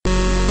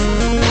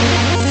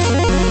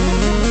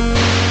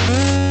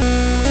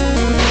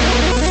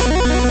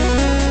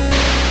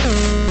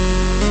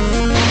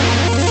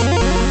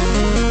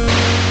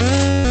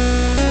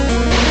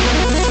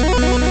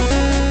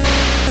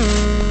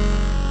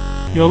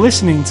You're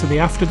listening to the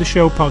After the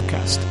Show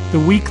podcast, the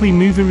weekly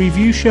movie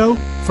review show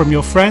from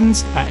your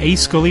friends at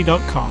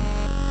ascully.com.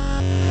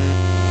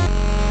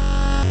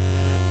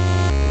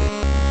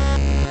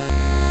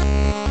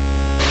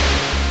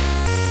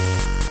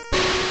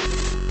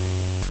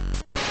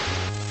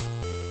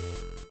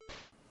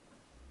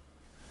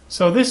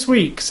 So this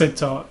week, Sid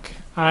Talk,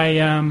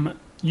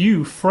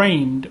 you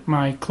framed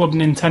my Club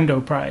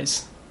Nintendo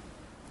prize.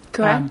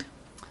 Correct.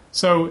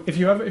 So if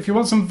you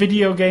want some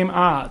video game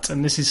art,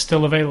 and this is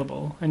still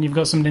available, and you've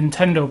got some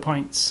Nintendo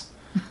points,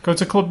 go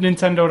to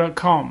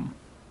clubnintendo.com.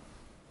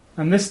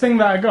 And this thing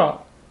that I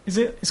got,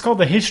 it's called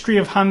The History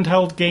of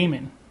Handheld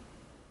Gaming,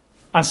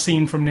 as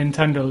seen from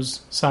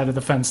Nintendo's side of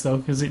the fence, though,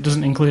 because it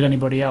doesn't include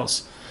anybody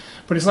else.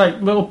 But it's like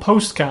little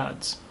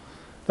postcards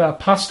that are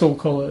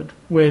pastel-coloured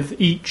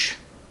with each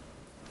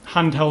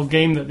handheld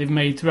game that they've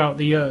made throughout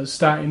the years,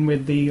 starting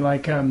with the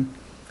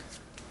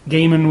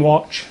Game &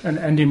 Watch and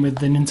ending with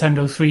the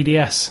Nintendo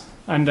 3DS.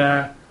 And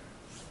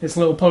it's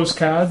little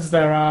postcards.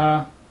 There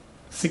are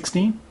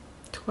 16?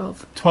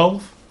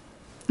 12.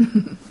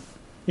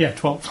 Yeah,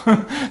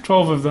 12.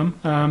 12 of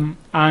them.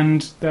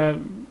 And they're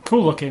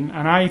cool looking.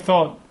 And I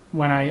thought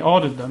when I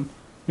ordered them,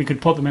 we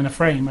could put them in a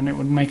frame and it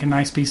would make a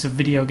nice piece of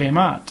video game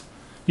art.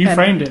 You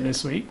framed it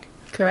this week.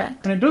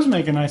 Correct. And it does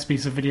make a nice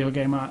piece of video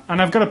game art. And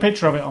I've got a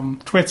picture of it on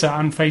Twitter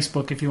and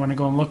Facebook if you want to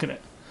go and look at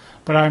it.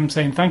 But I'm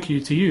saying thank you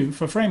to you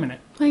for framing it.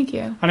 Thank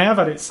you. And I have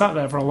had it sat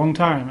there for a long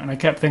time, and I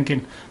kept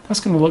thinking,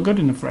 that's going to look good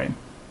in the frame.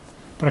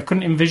 But I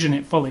couldn't envision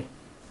it fully.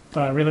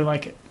 But I really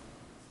like it.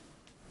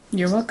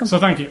 You're welcome. So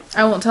thank you.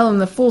 I won't tell them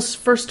the whole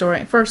story,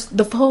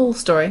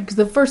 because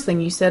the first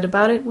thing you said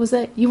about it was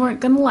that you weren't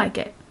going to like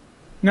it.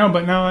 No,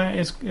 but now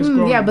it's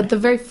growing. Yeah, but the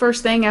very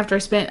first thing after I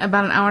spent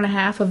about an hour and a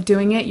half of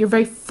doing it, your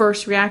very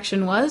first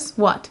reaction was,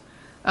 what?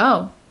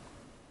 Oh,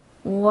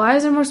 why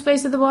is there more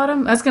space at the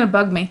bottom? That's going to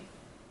bug me.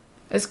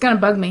 It's going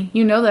to bug me.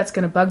 You know that's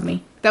going to bug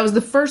me. That was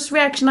the first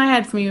reaction I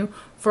had from you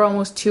for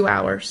almost 2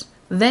 hours.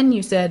 Then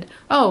you said,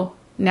 oh,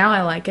 now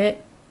I like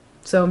it.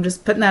 So I'm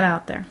just putting that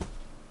out there.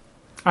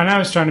 And I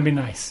was trying to be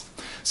nice.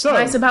 So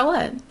nice about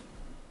what?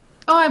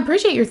 Oh, I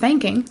appreciate your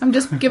thanking. I'm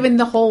just giving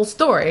the whole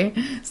story.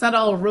 It's not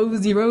all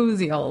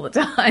rosy all the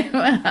time.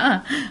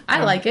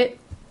 I like it.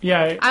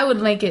 Yeah. I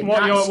would make it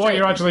what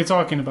you're actually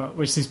talking about,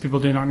 which these people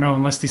do not know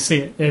unless they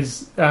see it,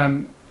 is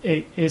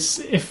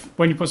if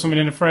when you put something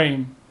in a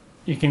frame,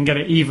 you can get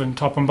it even,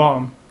 top and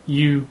bottom.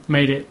 You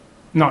made it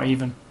not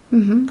even.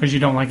 Because you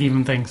don't like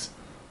even things.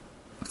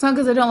 It's not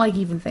because I don't like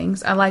even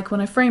things. I like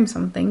when I frame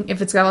something, if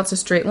it's got lots of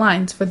straight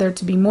lines, for there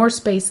to be more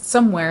space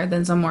somewhere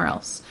than somewhere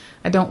else.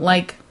 I don't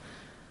like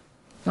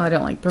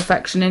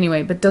perfection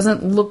anyway, but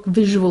doesn't look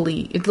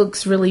visually, it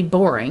looks really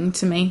boring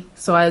to me.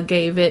 So I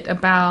gave it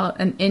about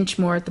an inch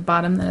more at the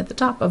bottom than at the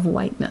top of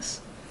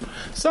whiteness.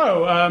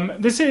 So,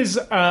 this is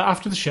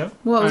after the show.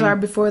 What was our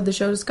before the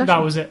show discussion?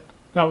 That was it.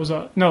 That was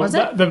no. Was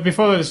it? The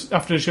before this,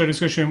 after the show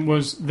discussion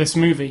was this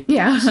movie.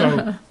 Yeah.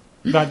 So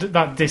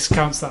that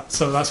discounts that.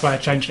 So that's why I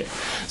changed it.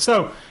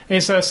 So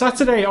it's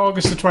Saturday,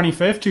 August the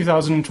 25th,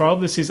 2012.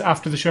 This is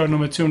after the show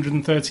number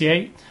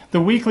 238,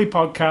 the weekly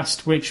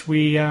podcast which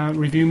we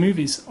review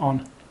movies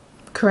on.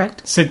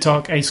 Correct. Sid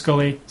Talk, A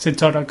Scully,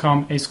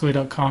 sidtalk.com,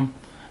 ascully.com.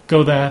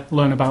 Go there,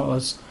 learn about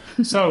us.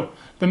 So.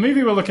 The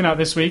movie we're looking at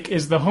this week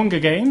is The Hunger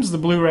Games, the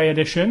Blu-ray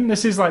edition.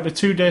 This is like the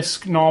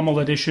 2-disc normal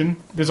edition.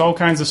 There's all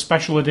kinds of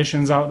special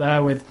editions out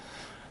there with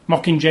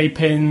Mockingjay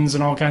pins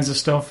and all kinds of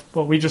stuff.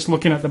 But we're just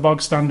looking at the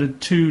bog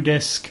standard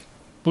 2-disc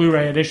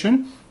Blu-ray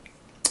edition.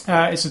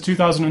 It's a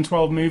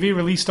 2012 movie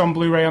released on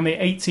Blu-ray on the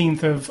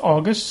 18th of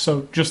August,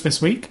 so just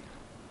this week,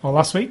 or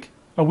last week,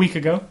 a week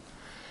ago.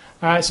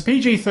 It's a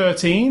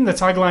PG-13. The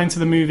tagline to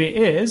the movie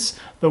is,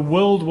 "The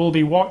world will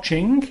be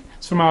watching."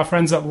 It's from our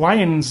friends at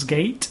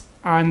Lionsgate.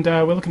 And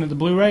we're looking at the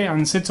Blu-ray,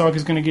 and Sid Talk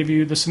is going to give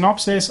you the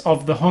synopsis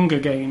of The Hunger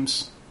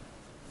Games.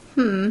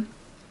 It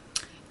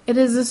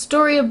is a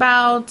story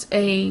about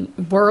a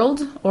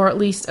world, or at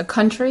least a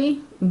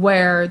country,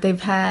 where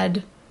they've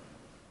had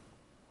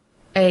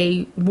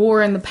a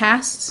war in the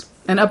past,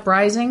 an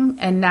uprising,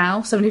 and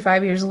now,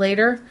 75 years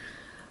later,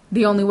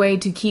 the only way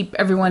to keep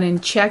everyone in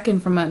check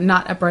and from a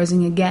not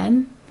uprising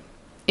again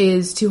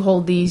is to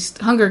hold these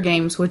Hunger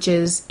Games, which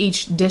is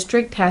each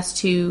district has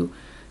to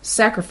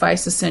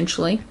sacrifice,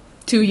 essentially,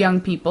 2 young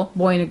people,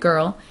 boy and a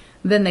girl.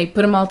 Then they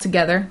put them all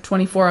together,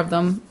 24 of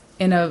them,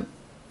 in a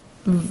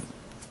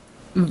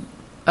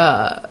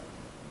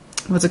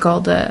what's it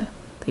called? They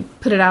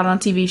put it out on a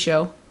TV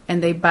show,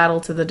 and they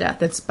battle to the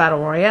death. It's Battle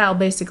Royale,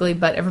 basically,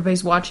 but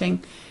everybody's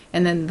watching,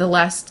 and then the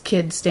last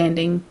kid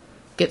standing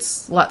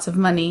gets lots of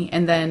money,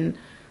 and then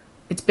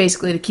it's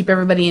basically to keep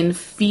everybody in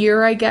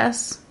fear, I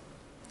guess,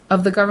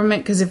 of the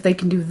government, because if they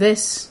can do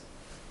this,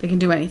 they can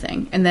do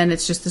anything. And then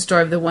it's just the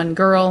story of the one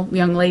girl,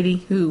 young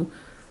lady,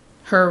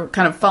 her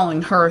kind of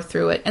following her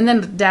through it. And then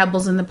it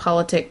dabbles in the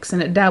politics,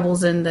 and it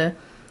dabbles in the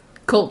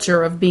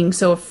culture of being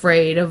so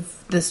afraid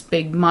of this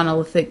big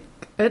monolithic...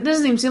 It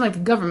doesn't even seem like a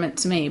government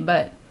to me,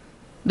 but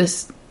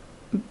this...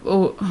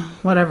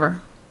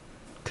 whatever.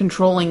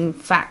 Controlling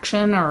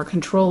faction or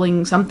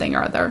controlling something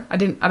or other. I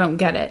don't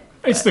get it.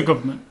 It's the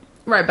government.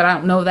 Right, but I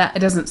don't know that. It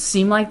doesn't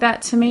seem like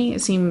that to me.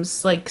 It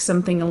seems like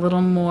something a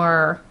little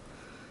more,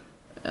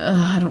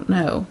 I don't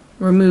know,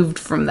 removed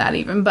from that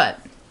even.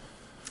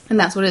 And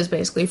that's what it is,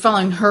 basically.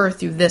 Following her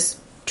through this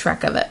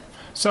trek of it.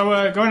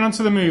 So, going on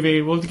to the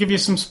movie, we'll give you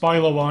some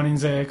spoiler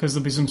warnings here, because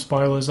there'll be some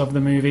spoilers of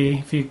the movie.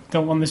 If you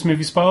don't want this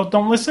movie spoiled,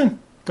 don't listen.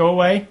 Go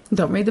away.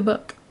 Don't read the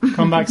book.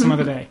 Come back some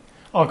other day.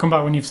 Or come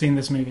back when you've seen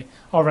this movie.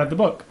 Or read the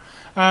book.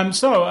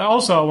 So,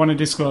 also I want to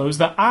disclose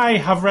that I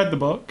have read the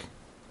book,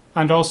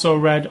 and also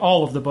read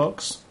all of the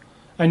books,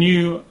 and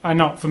you are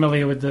not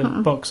familiar with the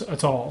books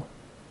at all.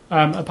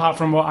 Apart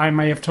from what I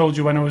may have told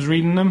you when I was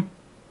reading them,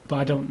 but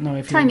I don't know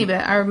if you... Tiny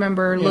bit. I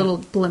remember little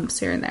glimpses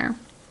here and there.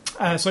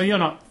 So you're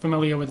not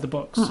familiar with the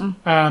books.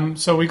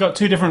 So we got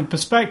two different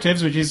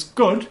perspectives, which is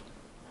good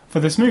for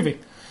this movie.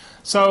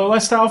 So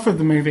let's start off with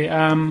the movie.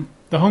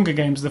 The Hunger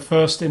Games, the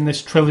first in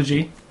this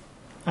trilogy.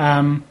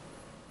 What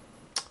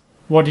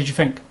did you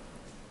think?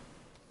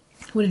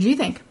 What did you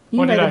think?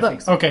 What read did the I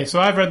books. think? Okay,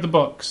 so I've read the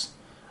books.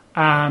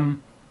 I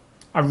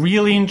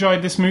really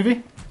enjoyed this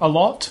movie a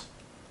lot.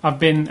 I've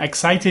been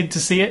excited to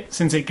see it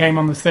since it came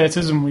on the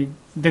theatres, and we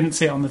didn't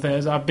see it on the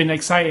theatres. I've been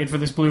excited for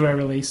this Blu-ray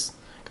release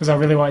because I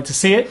really wanted to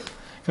see it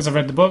because I've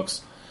read the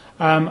books.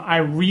 I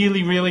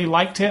really, really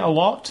liked it a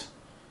lot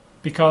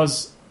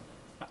because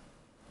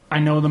I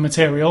know the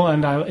material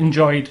and I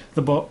enjoyed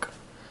the book.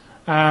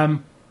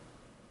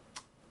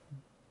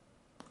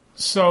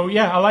 So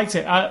yeah, I liked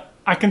it.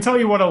 I can tell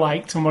you what I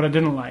liked and what I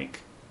didn't like.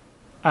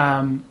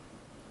 I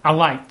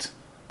liked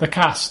the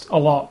cast a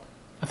lot.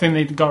 I think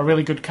they got a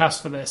really good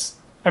cast for this.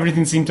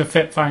 Everything seemed to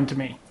fit fine to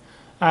me.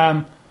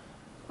 I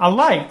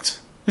liked...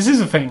 This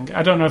is a thing.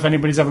 I don't know if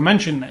anybody's ever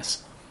mentioned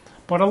this.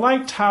 But I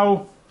liked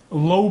how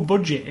low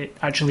budget it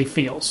actually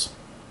feels.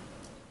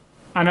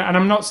 And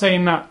I'm not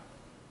saying that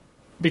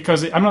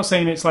because... I'm not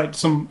saying it's like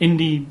some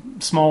indie,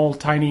 small,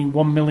 tiny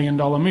 $1 million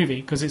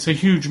movie, because it's a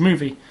huge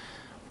movie.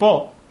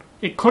 But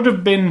it could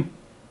have been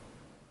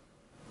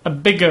a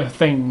bigger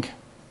thing.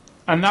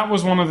 And that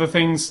was one of the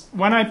things...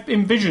 When I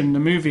envisioned the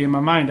movie in my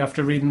mind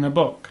after reading the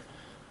book,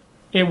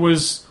 it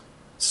was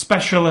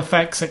special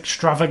effects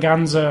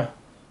extravaganza,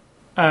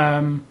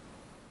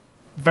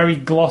 very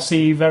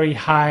glossy, very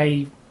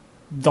high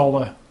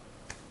dollar.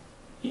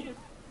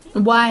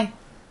 Why?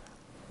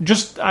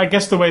 Just, I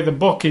guess, the way the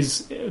book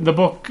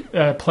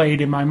played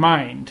in my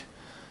mind.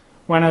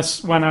 When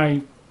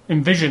I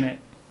envision it,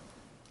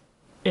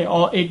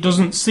 it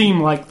doesn't seem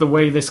like the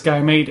way this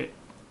guy made it.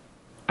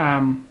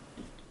 And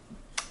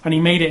he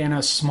made it in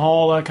a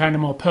smaller, kind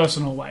of more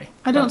personal way.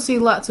 I don't see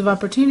lots of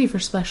opportunity for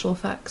special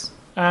effects.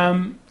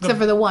 Except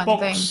for the one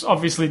thing.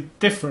 Obviously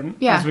different,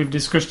 Yeah. as we've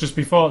discussed just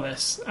before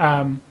this.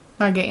 I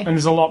get you. And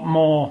there's a lot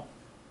more...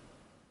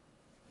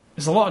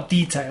 There's a lot of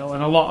detail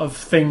and a lot of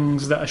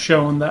things that are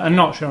shown that are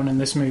not shown in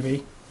this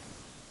movie.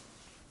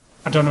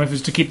 I don't know if it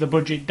was to keep the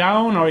budget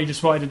down or he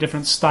just wanted a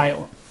different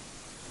style.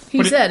 He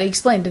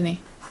explained, didn't he?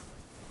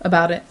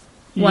 About it.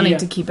 Wanting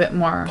to keep it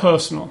more...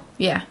 personal.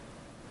 Yeah.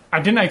 I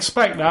didn't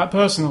expect that,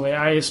 personally.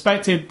 I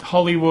expected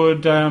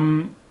Hollywood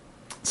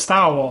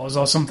Star Wars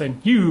or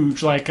something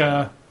huge, like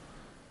the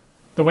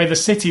way the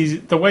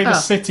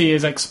city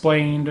is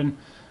explained, and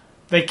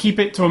they keep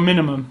it to a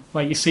minimum.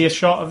 Like, you see a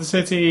shot of the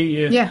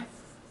city. Yeah.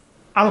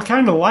 I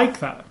kind of like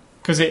that,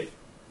 because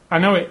I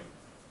know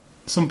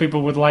some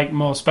people would like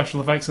more special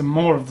effects and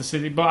more of the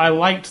city, but I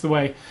liked the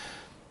way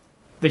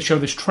they show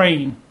this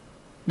train,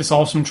 this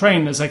awesome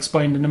train that's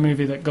explained in the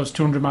movie that goes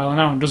 200 miles an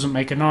hour and doesn't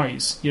make a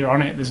noise. You're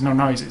on it, there's no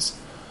noises.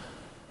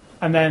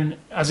 And then,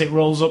 as it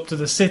rolls up to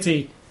the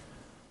city,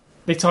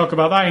 they talk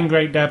about that in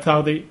great depth,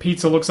 how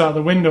Peter looks out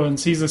the window and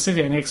sees the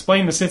city, and he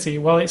explained the city.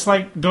 Well, it's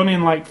like done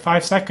in like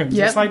 5 seconds.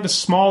 Yep. It's like the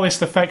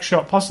smallest effect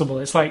shot possible.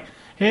 It's like,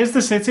 here's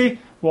the city,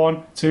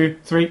 1, 2,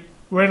 3,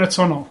 we're in a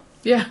tunnel.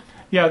 Yeah.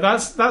 Yeah,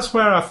 that's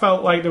where I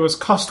felt like there was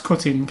cost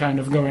cutting kind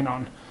of going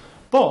on.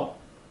 But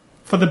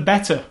for the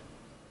better.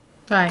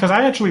 Right. Because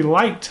I actually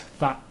liked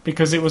that,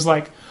 because it was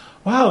like,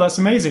 wow, that's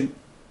amazing.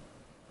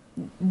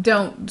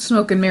 Don't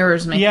smoke and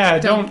mirrors me. Yeah,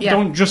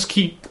 don't just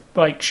keep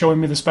like showing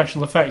me the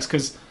special effects,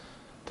 because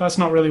that's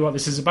not really what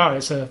this is about.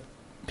 It's a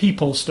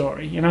people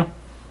story, you know?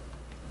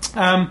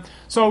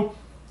 So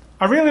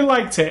I really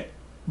liked it,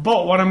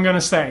 but what I'm going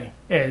to say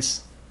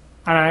is,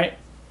 and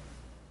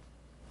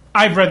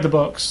I've read the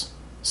books,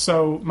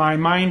 so my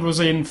mind was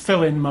in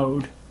fill-in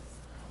mode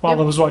while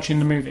I was watching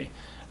the movie.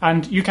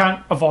 And you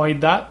can't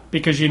avoid that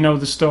because you know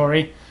the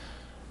story.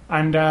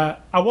 And I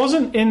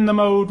wasn't in the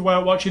mode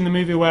while watching the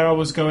movie where I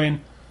was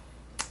going,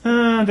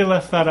 they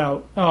left that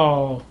out.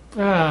 Oh,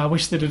 I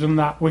wish they'd have done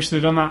that, wish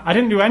they'd done that. I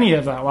didn't do any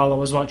of that while I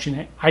was watching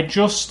it. I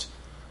just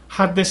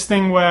had this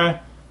thing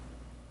where,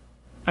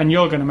 and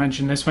you're going to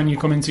mention this when you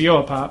come into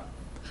your part,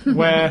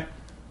 where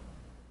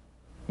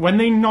when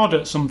they nod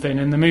at something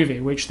in the movie,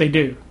 which they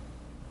do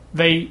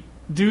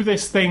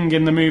this thing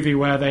in the movie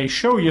where they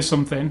show you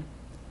something,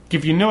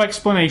 give you no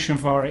explanation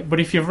for it, but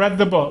if you've read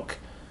the book,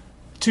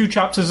 2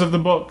 chapters of the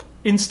book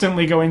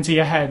instantly go into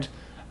your head,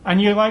 and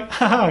you're like,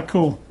 haha,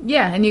 cool.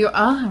 Yeah, and you go,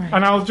 right.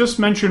 And I'll just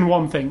mention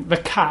one thing. The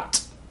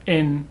cat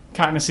in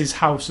Katniss's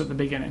house at the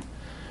beginning.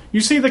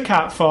 You see the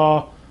cat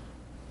for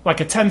like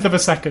a tenth of a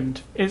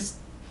second. It's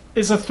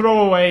a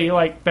throwaway,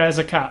 like, there's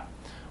a cat.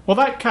 Well,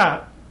 that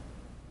cat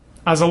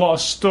has a lot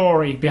of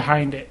story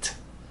behind it.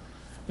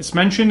 It's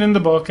mentioned in the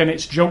book and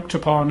it's joked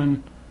upon,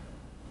 and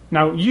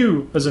now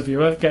you, as a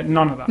viewer, get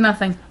none of that.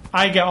 Nothing.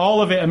 I get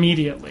all of it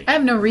immediately. I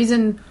have no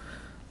reason,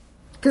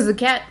 because the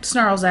cat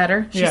snarls at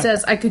her. She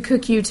says, "I could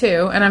cook you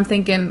too," and I'm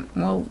thinking,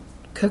 well,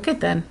 cook it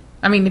then.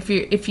 I mean, if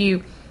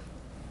you,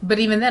 but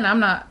even then, I'm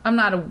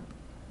not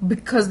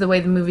because of the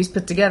way the movie's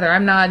put together,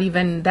 I'm not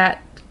even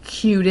that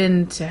cued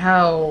into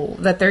how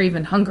that they're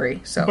even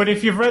hungry. So, but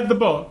if you've read the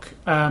book,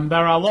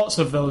 there are lots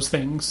of those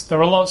things.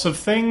 There are lots of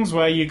things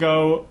where you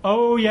go,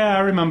 "Oh yeah, I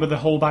remember the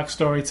whole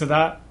backstory to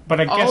that,"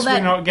 but I guess we're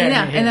not getting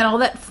it here. And then all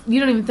that, you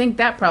don't even think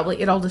that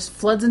probably. It all just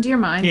floods into your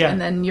mind,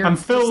 and then you're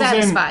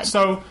satisfied.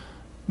 So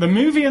the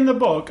movie and the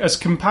book as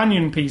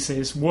companion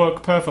pieces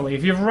work perfectly.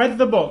 If you've read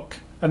the book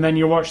and then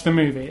you watch the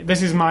movie,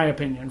 this is my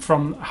opinion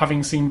from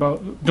having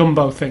done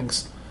both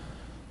things.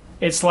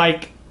 It's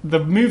like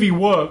the movie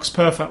works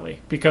perfectly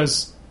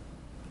because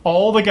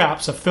all the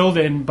gaps are filled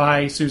in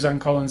by Suzanne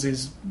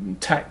Collins'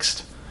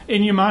 text.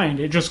 In your mind,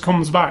 it just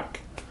comes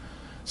back.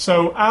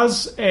 So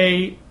as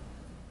a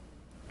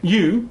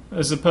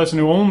person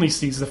who only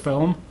sees the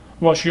film,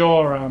 what's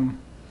your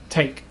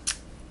take?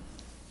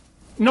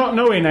 Not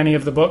knowing any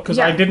of the book, because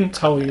I didn't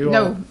tell you.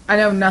 No, I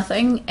know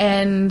nothing,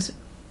 and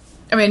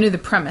I mean, I knew the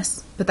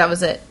premise, but that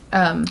was it.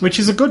 Which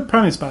is a good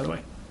premise, by the way.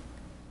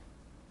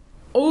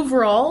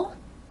 Overall,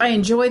 I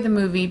enjoy the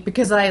movie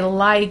because I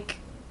like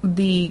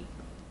the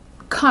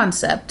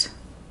concept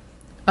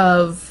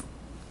of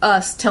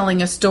us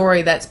telling a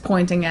story that's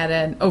pointing at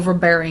an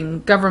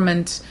overbearing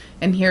government,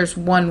 and here's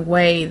one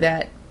way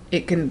that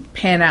it can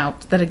pan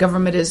out, that a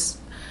government is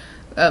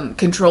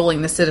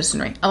controlling the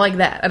citizenry. I like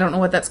that. I don't know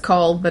what that's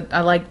called, but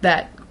I like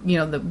that,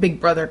 the Big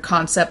Brother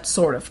concept,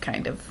 sort of,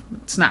 kind of.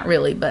 It's not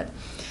really, but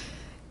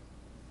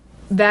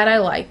that I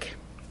like.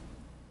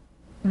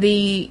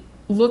 The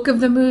look of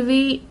the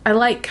movie, I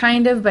like,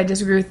 kind of, but I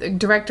disagree with the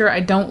director.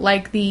 I don't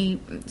like the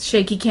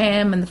shaky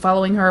cam and the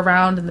following her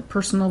around and the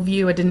personal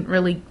view.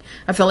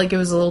 I felt like it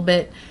was a little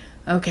bit,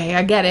 okay,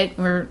 I get it.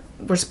 We're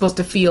supposed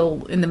to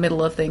feel in the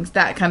middle of things.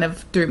 That kind of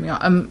threw me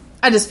off.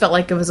 I just felt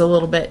like it was a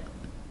little bit,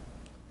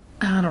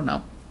 I don't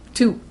know.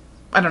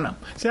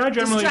 See, I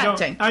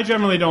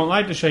generally don't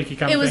like the shaky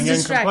cam thing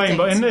and complain,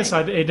 but in this,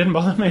 it didn't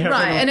bother me.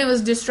 Right, and it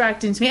was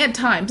distracting to me at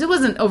times. It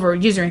wasn't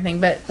overused or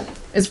anything, but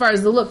as far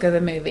as the look of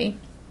the movie,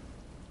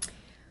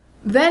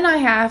 then I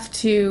have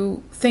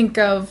to think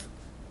of,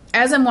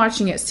 as I'm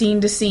watching it,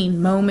 scene to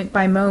scene, moment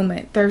by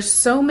moment, there's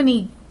so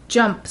many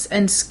jumps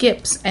and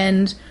skips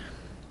and,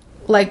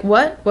 like,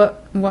 what?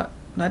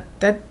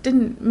 That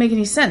didn't make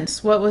any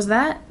sense. What was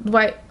that?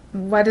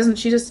 Why doesn't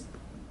she just...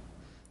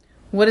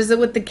 What is it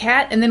with the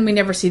cat? And then we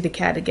never see the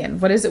cat again.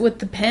 What is it with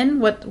the pen?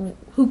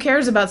 Who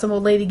cares about some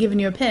old lady giving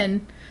you a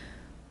pen?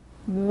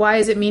 Why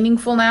is it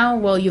meaningful now?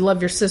 Well, you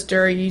love your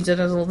sister, you use it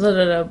as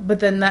a... But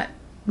then that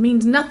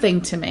means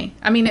nothing to me.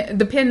 I mean,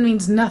 the pen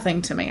means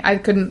nothing to me. I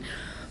couldn't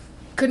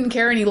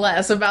care any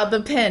less about the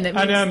pen. It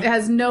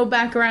has no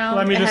background.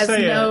 Let me just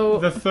say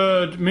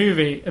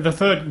the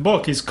third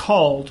book is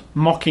called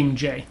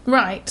Mockingjay.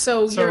 Right.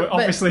 So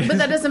obviously, but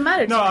that doesn't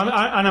matter. No,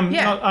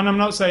 I'm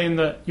not saying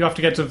that you have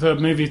to get to the third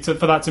movie for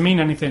that to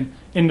mean anything.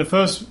 In the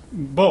first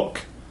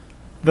book,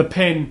 the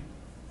pin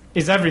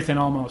is everything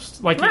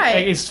almost. Like,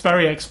 right. It's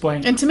very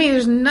explained. And to me,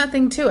 there's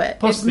nothing to it.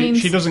 Plus,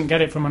 she doesn't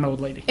get it from an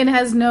old lady. It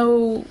has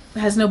no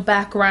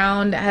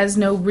background, it has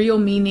no real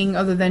meaning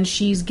other than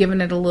she's given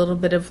it a little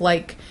bit of,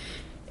 like,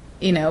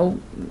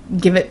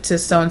 give it to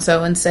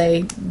so-and-so and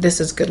say,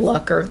 this is good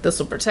luck, or this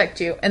will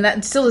protect you. And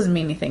that still doesn't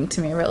mean anything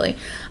to me, really.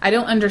 I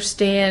don't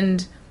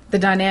understand the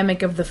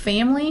dynamic of the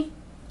family.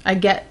 I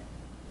get,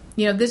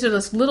 these are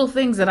those little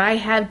things that I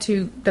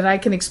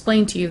can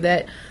explain to you,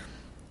 that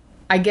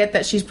I get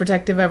that she's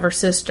protective of her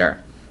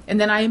sister.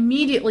 And then I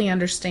immediately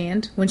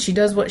understand, when she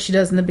does what she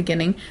does in the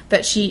beginning,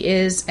 that she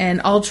is an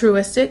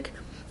altruistic.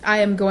 I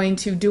am going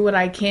to do what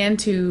I can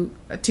to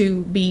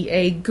be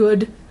a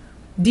good,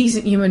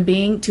 decent human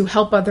being, to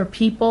help other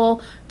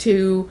people,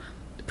 to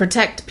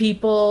protect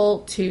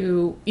people,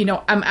 to,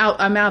 I'm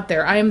out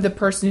there. I am the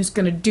person who's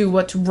going to do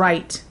what's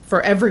right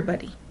for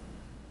everybody.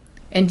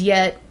 And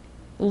yet,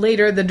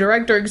 later, the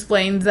director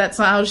explains that's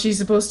not how she's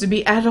supposed to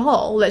be at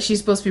all. That she's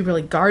supposed to be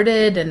really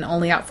guarded and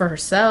only out for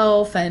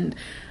herself. And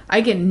I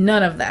get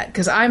none of that.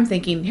 Because I'm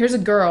thinking, here's a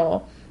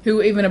girl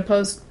who even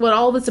opposed... What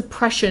all this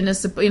oppression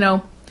is...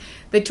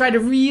 They try to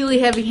really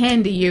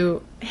heavy-hand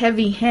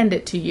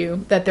it to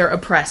you that they're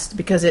oppressed.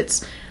 Because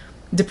it's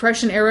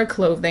Depression-era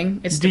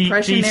clothing. It's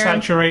Depression-era...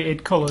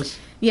 Desaturated colours.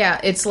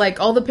 Yeah, it's like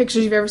all the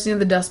pictures you've ever seen of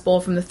the Dust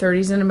Bowl from the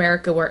 30s in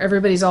America, where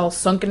everybody's all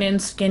sunken in,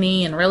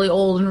 skinny, and really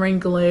old and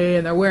wrinkly,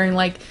 and they're wearing,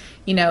 like,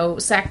 potato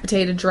sack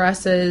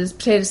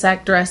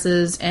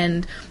dresses,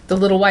 and the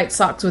little white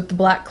socks with the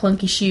black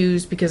clunky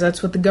shoes, because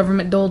that's what the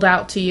government doled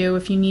out to you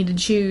if you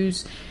needed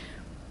shoes.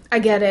 I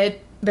get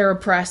it. They're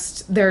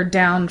oppressed. They're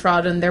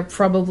downtrodden. They're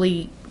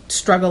probably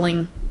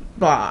struggling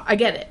blah. I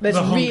get it, but it's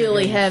The Hunger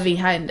really Games.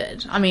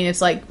 heavy-handed. I mean, it's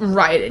like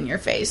right in your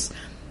face.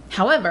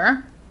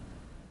 However,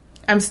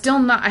 I'm still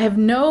not. I have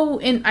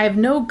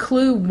no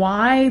clue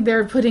why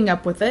they're putting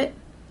up with it.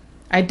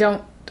 I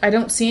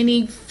don't see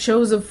any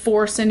shows of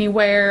force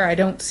anywhere. I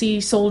don't see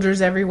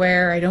soldiers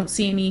everywhere. I don't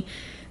see any.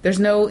 There's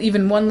no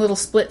even one little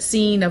split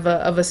scene of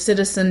a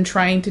citizen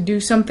trying to do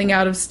something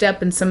out of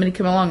step and somebody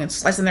coming along and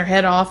slicing their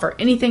head off or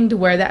anything to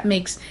where that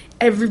makes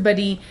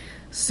everybody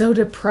so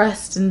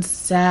depressed and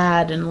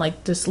sad and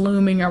like just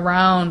looming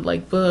around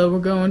like, we're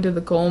going to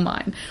the coal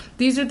mine.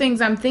 These are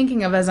things I'm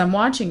thinking of as I'm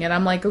watching it.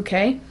 I'm like,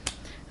 okay,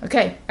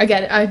 I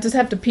get it. I just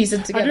have to piece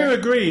it together. I do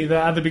agree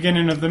that at the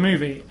beginning of the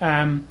movie,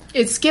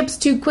 it skips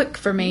too quick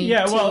for me.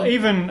 yeah, well,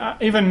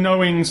 even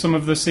knowing some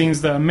of the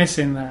scenes that are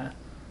missing there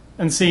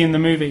and seeing the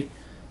movie,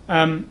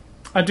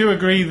 I do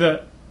agree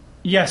that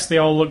yes, they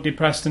all look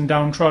depressed and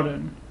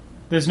downtrodden.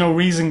 There's no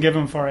reason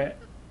given for it.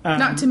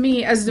 Not to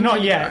me as the not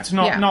movie yet,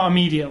 star. not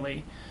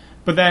immediately.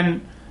 But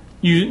then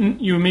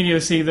you immediately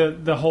see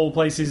that the whole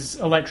place is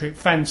electric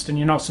fenced and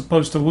you're not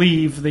supposed to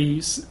leave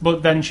these.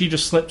 But then she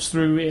just slips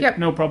through it, Yep.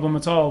 no problem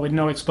at all, with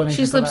no explanation.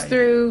 She slips for that.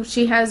 through.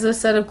 She has a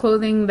set of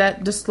clothing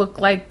that just looked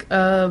like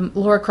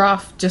Laura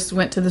Croft just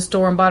went to the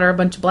store and bought her a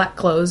bunch of black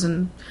clothes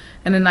and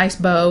a nice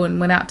bow and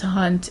went out to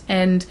hunt.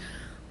 And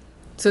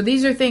so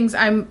these are things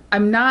I'm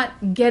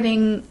not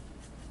getting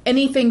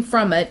anything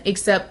from it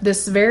except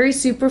this very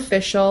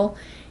superficial.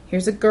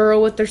 Here's a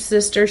girl with her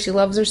sister. She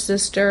loves her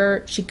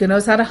sister. She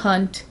knows how to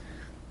hunt.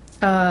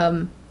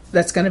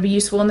 That's going to be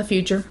useful in the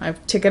future. I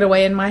took it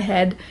away in my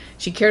head.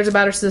 She cares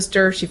about her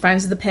sister. She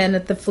finds the pen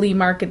at the flea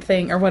market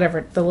thing or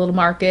whatever, the little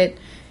market.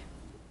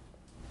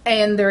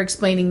 And they're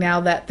explaining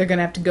now that they're going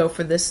to have to go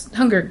for this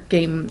Hunger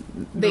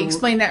Game. They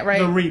explain that, right?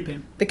 The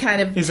reaping. They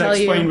kind of Is tell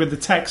explained you, with the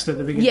text at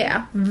the beginning.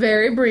 yeah,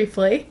 very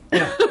briefly.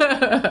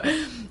 Yeah.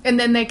 And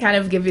then they kind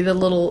of give you the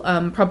little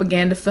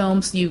propaganda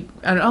films.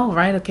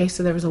 Right, okay,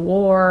 so there was a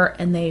war,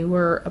 and they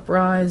were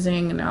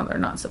uprising, and now they're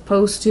not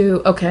supposed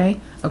to. Okay.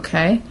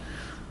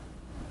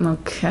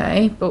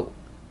 But,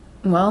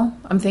 well,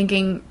 I'm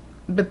thinking,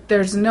 but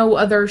there's no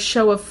other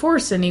show of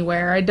force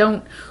anywhere.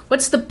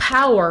 What's the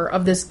power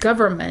of this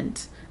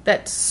government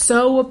that's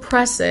so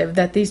oppressive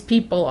that these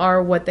people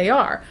are what they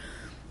are?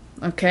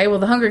 Okay, well,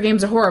 the Hunger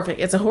Games are horrific.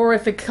 It's a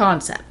horrific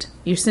concept.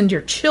 You send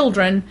your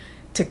children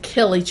to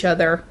kill each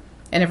other,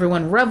 and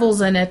everyone revels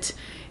in it,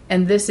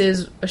 and this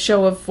is a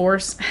show of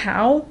force.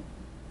 How?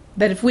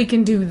 That if we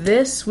can do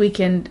this, we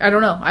can... I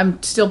don't know.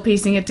 I'm still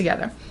piecing it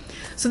together.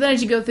 So then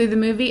as you go through the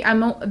movie,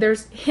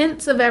 there's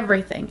hints of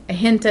everything. A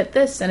hint at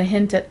this and a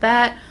hint at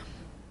that.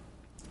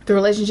 The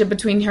relationship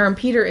between her and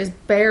Peter is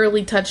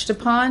barely touched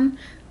upon.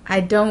 I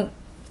don't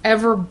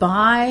ever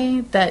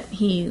buy that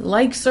he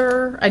likes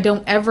her. I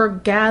don't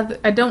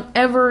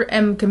ever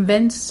am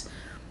convinced,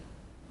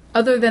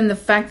 other than the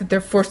fact that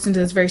they're forced into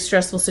this very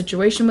stressful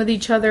situation with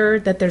each other,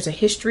 that there's a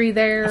history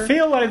there. I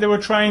feel like they were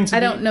trying to... I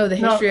don't know the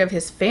history of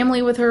his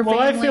family with her family.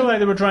 I feel like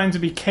they were trying to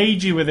be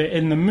cagey with it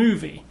in the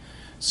movie.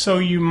 So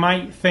you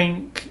might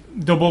think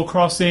double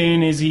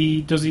crossing. Is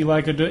he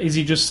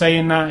just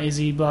saying that? Is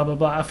he blah blah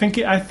blah? I think.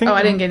 Oh,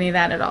 I didn't get any of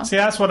that at all. See,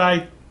 that's what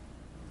I.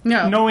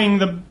 No. Knowing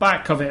the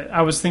back of it,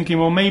 I was thinking,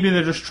 well, maybe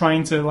they're just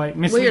trying to like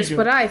mislead Well, here's you.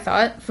 what I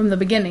thought from the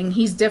beginning.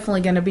 He's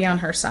definitely going to be on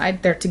her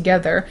side. They're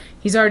together.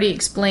 He's already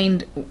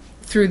explained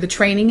through the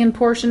training and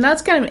portion.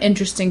 That's kind of an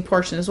interesting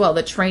portion as well.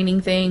 The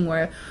training thing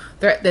where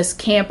they're at this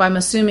camp. I'm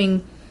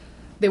assuming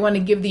they want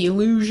to give the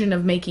illusion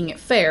of making it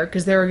fair,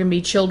 because there are going to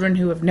be children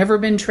who have never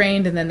been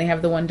trained, and then they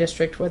have the one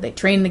district where they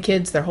train the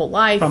kids their whole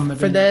life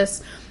for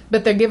this.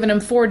 But they're giving them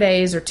 4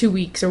 days or 2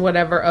 weeks or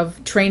whatever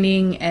of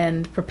training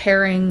and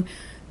preparing.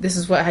 This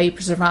is how you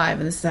survive,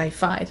 and this is how you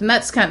fight. And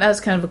that's kind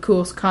of a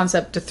cool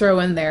concept to throw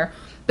in there.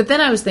 But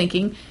then I was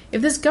thinking,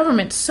 if this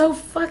government's so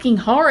fucking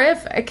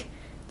horrific,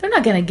 they're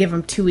not going to give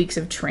them 2 weeks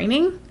of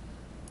training.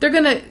 They're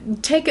going to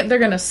take it. They're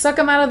going to suck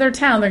them out of their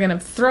town. They're going to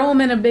throw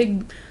them in a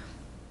big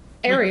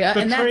area,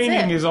 and that's it. The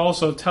training is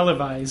also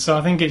televised, so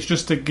I think it's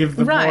just to give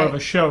them more of a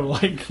show.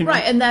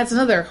 Right, and that's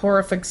another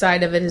horrific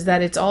side of it, is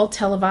that it's all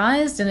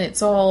televised, and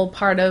it's all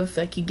part of,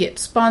 like, you get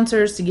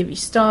sponsors to give you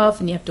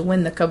stuff, and you have to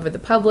win the cover of the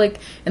public,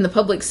 and the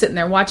public's sitting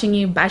there watching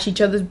you bash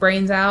each other's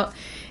brains out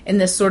in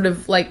this sort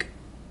of, like,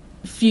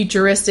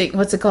 futuristic,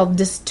 what's it called,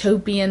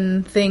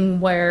 dystopian thing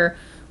where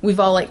we've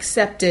all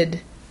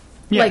accepted...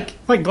 Yeah,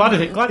 like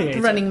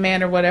Gladiator. Running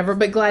Man or whatever,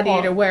 but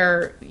Gladiator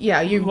where,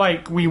 you...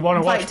 Like, we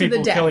want to watch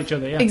people kill each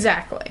other, yeah.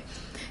 Exactly.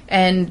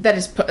 And that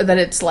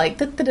it's like,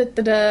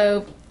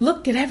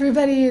 look at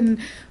everybody and,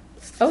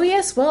 oh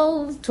yes,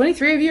 well,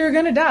 23 of you are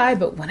going to die,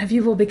 but one of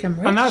you will become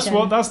rich. And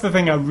that's the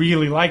thing I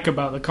really like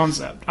about the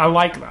concept. I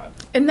like that.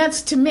 And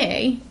that's, to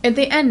me, at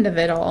the end of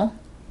it all,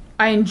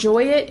 I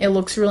enjoy it. It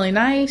looks really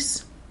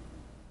nice.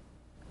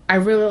 I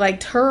really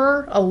liked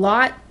her a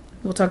lot.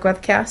 We'll talk about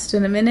the cast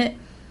in a minute.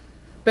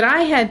 But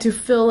I had to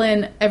fill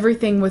in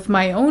everything with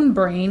my own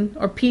brain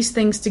or piece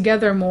things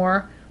together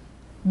more,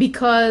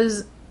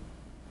 because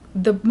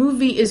the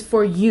movie is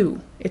for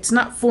you. It's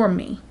not for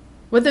me.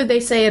 Whether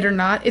they say it or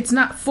not, it's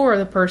not for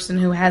the person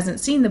who hasn't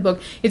seen the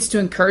book. It's to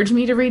encourage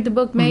me to read the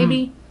book,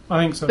 maybe.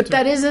 I think so, But too.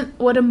 that isn't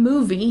what a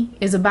movie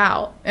is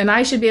about. And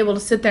I should be able to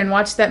sit there and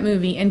watch that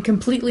movie and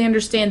completely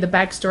understand the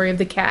backstory of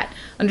the cat,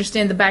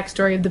 understand the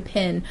backstory of the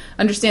pin,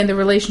 understand the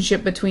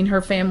relationship between her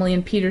family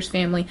and Peter's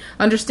family,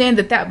 understand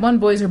that one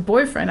boy's her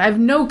boyfriend. I have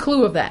no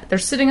clue of that. They're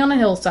sitting on a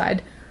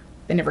hillside.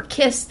 They never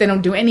kiss. They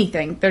don't do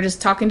anything. They're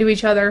just talking to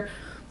each other.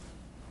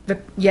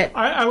 Yet,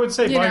 I would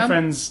say you know.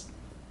 boyfriend's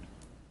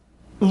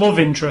love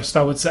interest,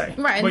 I would say.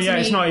 right. But yeah,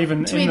 it's not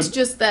even... To me, it's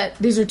just that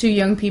these are two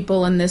young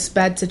people in this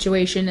bad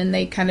situation, and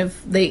they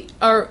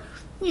are,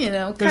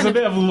 There's a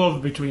bit of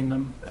love between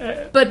them.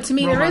 But to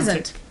me, there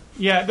romantic. isn't.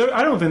 Yeah,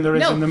 I don't think there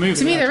is in the movie.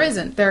 To me, there actually.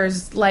 isn't.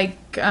 There's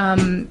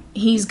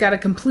he's got a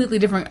completely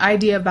different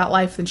idea about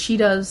life than she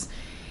does,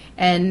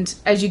 and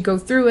as you go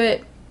through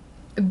it,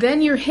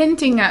 then you're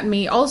hinting at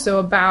me also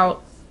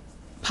about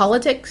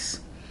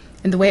politics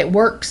and the way it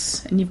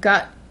works. And you've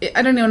got,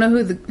 I don't even know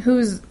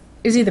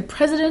is he the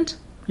president?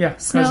 Yeah,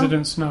 Snow?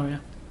 President Snow, yeah.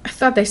 I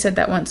thought they said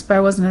that once, but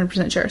I wasn't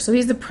 100% sure. So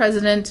he's the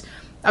president.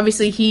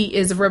 Obviously, he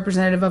is a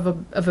representative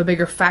of a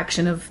bigger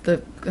faction of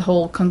the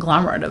whole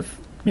conglomerate of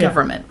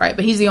government, right?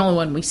 But he's the only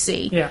one we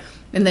see. Yeah.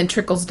 And then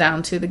trickles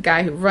down to the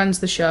guy who runs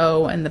the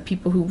show and the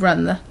people who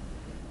run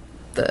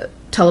the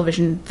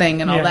television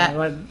thing and all that.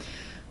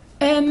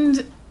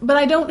 But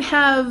I don't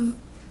have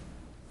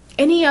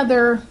any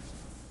other...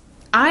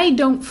 I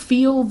don't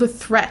feel the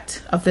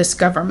threat of this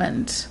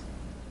government.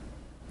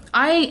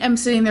 I am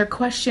sitting there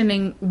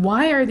questioning,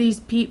 why are these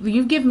people...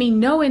 You give me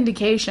no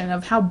indication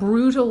of how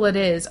brutal it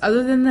is,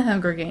 other than the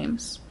Hunger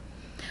Games.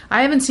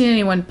 I haven't seen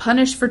anyone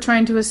punished for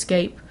trying to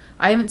escape.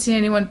 I haven't seen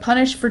anyone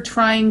punished for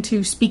trying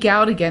to speak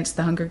out against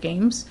the Hunger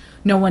Games.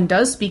 No one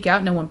does speak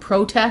out. No one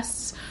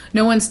protests.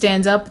 No one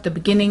stands up at the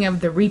beginning of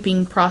the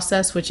reaping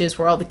process, which is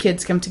where all the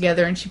kids come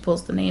together and she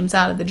pulls the names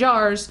out of the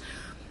jars.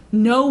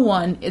 No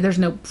one... There's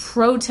no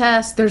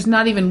protest. There's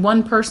not even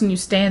one person who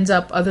stands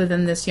up other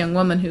than this young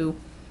woman who...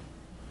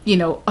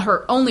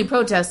 her only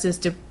protest is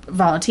to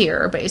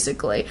volunteer,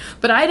 basically.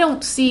 But I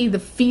don't see the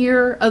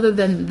fear other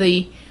than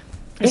the...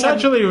 It's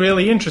actually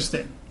really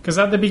interesting, because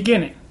at the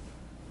beginning,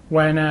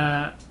 when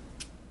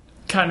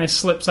Katniss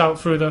slips out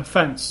through the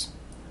fence,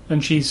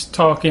 and she's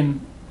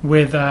talking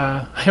with...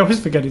 I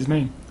always forget his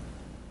name.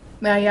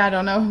 Yeah, I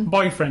don't know.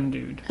 Boyfriend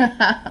dude.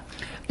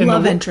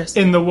 Love interest.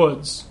 In the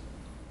woods.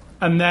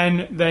 And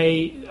then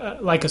they...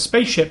 like a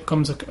spaceship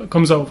comes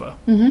over.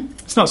 Mm-hmm.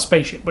 It's not a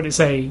spaceship, but it's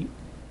a...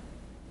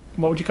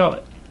 What would you call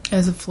it?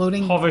 As a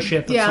floating... Hover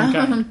ship of some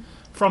kind.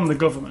 From the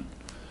government.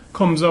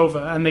 Comes over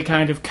and they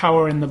kind of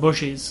cower in the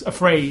bushes,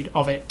 afraid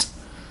of it.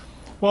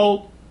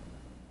 Well,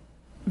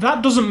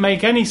 that doesn't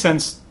make any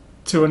sense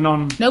to a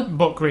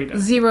non-book reader.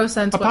 0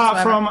 sense Apart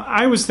whatsoever. from,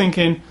 I was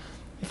thinking,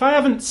 if I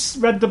haven't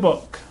read the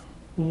book,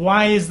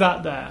 why is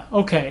that there?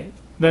 Okay,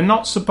 they're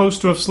not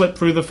supposed to have slipped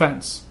through the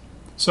fence.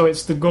 So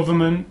it's the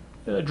government,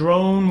 a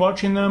drone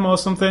watching them or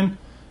something.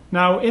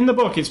 Now, in the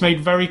book, it's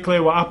made very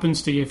clear what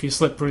happens to you if you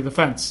slip through the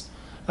fence.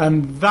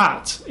 And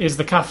that is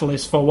the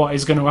catalyst for what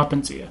is going to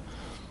happen to you.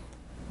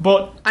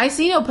 But I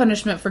see no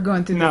punishment for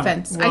going through the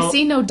fence. Well, I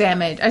see no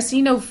damage. I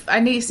see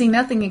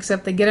nothing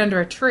except they get under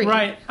a tree.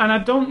 Right, and I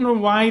don't know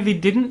why they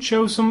didn't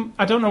show some...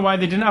 I don't know why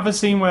they didn't have a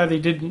scene where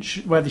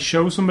where they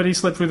show somebody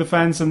slip through the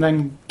fence and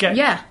then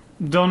get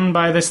done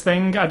by this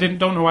thing.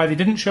 Don't know why they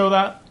didn't show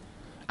that.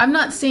 I'm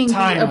not seeing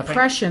the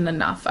oppression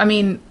enough. I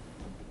mean,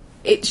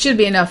 it should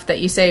be enough that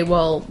you say,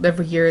 well,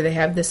 every year they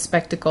have this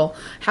spectacle.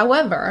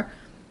 However,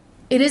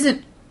 it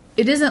isn't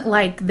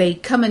like they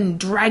come and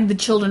drag the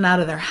children out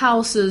of their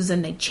houses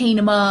and they chain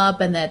them up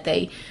and that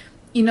they,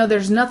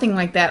 there's nothing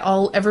like that.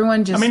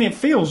 Everyone just... I mean, it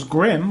feels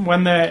grim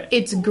when they're...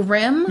 It's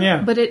grim,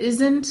 but it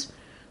isn't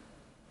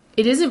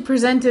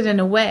presented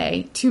in a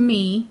way, to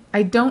me,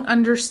 I don't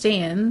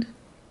understand.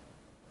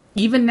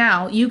 Even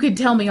now, you could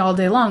tell me all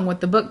day long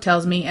what the book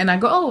tells me, and I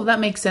go, oh, that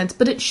makes sense,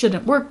 but it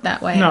shouldn't work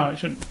that way. No, it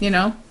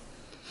shouldn't.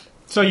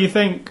 So you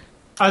think,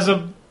 as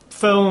a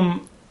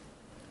film...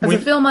 As a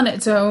film on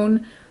its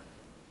own,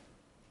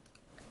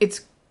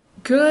 it's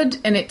good,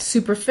 and it's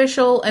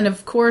superficial, and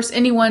of course,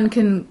 anyone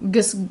can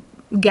just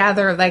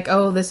gather, like,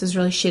 oh, this is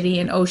really shitty,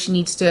 and oh, she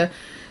needs to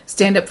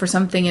stand up for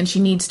something, and she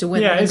needs to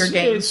win the Hunger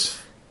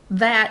Games.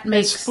 That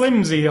makes... It's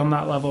flimsy on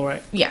that level,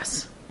 right?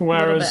 Yes.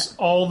 Whereas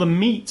all the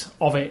meat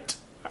of it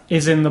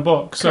is in the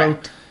book. So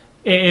Correct.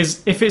 It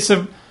is...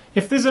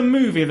 If there's a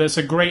movie that's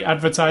a great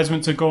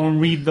advertisement to go and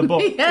read the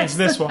book, yes. it's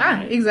this one.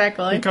 Right?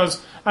 Exactly.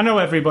 Because I know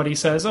everybody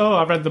says, oh,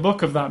 I've read the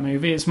book of that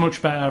movie, it's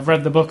much better. I've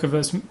read the book of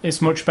this,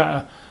 it's much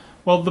better.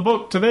 Well, the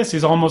book to this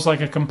is almost like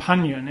a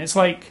companion. It's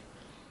like...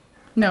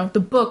 No, the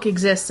book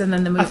exists and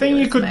then the movie I think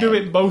you could made. do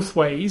it both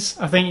ways.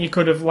 I think you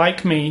could have,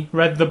 like me,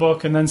 read the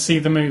book and then see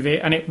the movie,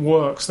 and it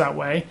works that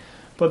way.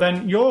 But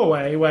then your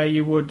way, where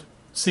you would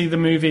see the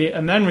movie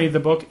and then read the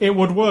book, it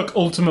would work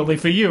ultimately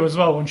for you as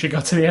well. Once you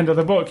got to the end of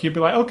the book, you'd be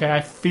like, okay,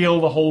 I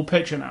feel the whole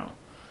picture now.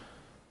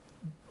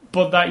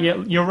 But that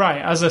you're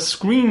right. As a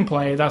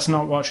screenplay, that's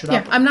not what should Yeah,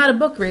 happen. I'm not a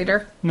book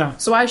reader, No.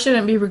 so I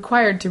shouldn't be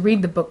required to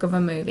read the book of a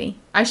movie.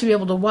 I should be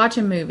able to watch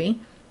a movie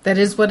that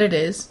is what it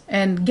is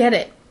and get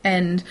it.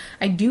 And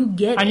I do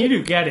get And it. you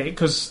do get it,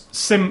 because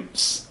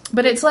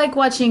But it's like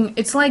watching.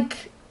 It's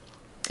like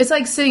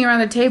sitting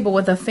around a table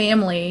with a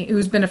family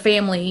who's been a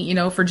family, you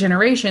know, for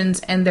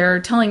generations, and they're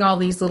telling all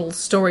these little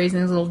stories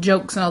and these little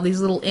jokes and all these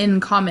little in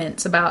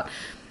comments about,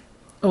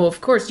 oh, of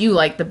course you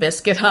like the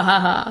biscuit, ha ha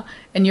ha.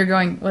 And you're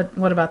going,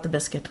 what about the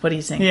biscuit? What do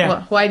you think?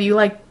 Yeah. Why do you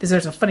like? Is there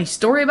a funny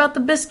story about the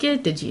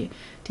biscuit? Did you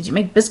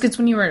make biscuits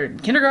when you were in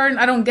kindergarten?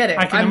 I don't get it.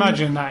 I can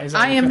imagine that is.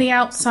 I am the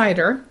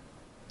outsider,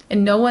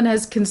 and no one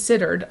has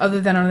considered,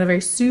 other than on a very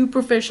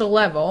superficial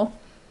level,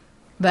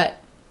 that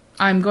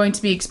I'm going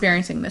to be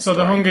experiencing this So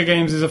story. The Hunger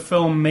Games is a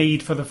film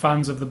made for the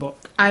fans of the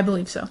book. I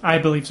believe so. I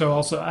believe so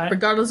also.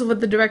 Regardless of what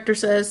the director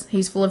says,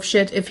 he's full of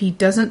shit if he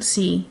doesn't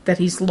see that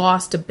he's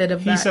lost a bit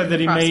of that. He said that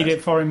he made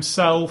it for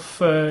himself.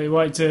 He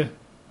wanted to...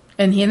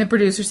 And he and the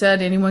producer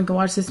said anyone can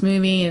watch this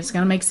movie. It's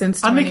going to make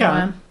sense to And they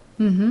anyone.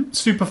 can.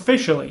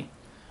 Superficially.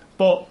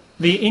 But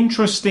the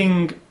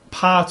interesting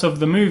part of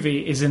the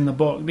movie is in the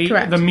book.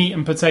 Correct. The meat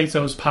and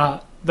potatoes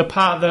part. The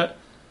part that...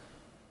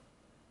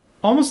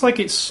 Almost like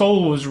its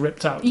soul was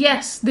ripped out.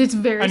 Yes, it's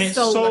very And its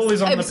soulless. soul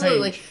is on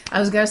Absolutely. the page. I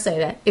was going to say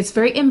that. It's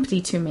very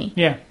empty to me.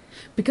 Yeah.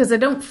 Because I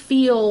don't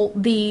feel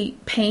the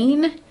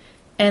pain,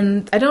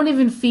 and I don't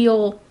even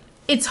feel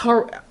it's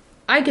hard.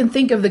 I can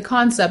think of the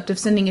concept of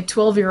sending a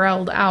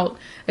 12-year-old out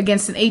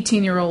against an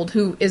 18-year-old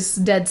who is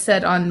dead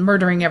set on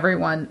murdering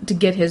everyone to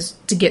get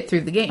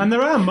through the game. And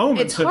there are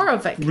moments It's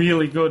horrific.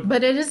 really good.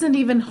 But it isn't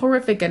even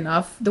horrific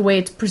enough the way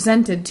it's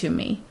presented to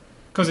me.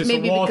 Because it's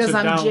Maybe because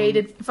I'm down.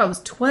 jaded. If I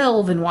was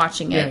 12 and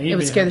watching Yeah, it, you'd it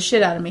would be scare a- the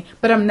shit out of me.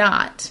 But I'm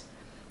not.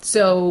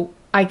 So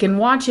I can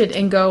watch it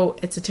and go,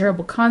 it's a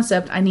terrible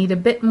concept. I need a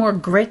bit more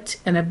grit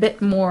and a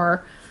bit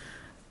more,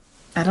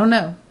 I don't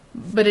know.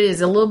 But it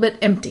is a little bit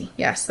empty.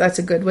 Yes, that's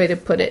a good way to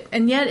put it.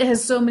 And yet it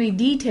has so many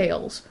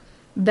details.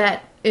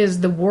 That is,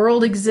 the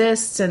world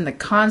exists and the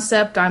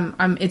concept.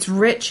 It's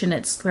rich and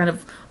it's kind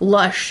of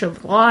lush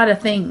of a lot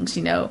of things,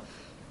 you know.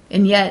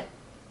 And yet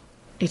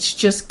it's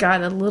just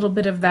got a little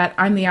bit of that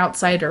I'm the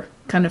outsider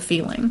kind of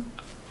feeling.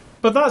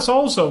 But that's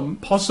also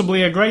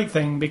possibly a great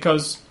thing,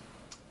 because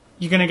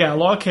you're going to get a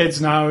lot of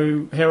kids now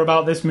who hear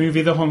about this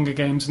movie, The Hunger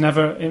Games,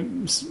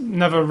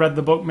 never read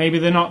the book. Maybe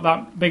they're not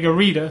that big a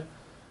reader.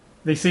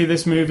 They see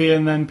this movie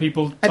and then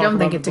people talk I don't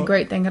think about it's the a book.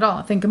 great thing at all.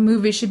 I think a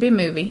movie should be a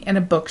movie and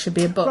a book should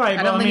be a book. Right,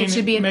 I but don't I think mean, it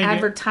should be an maybe-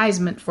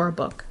 advertisement for a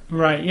book.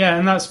 Right, yeah,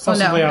 and that's So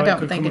possibly no, how I it don't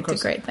could think come it's a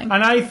across. great thing.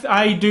 And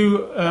I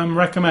do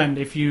recommend,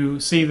 if you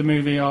see the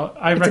movie, I It's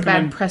a bad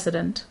recommend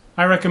precedent.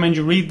 I recommend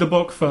you read the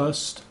book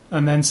first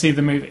and then see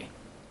the movie.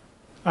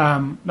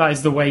 That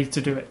is the way to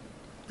do it.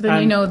 Then you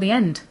And- know the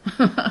end.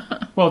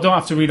 Well, don't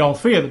have to read all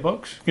 3 of the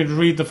books. You could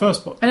read the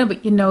first book. I know,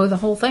 but you know the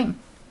whole thing.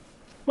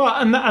 Well,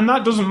 and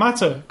that doesn't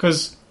matter,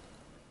 because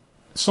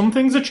some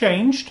things are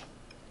changed.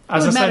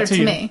 As It would I matter said to to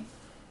you. me.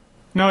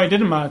 No, it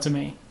didn't matter to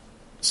me.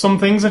 Some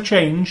things are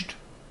changed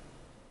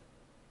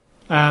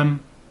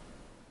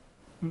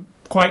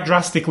quite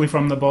drastically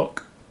from the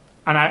book,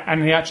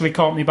 and they actually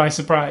caught me by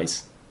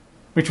surprise,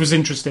 which was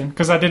interesting,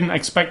 because I didn't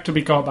expect to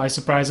be caught by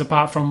surprise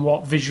apart from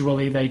what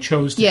visually they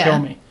chose to Yeah. show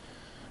me.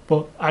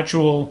 But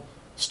actual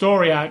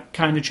story arc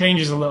kind of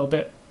changes a little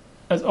bit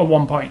at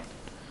one point.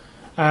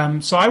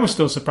 So I was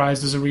still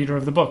surprised as a reader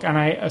of the book, and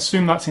I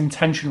assume that's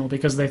intentional,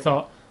 because they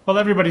thought, well,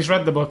 everybody's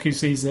read the book who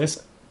sees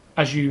this,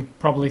 as you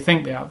probably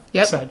think they have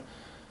Yep. said.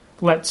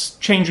 Let's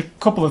change a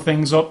couple of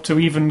things up to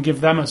even give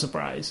them a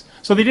surprise.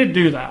 So they did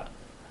do that.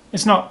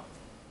 It's not...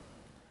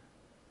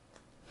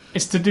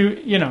 It's to do...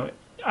 You know,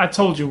 I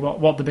told you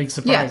what the big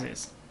surprise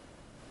is.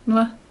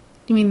 What?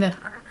 You mean that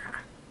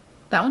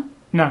one?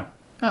 No.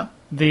 Oh.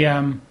 The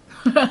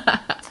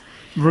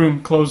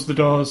room, close the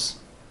doors,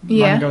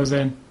 Yeah. man goes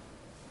in.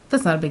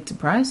 That's not a big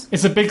surprise.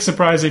 It's a big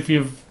surprise if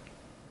you've...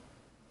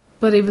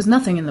 But it was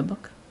nothing in the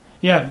book.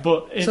 Yeah,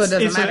 but it's, So it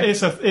doesn't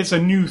matter. it's a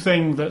new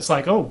thing that's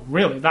like, oh,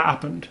 really, that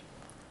happened.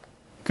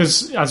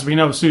 Because, as we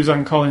know,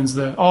 Suzanne Collins,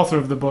 the author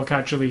of the book,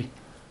 actually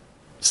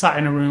sat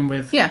in a room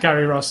with Yeah.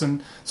 Gary Ross,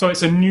 and so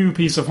it's a new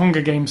piece of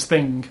Hunger Games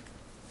thing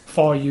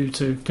for you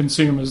to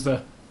consume as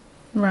the...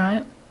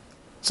 Right.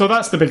 So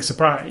that's the big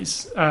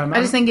surprise. I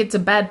just think it's a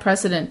bad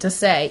precedent to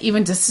say,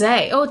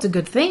 oh, it's a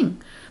good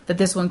thing that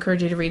this will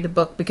encourage you to read the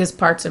book because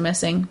parts are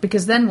missing.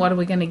 Because then what are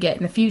we going to get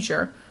in the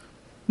future?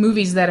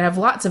 Movies that have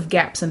lots of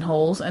gaps and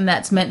holes, and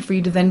that's meant for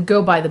you to then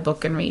go buy the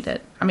book and read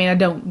it. I mean, I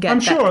don't get I'm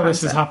that sure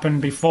this has concept.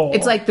 happened before.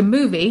 It's like the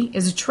movie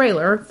is a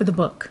trailer for the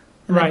book.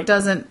 And Right. it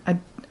doesn't...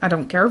 I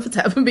don't care if it's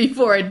happened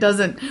before. It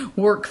doesn't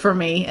work for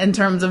me in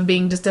terms of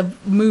being just a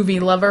movie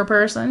lover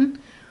person.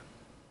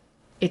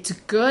 It's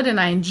good and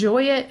I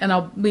enjoy it, and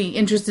I'll be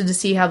interested to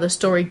see how the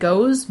story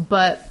goes,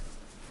 but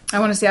I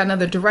want to see how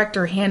another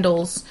director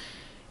handles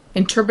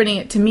interpreting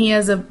it to me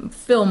as a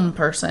film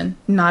person,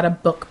 not a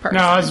book person.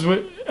 Now, as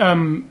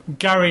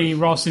Gary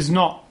Ross is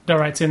not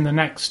directing the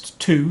next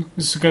 2,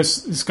 it's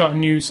because it's got a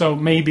new, so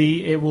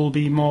maybe it will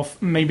be more.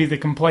 Maybe the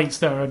complaints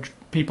that are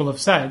people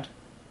have said,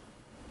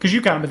 because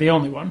you can't be the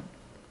only one.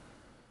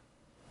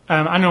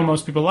 I know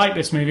most people like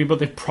this movie, but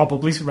they've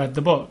probably read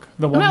the book.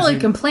 I'm not really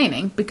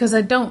complaining, because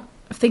I don't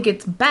think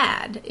it's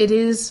bad. It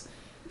is...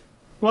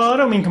 Well, I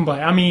don't mean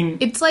complain. I mean...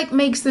 It's like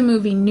makes the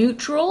movie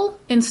neutral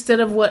instead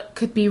of what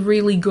could be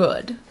really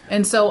good.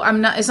 And so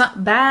it's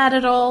not bad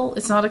at all.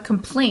 It's not a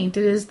complaint.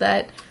 It is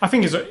that... I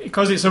think it's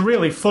because it's a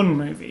really fun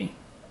movie.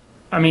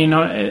 I mean,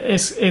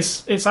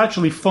 it's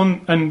actually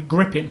fun and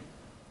gripping.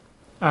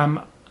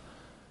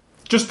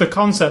 Just the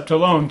concept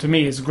alone, to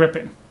me, is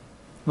gripping.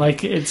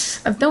 Like,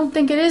 it's... I don't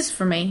think it is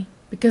for me,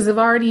 because I've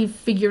already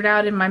figured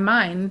out in my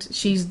mind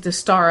she's the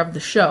star of the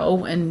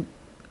show, and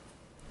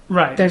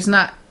right. She's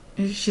not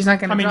going to drop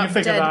dead. I mean, you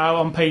figure that out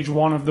on page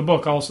 1 of the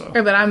book also.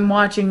 Right, but I'm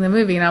watching the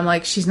movie, and I'm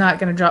like, she's not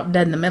going to drop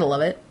dead in the middle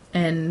of it.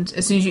 And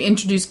as soon as you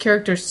introduce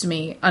characters to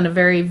me on a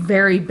very,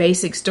 very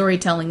basic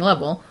storytelling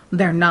level,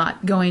 they're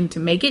not going to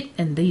make it,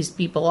 and these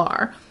people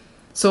are.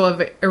 So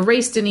I've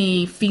erased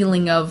any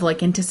feeling of,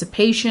 like,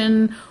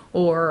 anticipation,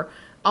 or...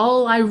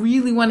 All I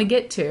really want to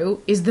get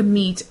to is the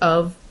meat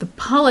of the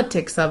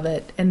politics of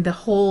it and the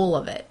whole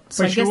of it.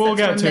 So which you will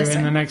get to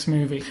in the next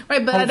movie.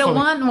 Right, but hopefully. I don't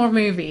want more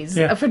movies.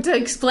 Yeah. To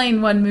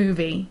explain one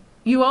movie.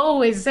 You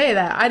always say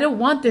that. I don't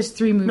want this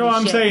 3-movie No,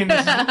 I'm shit.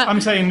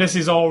 I'm saying this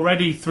is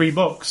already 3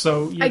 books,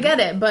 so... I get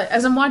it, but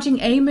as I'm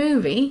watching a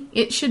movie,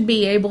 it should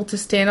be able to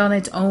stand on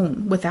its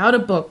own, without a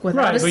book,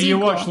 without a sequel. Right, but you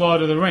watch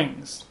Lord of the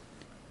Rings.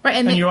 Right,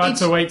 and you had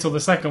to wait till the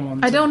second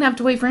one. I don't have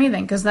to wait for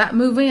anything, because that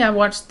movie, I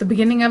watched the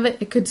beginning of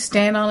it, it could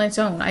stand on its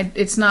own.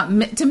 It's not,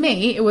 to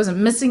me, it wasn't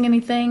missing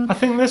anything. I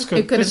think this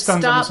could. This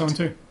stands on its own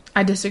too.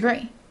 I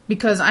disagree,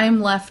 because I am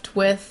left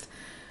with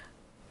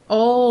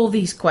all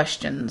these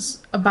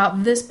questions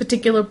about this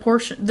particular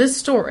portion. This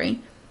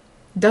story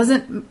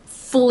doesn't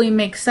fully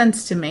make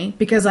sense to me,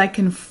 because I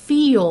can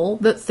feel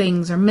that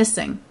things are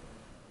missing.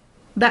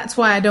 That's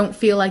why I don't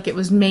feel like it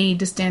was made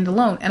to stand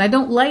alone. And I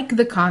don't like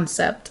the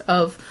concept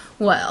of,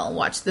 well,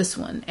 watch this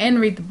one,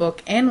 and read the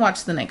book, and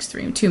watch the next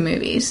 2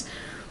 movies.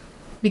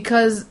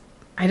 Because,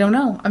 I don't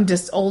know, I'm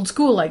just old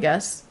school, I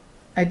guess.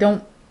 I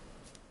don't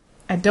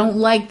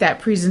like that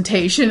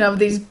presentation of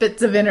these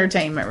bits of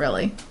entertainment,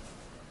 really.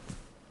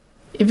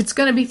 If it's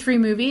going to be 3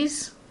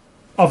 movies...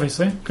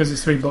 Obviously, because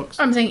it's 3 books.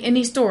 I'm saying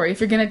any story,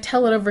 if you're going to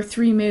tell it over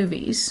 3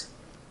 movies,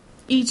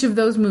 each of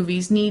those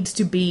movies needs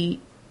to be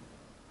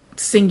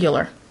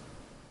singular.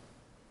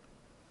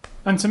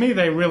 And to me,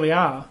 they really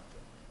are.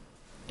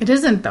 It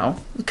isn't, though,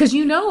 because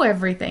you know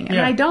everything, and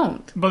I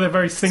don't. But they're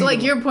very singular. So,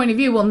 like, your point of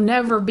view will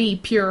never be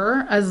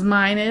pure as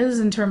mine is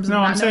in terms of. No,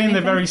 I'm saying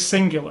they're very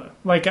singular.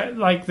 Like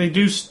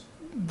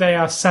they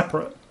are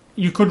separate.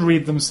 You could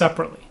read them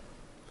separately,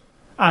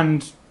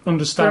 and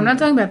understand. But I'm not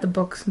talking about the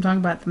books. I'm talking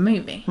about the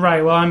movie.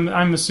 Right. Well,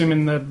 I'm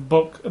assuming the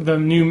book,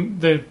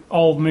 the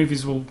old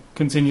movies will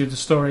continue the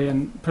story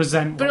and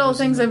present. But all the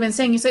things I've been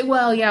saying, you say,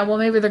 well,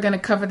 maybe they're going to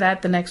cover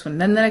that the next one.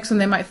 Then the next one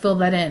they might fill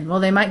that in. Well,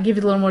 they might give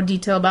you a little more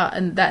detail about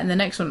that in the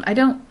next one. I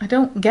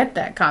don't get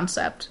that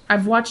concept.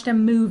 I've watched a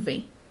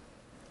movie.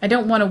 I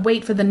don't want to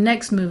wait for the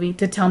next movie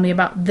to tell me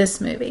about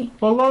this movie.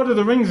 Well, Lord of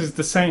the Rings is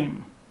the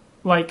same.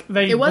 Like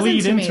they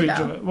bleed into each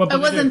other. Well, it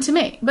wasn't to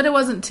me, but it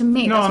wasn't to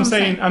me. No,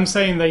 I'm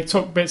saying they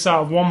took bits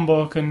out of one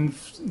book and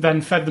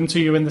then fed them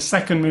to you in the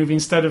second movie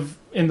instead of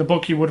in the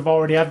book. You would have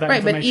already had that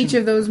information. Right, but each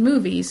of those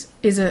movies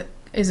is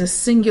a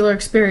singular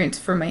experience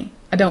for me.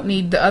 I don't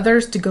need the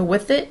others to go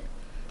with it.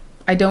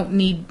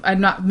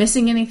 I'm not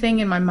missing anything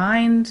in my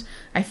mind.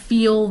 I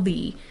feel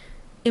the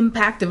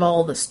impact of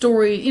all the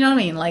story. You know what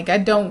I mean? Like, I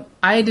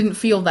didn't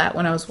feel that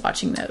when I was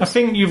watching those. I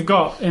think you've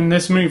got, in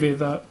this movie,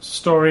 the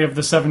story of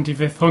the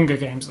 75th Hunger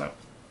Games, though.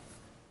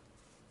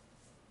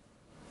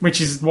 Which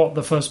is what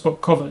the first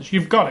book covers.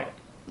 You've got it.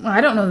 Well, I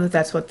don't know that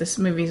that's what this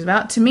movie is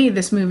about. To me,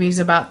 this movie is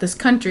about this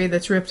country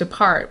that's ripped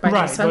apart by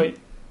right,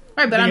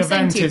 but I'm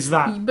saying to you, is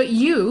that. But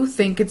you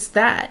think it's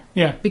that.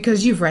 Yeah.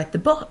 Because you've read the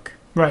book.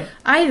 Right.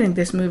 I think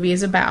this movie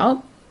is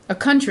about a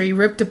country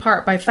ripped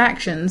apart by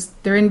factions.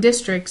 They're in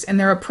districts and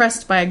they're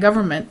oppressed by a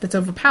government that's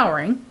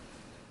overpowering.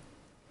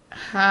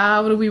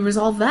 How do we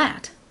resolve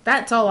that?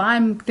 That's all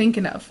I'm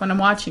thinking of when I'm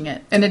watching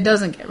it, and it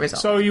doesn't get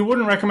resolved. So you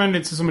wouldn't recommend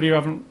it to somebody who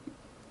haven't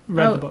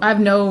read the book? I've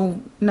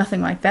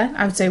nothing like that.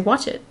 I would say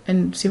watch it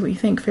and see what you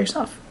think for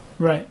yourself.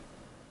 Right.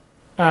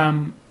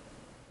 I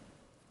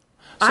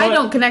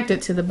don't connect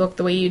it to the book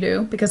the way you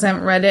do, because I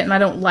haven't read it and I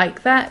don't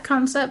like that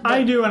concept.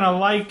 I do, and I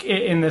like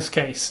it in this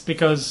case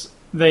because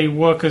they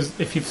work as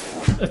if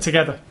you're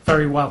together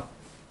very well.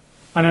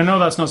 And I know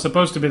that's not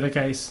supposed to be the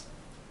case,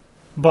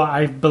 but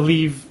I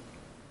believe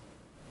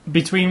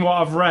between what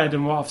I've read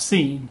and what I've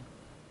seen,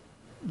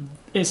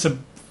 it's a very...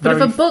 But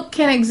if a book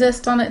can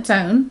exist on its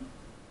own...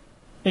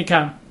 It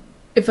can.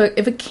 If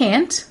it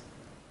can't...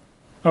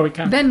 Oh, it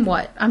can. Then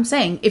what? I'm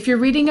saying, if you're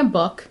reading a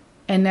book,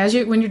 and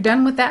when you're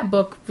done with that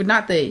book,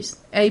 not these,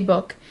 a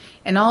book,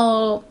 and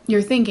all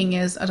you're thinking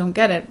is, I don't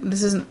get it,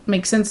 this doesn't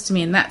make sense to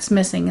me, and that's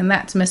missing,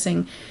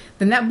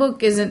 then that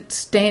book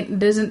isn't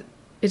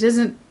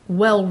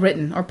well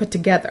written or put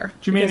together.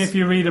 Do you mean if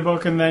you read a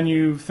book and then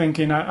you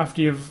thinking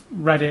after you've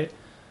read it,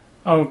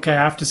 Okay,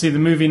 I have to see the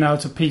movie now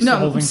to piece the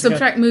whole No, thing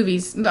subtract together.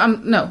 movies.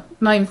 No,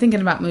 not even thinking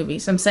about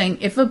movies. I'm saying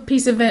if a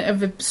piece of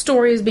a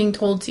story is being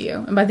told to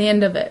you, and by the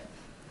end of it,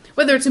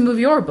 whether it's a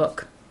movie or a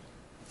book,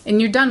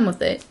 and you're done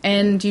with it,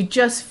 and you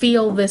just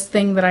feel this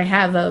thing that I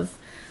have of,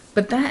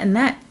 but that and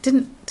that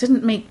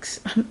didn't make.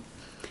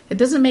 It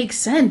doesn't make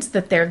sense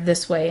that they're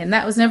this way, and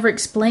that was never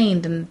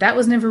explained, and that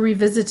was never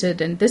revisited,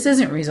 and this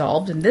isn't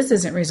resolved, and this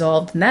isn't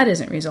resolved, and that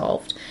isn't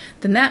resolved.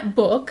 Then that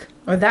book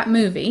or that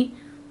movie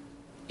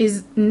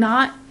is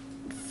not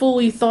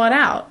fully thought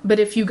out. But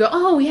if you go,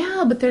 oh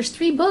yeah, but there's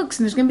 3 books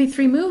and there's going to be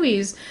 3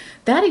 movies,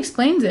 that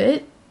explains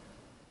it.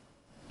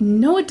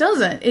 No, it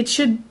doesn't.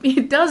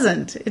 It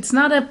doesn't. It's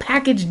not a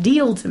package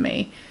deal to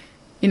me.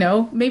 You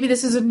know, maybe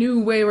this is a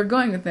new way we're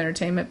going with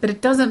entertainment, but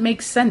it doesn't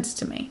make sense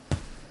to me.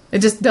 It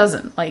just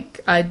doesn't.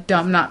 Like,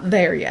 I'm not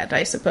there yet,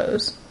 I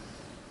suppose.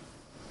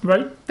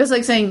 Right? That's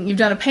like saying you've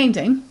done a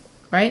painting,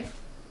 right?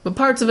 But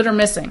parts of it are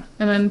missing.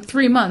 And in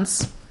 3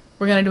 months,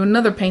 we're going to do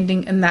another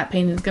painting, and that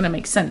painting is going to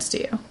make sense to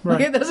you.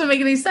 Right. Like, it doesn't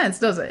make any sense,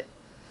 does it?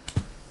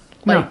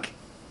 No. Like,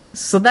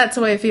 so that's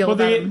the way I feel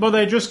about it. But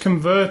they're just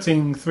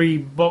converting 3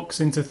 books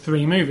into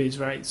 3 movies,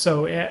 right?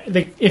 So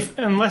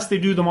unless they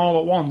do them all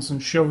at once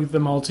and show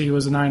them all to you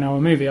as a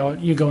 9-hour movie, or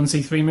you go and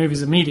see 3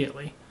 movies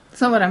immediately.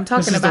 That's not what I'm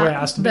talking This is the about. way it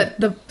has to be.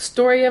 The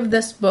story of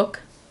this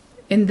book,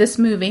 in this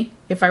movie,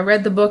 if I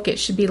read the book, it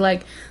should be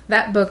like,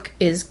 that book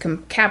is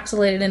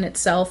encapsulated in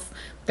itself.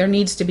 There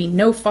needs to be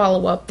no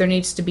follow-up. There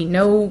needs to be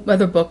no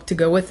other book to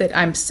go with it.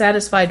 I'm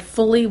satisfied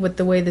fully with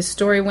the way this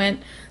story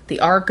went, the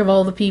arc of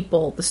all the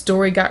people, the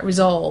story got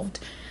resolved.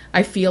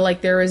 I feel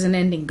like there is an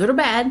ending, good or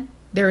bad.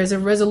 There is a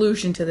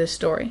resolution to this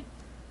story.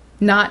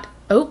 Not,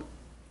 oh,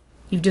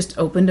 you've just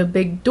opened a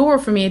big door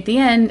for me at the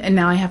end, and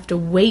now I have to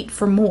wait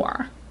for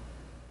more.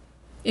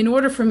 In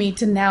order for me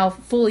to now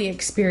fully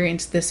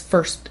experience this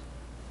first,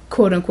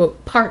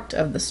 quote-unquote, part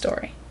of the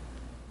story.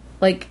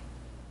 Like,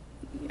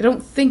 I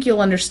don't think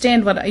you'll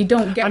understand what I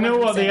don't get. I know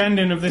what the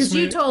ending of this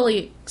movie.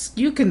 Because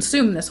you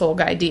consume this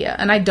whole idea,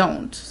 and I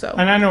don't. So,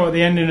 and I know what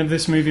the ending of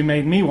this movie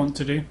made me want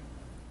to do.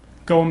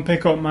 Go and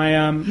pick up my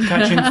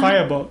Catching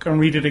Fire book and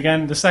read it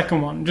again. The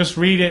second one, just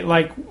read it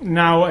like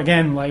now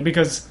again, like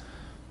because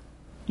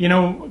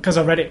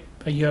I read it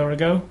a year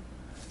ago.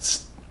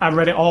 I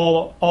read it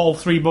all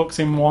 3 books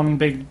in one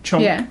big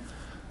chunk. yeah.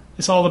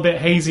 It's all a bit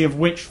hazy of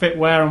which fit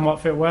where and what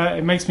fit where.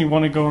 It makes me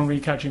want to go and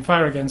read Catching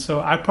Fire again, so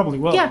I probably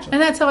will. Yeah, actually.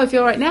 and that's how I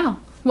feel right now.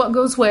 What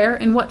goes where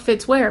and what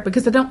fits where,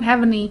 because I've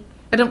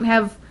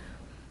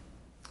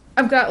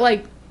got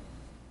like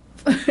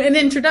an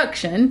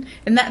introduction,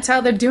 and that's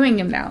how they're doing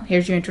them now.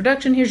 Here's your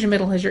introduction, here's your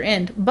middle, here's your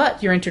end.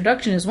 But your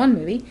introduction is one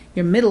movie,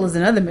 your middle is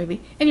another movie,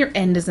 and your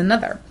end is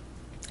another.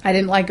 I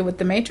didn't like it with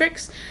The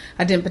Matrix.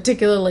 I didn't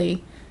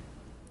particularly...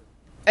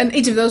 And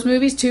each of those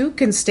movies, too,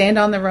 can stand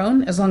on their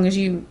own, as long as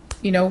you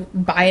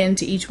buy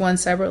into each one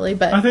separately.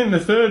 But I think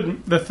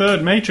the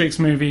third Matrix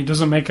movie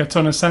doesn't make a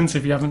ton of sense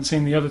if you haven't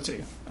seen the other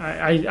 2.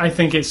 I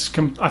think it's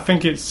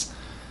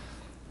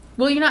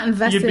well, you're not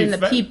invested in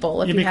the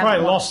people. If you'd be you quite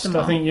haven't lost. watched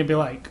them I think you'd be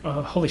like,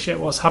 oh, "Holy shit,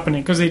 what's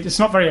happening?" Because it's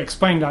not very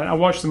explained. I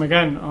watched them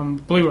again on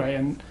Blu-ray,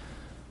 and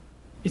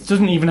it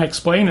doesn't even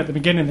explain at the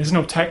beginning. There's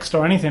no text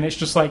or anything. It's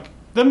just like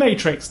the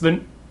Matrix,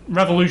 the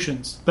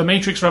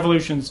Matrix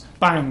Revolutions.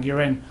 Bang, you're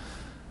in.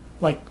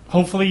 Like,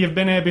 hopefully you've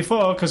been here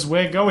before because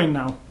we're going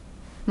now.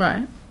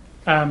 Right.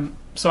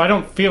 So I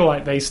don't feel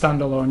like they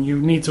stand alone. You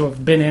need to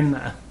have been in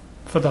there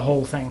for the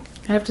whole thing.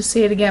 I have to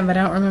see it again, but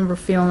I don't remember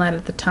feeling that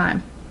at the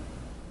time.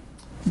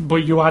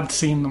 But you had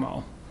seen them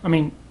all. I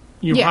mean,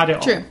 you had it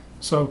all. True.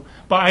 So,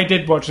 but I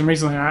did watch them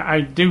recently.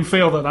 I do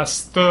feel that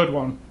that's the third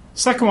one.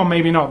 Second one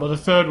maybe not, but the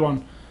third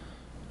one,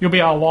 you'll be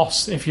at a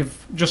loss if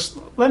you've just...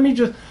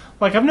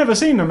 I've never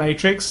seen The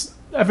Matrix.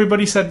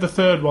 Everybody said the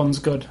third one's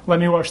good. Let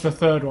me watch the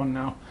third one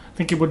now. I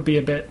think it would be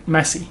a bit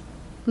messy.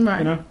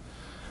 Right.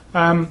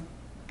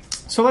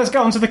 So let's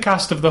get on to the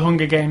cast of The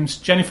Hunger Games.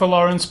 Jennifer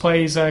Lawrence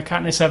plays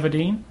Katniss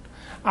Everdeen.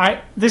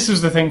 This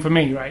was the thing for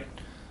me, right?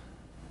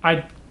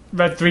 I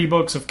read 3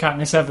 books of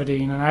Katniss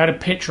Everdeen, and I had a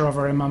picture of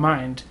her in my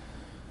mind.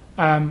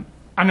 I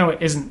know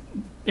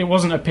it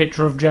wasn't a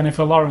picture of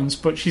Jennifer Lawrence,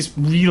 but she's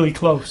really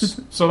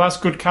close. So that's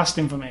good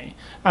casting for me.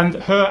 And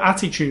her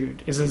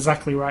attitude is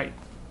exactly right.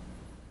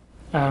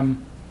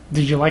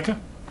 Did you like her?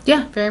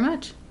 Yeah, very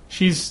much.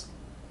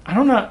 I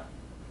don't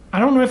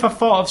know if I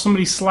thought of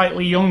somebody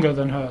slightly younger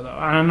than her, though.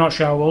 And I'm not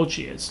sure how old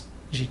she is.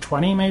 Is she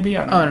 20, maybe?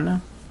 I don't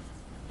know.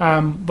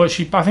 But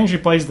I think she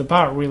plays the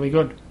part really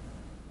good.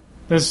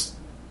 It's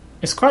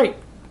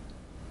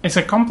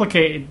a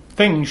complicated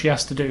thing she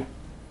has to do.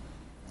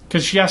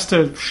 Because she has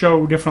to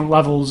show different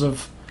levels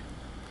of...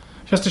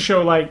 She has to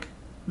show, like,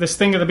 this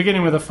thing at the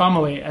beginning with her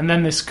family, and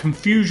then this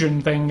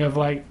confusion thing of,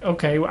 like,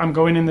 okay, I'm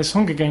going in this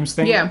Hunger Games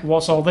thing. Yeah.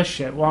 What's all this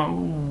shit?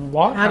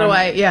 What? How do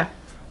I... Yeah.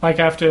 Like,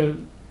 I have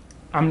to...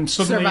 I'm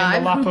suddenly Survive.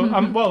 in the lap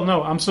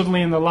of... I'm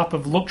suddenly in the lap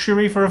of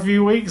luxury for a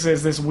few weeks.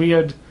 There's this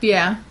weird,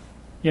 Yeah.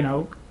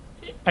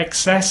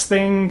 excess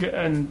thing,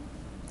 and,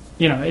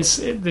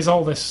 there's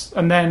all this...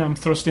 And then I'm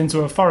thrust into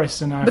a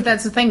forest, and But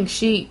that's the thing.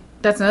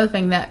 that's another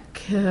thing that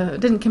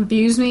didn't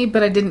confuse me,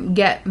 but I didn't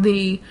get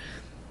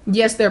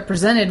yes, they're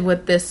presented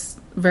with this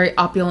very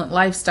opulent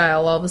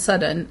lifestyle all of a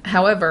sudden.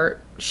 However,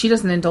 she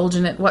doesn't indulge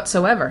in it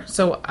whatsoever.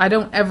 So I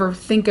don't ever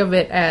think of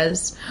it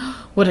as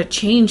what a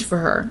change for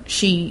her.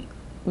 She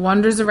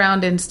wanders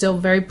around in still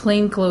very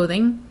plain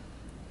clothing.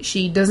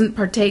 She doesn't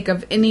partake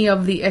of any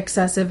of the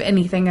excessive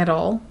anything at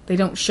all. They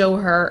don't show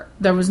her.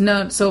 There was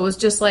no... So it was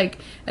just like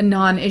a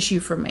non-issue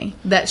for me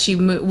that she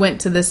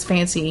went to this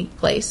fancy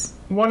place.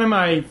 One of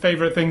my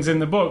favourite things in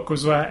the book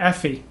was where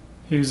Effie,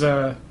 who's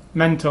a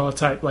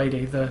mentor-type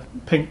lady, the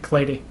pink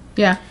lady...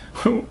 Yeah.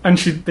 And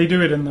they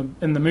do it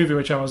in the movie,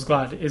 which I was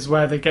glad, is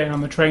where they're getting on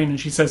the train and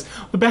she says,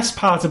 the best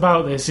part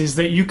about this is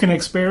that you can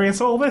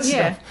experience all this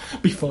stuff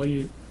before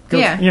you go.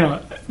 Yeah. You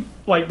know,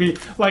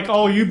 like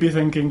all you'd be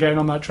thinking getting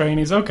on that train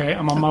is, okay,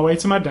 I'm on my way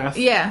to my death.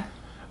 Yeah.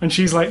 And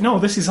she's like, no,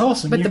 this is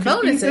awesome. But you the can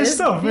bonus eat this is...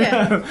 stuff.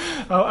 Yeah.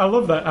 I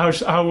love that.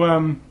 How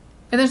And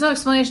there's no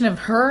explanation of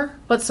her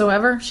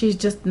whatsoever. She's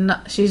just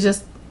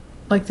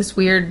like this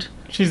weird...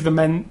 She's the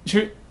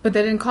But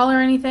they didn't call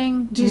her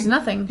anything. She's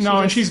nothing.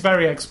 And she's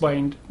very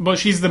explained. But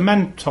she's the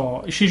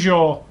mentor. She's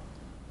your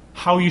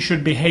how you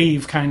should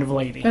behave kind of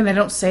lady. And they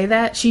don't say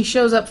that. She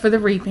shows up for the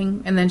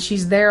reaping, and then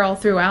she's there all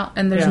throughout,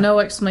 and there's no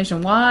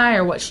explanation why,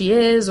 or what she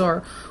is,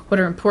 or what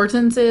her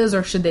importance is,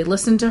 or should they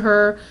listen to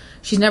her.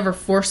 She's never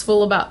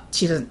forceful about...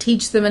 She doesn't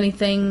teach them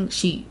anything.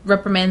 She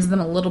reprimands them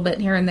a little bit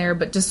here and there,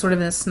 but just sort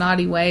of in a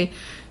snotty way.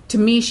 To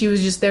me, she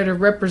was just there to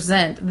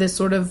represent this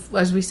sort of,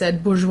 as we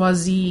said,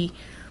 bourgeoisie...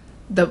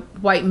 The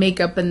white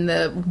makeup and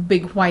the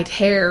big white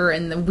hair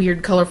and the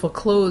weird colorful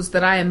clothes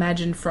that I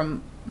imagined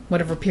from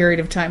whatever period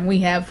of time we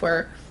have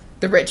where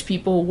the rich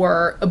people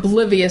were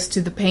oblivious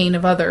to the pain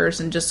of others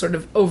and just sort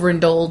of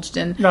overindulged.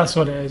 And that's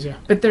what it is, yeah.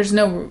 But there's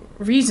no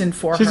reason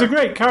for her. She's a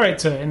great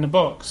character in the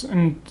books,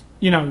 and,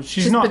 you know,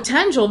 she's not...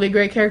 potential to be a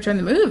great character in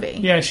the movie.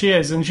 Yeah, she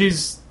is, and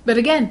she's... But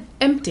again,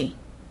 empty.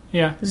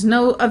 Yeah. There's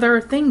no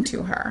other thing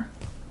to her.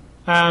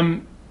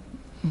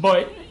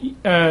 But...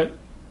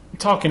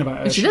 talking about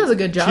her, she does a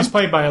good job. She's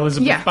played by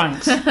Elizabeth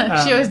Banks.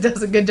 She always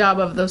does a good job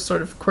of those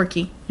sort of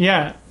quirky.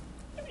 Yeah,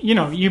 you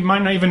know, you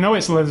might not even know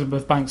it's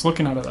Elizabeth Banks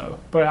looking at her though,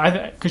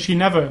 but because she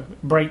never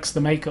breaks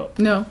the makeup.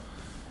 No.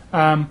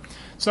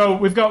 So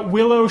we've got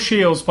Willow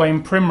Shields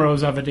playing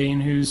Primrose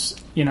Everdeen, who's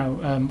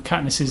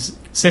Katniss's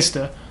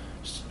sister.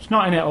 She's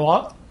not in it a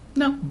lot.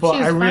 No, but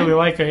I really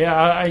like her. Yeah,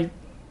 I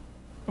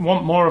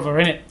want more of her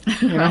in it.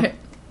 You know, right.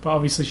 But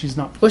obviously she's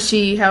not. Was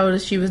she how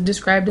she was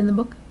described in the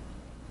book?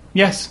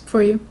 Yes.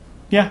 For you.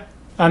 Yeah,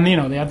 and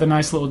they had the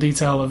nice little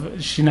detail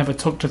of she never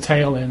tucked her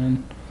tail in,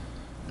 and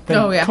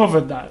they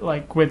covered that,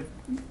 like with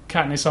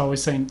Katniss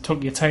always saying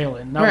tuck your tail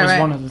in. That was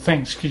one of the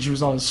things, because she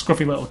was always a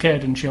scruffy little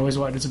kid and she always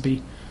wanted to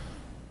be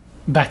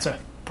better,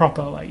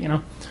 proper,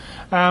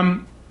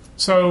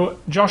 so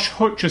Josh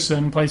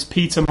Hutcherson plays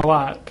Peter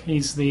Malark.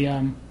 He's the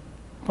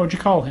what would you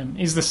call him?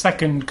 He's the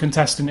second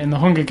contestant in the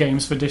Hunger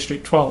Games for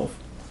District 12.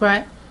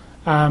 Right.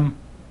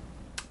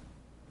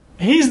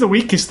 He's the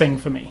weakest thing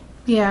for me.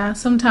 Yeah,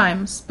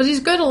 sometimes. But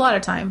he's good a lot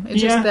of time.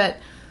 It's just that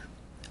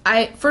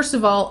first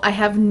of all, I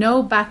have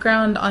no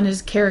background on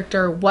his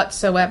character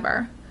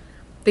whatsoever.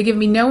 They give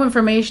me no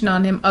information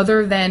on him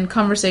other than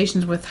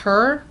conversations with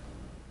her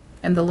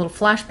and the little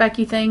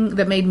flashbacky thing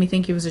that made me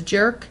think he was a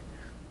jerk.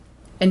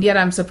 And yet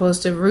I'm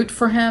supposed to root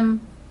for him.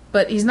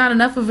 But he's not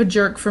enough of a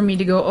jerk for me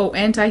to go, oh,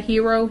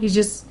 anti-hero. He's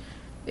just...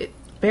 It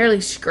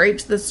barely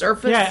scrapes the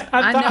surface. Yeah,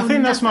 I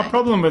think that's my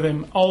problem with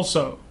him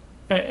also.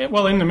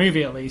 Well, in the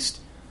movie at least.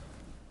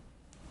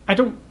 I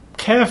don't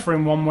care for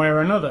him one way or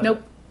another.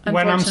 Nope.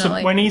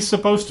 When he's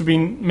supposed to be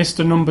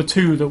Mr. Number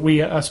 2 that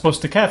we are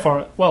supposed to care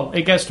for, well,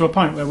 it gets to a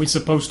point where we're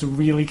supposed to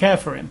really care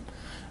for him,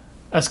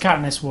 as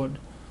Katniss would.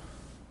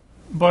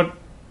 But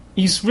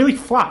he's really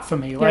flat for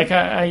me.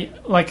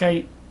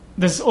 Yep.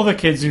 There's other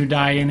kids who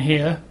die in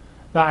here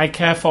that I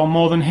care for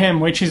more than him,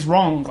 which is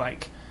wrong.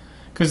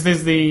 Because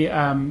there's the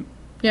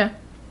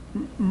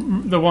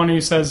one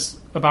who says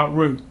about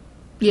Rue.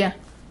 Yeah.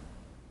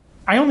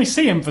 I only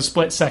see him for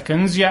split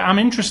seconds, yet I'm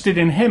interested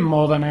in him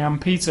more than I am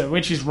Peter,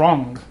 which is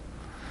wrong.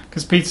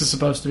 Because Peter's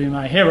supposed to be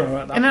my hero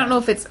at that point. And I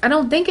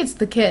don't think it's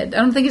the kid. I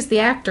don't think it's the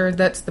actor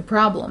that's the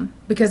problem.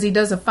 Because he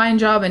does a fine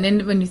job,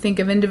 and when you think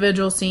of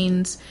individual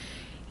scenes,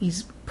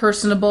 he's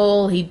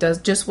personable, he does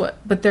just what...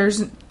 But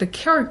the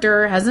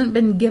character hasn't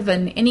been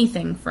given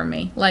anything for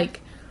me.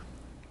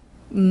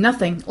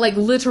 Nothing.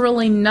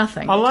 Literally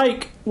nothing.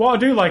 What I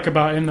do like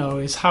about him, though,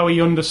 is how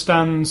he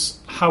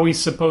understands how he's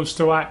supposed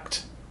to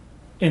act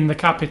in the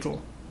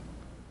Capitol.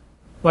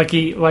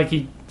 He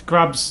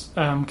grabs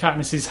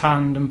Katniss's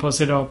hand and puts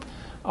it up,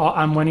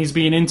 and when he's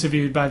being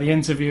interviewed by the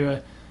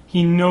interviewer,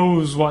 he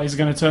knows what is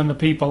going to turn the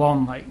people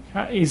on.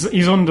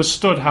 He's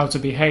understood how to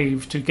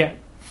behave to get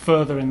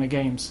further in the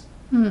games.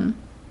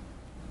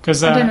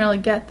 Because I didn't really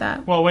get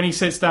that. Well, when he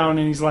sits down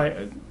and he's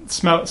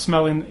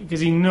smelling, because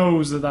he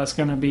knows that that's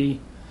going to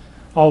be,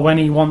 or when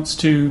he wants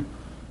to,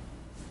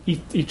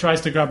 he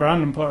tries to grab her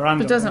hand and put her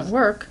hand. It doesn't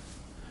work.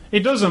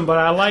 It doesn't, but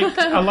I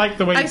like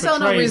the way he I saw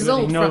no portrays that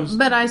he result knows.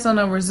 but I saw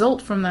no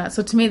result from that.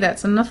 So to me,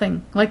 that's a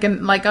nothing. Like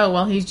oh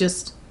well, he's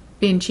just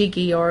being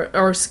cheeky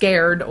or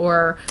scared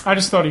or. I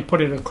just thought he put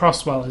it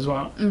across well as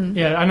well.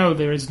 Yeah, I know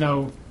there is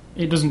no.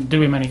 It doesn't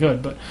do him any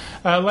good, but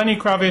Lenny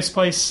Kravitz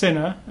plays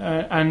Cinna,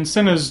 and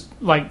Cinna's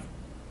like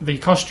the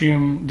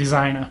costume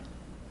designer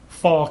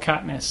for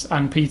Katniss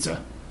and Peter,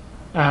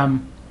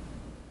 and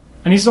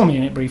he's only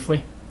in it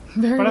briefly.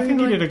 But I think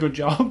he did a good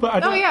job. But I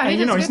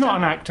don't, he's not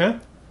an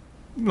actor.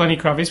 Lenny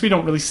Kravitz, we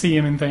don't really see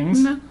him in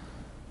things. No.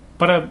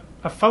 But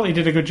I felt he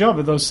did a good job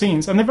with those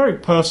scenes. And they're very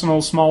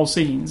personal, small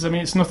scenes. I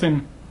mean, it's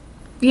nothing...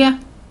 Yeah.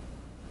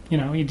 You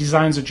know, he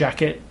designs a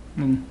jacket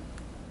and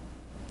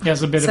he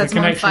has a bit Sets of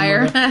a connection him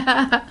on with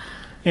fire.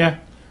 it.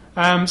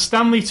 Yeah.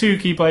 Stanley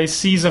Tucci plays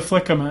Caesar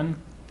Flickerman.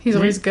 He's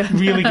always good.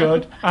 Really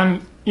good.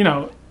 And, you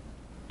know,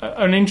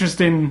 an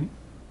interesting,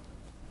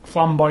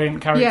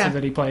 flamboyant character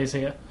that he plays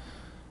here.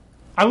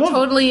 I love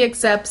totally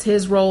accepts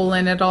his role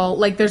in it all.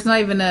 Like, there's not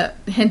even a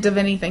hint of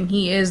anything.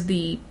 He is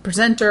the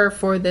presenter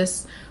for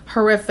this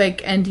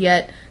horrific and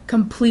yet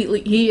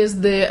completely... He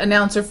is the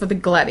announcer for the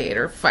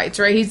gladiator fights,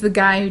 right? He's the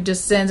guy who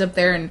just stands up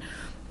there and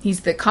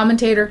he's the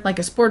commentator, like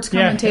a sports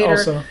commentator,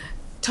 also.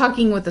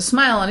 talking with a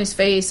smile on his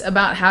face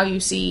about how you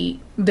see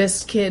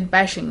this kid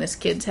bashing this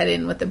kid's head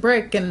in with the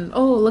brick and,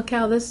 oh, look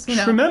how this, you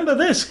know... Remember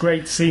this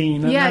great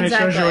scene? And then it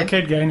shows you a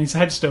kid getting his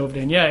head stoved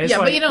in. Yeah, it's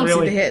but you don't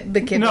see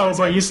the kid. No,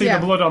 but you see the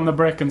blood on the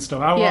brick and stuff.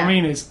 What I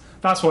mean is,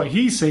 that's what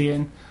he's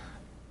seeing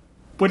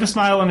with a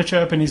smile and a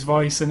chirp in his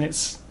voice, and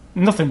it's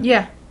nothing.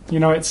 Yeah. You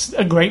know, it's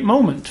a great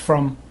moment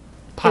from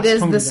past It is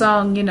Hunger the Games.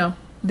 song, you know,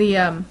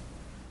 the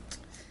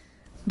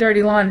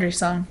Dirty Laundry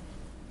song.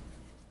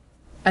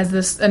 As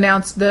this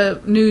announced,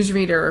 the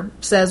newsreader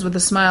says with a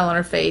smile on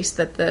her face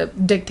that the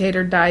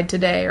dictator died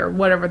today or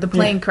whatever, the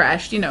plane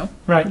crashed, you know.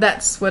 Right.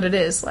 That's what it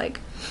is, like.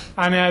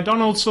 And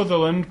Donald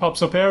Sutherland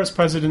pops up here as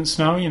President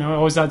Snow, you know,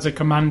 always adds a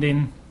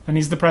commanding, and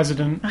he's the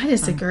president. I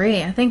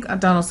disagree. I think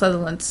Donald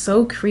Sutherland's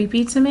so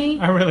creepy to me.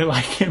 I really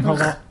like him a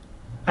lot.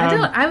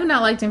 I've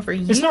not liked him for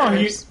years. It's not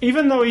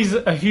even though he's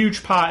a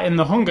huge part in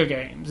the Hunger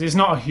Games, he's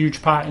not a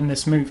huge part in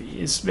this movie.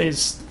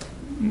 He's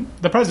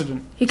the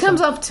president. He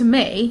comes off to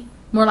me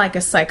more like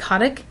a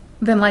psychotic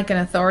than like an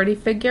authority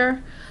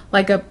figure,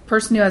 like a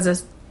person who has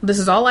this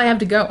is all I have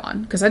to go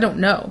on because I don't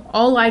know.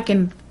 All I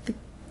can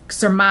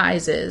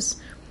surmise is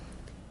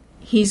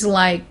he's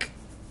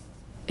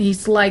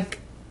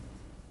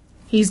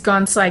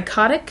gone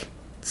psychotic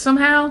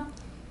somehow,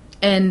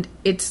 and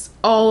it's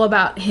all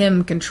about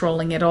him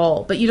controlling it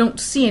all. But you don't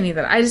see any of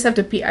that. I just have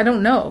to I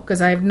don't know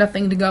because I have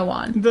nothing to go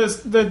on.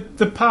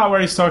 The part where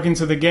he's talking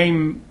to the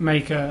game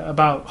maker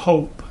about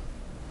hope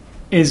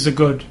is a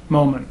good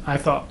moment, I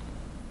thought.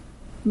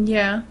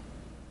 Yeah.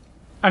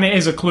 And it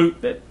is a clue.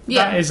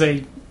 That is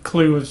a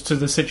clue as to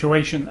the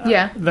situation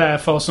there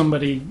for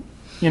somebody,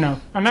 you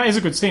know. And that is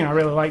a good scene. I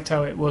really liked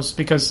how it was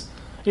because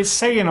it's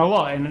saying a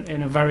lot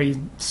in a very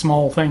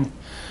small thing.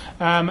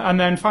 And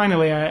then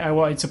finally, I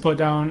wanted to put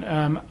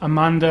down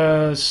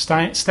Amanda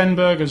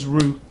Stenberg as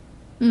Rue.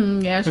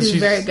 Yeah, she's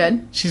very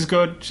good. She's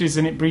good. She's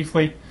in it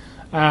briefly.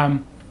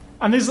 And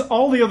there's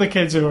all the other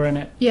kids who are in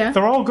it. Yeah.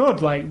 They're all good,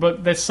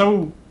 but they're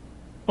so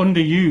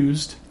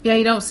underused. Yeah,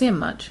 you don't see them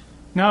much.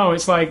 No,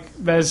 it's like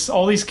there's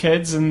all these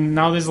kids, and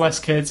now there's less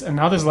kids, and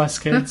now there's less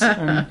kids,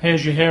 and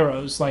here's your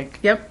heroes. Like,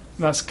 yep,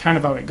 that's kind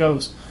of how it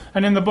goes.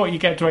 And in the book, you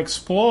get to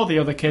explore the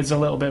other kids a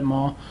little bit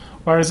more.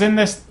 Whereas in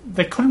this,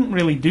 they couldn't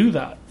really do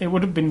that. It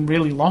would have been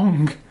really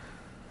long,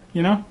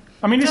 you know?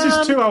 I mean, this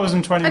is 2 hours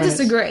and 20 minutes. I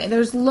disagree.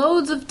 There's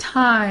loads of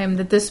time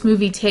that this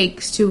movie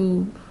takes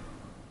to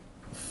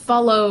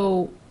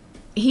follow.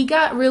 He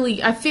got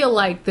really, I feel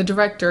like the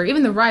director,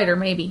 even the writer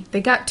maybe,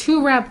 they got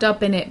too wrapped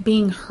up in it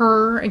being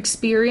her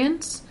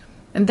experience.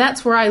 And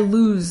that's where I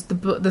lose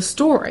the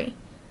story.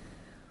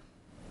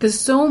 There's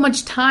so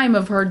much time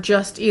of her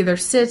just either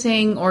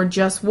sitting or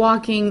just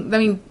walking. I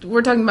mean,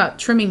 we're talking about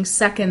trimming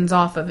seconds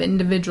off of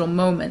individual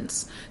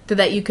moments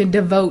that you can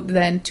devote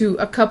then to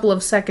a couple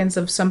of seconds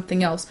of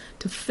something else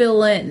to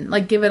fill in,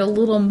 like give it a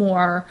little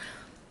more.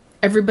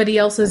 Everybody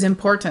else is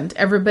important.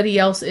 Everybody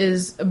else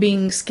is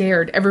being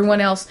scared.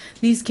 Everyone else,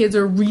 these kids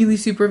are really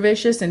super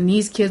vicious and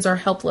these kids are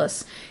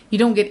helpless. You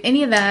don't get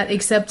any of that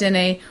except in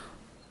a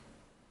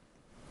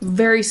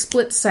very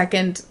split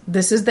second.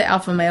 This is the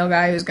alpha male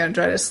guy who's going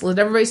to try to slit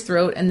everybody's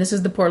throat, and this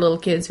is the poor little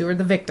kids who are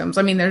the victims.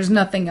 I mean, there's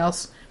nothing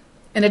else,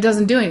 and it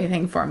doesn't do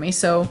anything for me.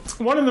 So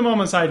one of the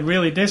moments I'd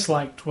really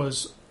disliked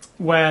was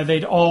where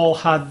they'd all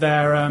had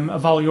their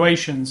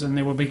evaluations, and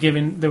they were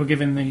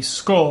given these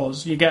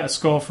scores. You get a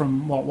score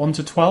from 1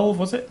 to 12,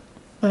 was it?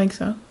 I think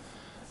so.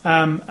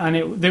 And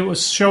it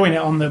was showing it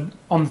on the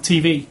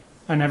TV,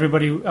 and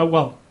everybody,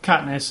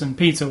 Katniss and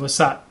Peter were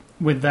sat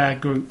with their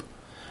group.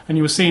 And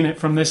you were seeing it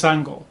from this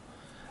angle.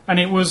 And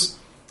it was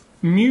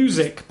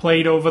music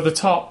played over the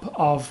top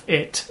of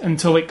it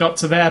until it got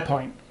to their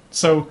point.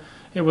 So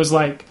it was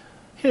like,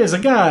 here's a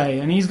guy,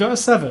 and he's got a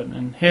 7,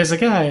 and here's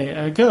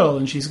a girl,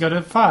 and she's got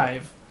a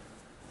 5.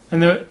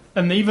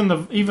 And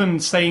even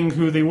saying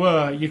who they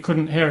were, you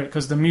couldn't hear it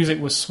because the music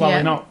was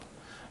swelling up.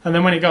 And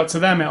then when it got to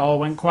them, it all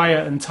went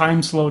quiet and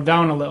time slowed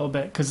down a little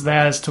bit because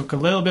theirs took a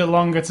little bit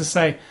longer to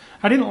say.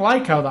 I didn't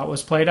like how that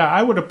was played out.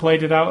 I would have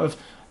played it out of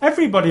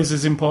everybody's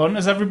as important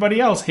as everybody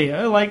else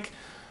here. Like,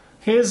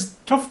 here's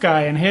tough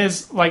guy and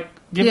here's, like,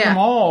 give them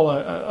all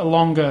a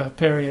longer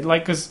period.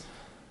 Like, because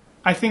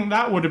I think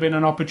that would have been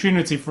an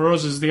opportunity for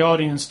us as the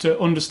audience to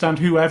understand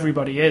who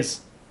everybody is.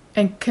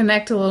 And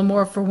connect a little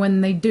more for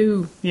when they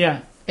do.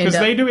 Yeah, because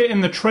they do it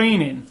in the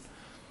training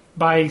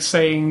by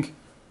saying,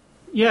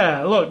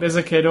 yeah, look, there's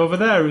a kid over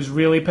there who's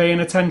really paying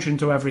attention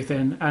to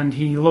everything and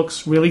he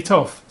looks really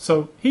tough.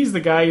 So he's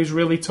the guy who's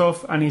really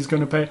tough and he's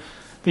going to pay.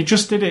 They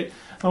just did it.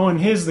 Oh, and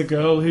here's the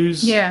girl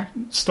who's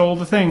stole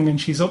the thing and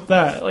she's up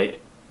there.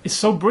 Like, it's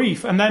so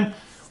brief. And then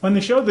when they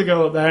showed the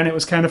girl up there and it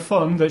was kind of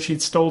fun that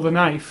she'd stole the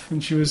knife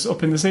and she was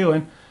up in the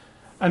ceiling,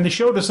 and they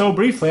showed her so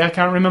briefly, I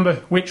can't remember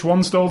which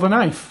one stole the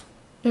knife.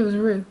 It was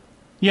Rue.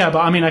 Yeah, but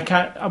I mean, I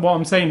can't. What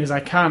I'm saying is I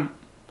can't.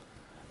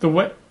 The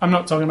way, I'm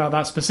not talking about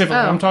that specifically.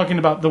 I'm talking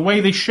about the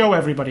way they show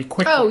everybody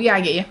quickly. Oh, yeah,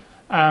 I get you.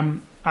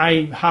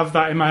 I have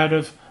that in my head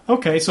of,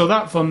 okay, so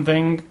that fun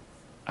thing,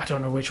 I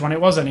don't know which one it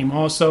was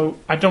anymore, so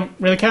I don't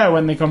really care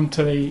when they come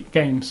to the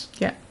games.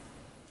 Yeah.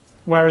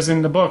 Whereas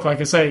in the book,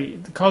 like I say,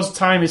 because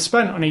time is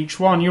spent on each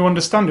one, you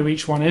understand who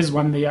each one is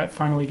when they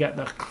finally get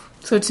there.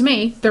 So to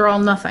me, they're all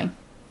nothing.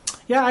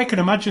 Yeah, I can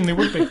imagine they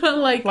would be.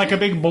 like a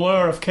big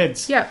blur of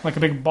kids. Yeah. Like a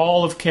big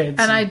ball of kids.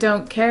 And I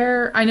don't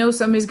care. I know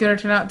somebody's going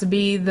to turn out to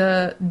be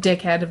the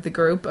dickhead of the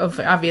group,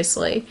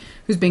 obviously,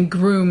 who's been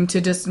groomed to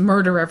just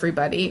murder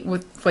everybody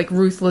with, like,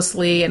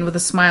 ruthlessly and with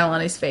a smile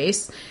on his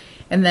face.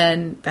 And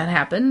then that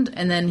happened.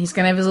 And then he's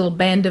going to have his little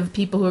band of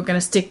people who are going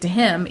to stick to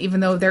him,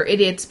 even though they're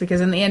idiots, because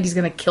in the end he's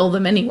going to kill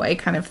them anyway,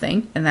 kind of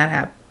thing. And that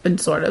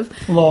happened, sort of.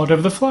 Lord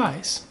of the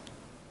Flies.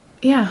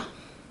 Yeah.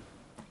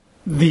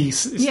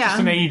 It's just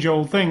an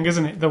age-old thing,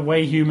 isn't it? The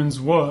way humans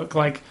work,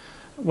 like,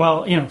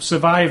 well, you know,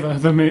 Survivor,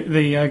 the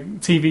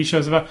TV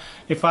shows about.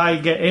 If I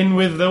get in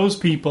with those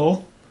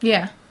people,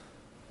 then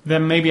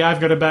maybe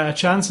I've got a better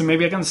chance, and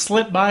maybe I can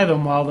slip by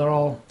them while they're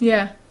all,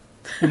 you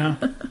know,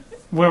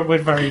 we're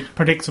very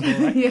predictable,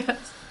 right? Yeah.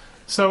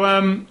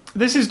 So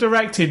this is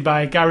directed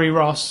by Gary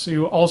Ross,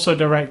 who also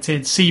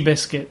directed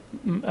Seabiscuit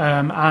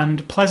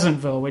and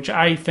Pleasantville, which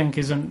I think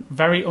is a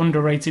very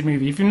underrated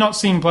movie. If you've not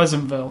seen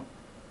Pleasantville,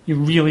 you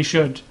really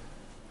should.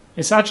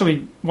 It's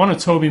actually one of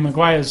Tobey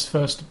Maguire's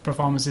first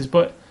performances,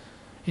 but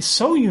it's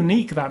so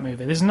unique, that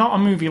movie. There's not a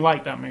movie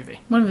like that movie.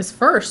 One of his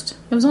first.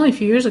 It was only a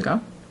few years ago.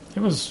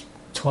 It was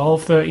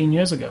 12, 13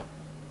 years ago.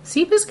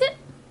 Seabiscuit?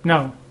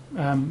 No,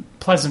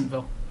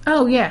 Pleasantville.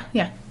 Oh, yeah.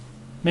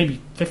 Maybe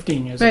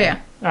 15 years ago.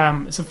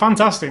 Yeah. It's a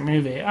fantastic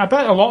movie. I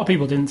bet a lot of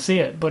people didn't see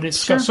it, but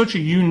it's got such a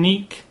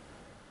unique...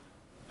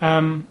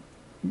 I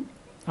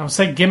would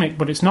say gimmick,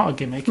 but it's not a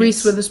gimmick.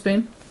 Reese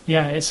Witherspoon.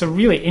 Yeah, it's a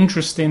really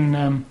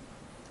interesting...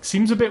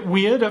 seems a bit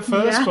weird at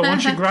first, but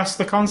once you grasp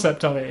the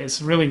concept of it, it's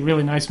a really,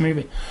 really nice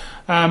movie.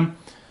 The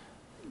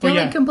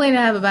only complaint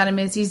I have about him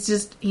is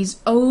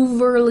he's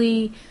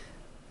overly...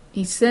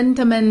 He's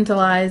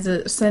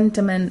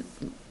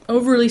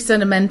overly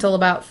sentimental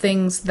about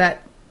things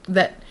that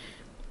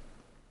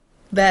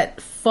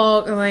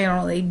fog... I don't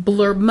know, they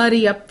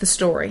muddy up the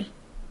story.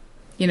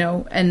 You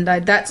know, and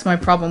that's my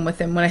problem with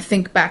him when I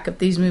think back at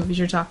these movies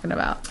you're talking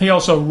about. He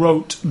also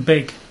wrote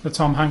Big, the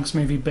Tom Hanks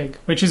movie Big,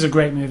 which is a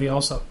great movie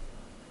also.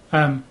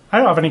 I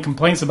don't have any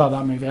complaints about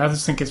that movie. I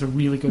just think it's a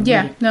really good movie.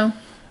 Yeah, no.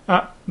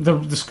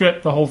 The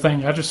script, the whole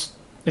thing,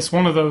 it's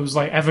one of those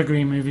like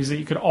evergreen movies that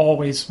you could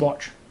always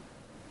watch.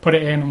 Put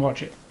it in and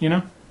watch it, you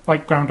know?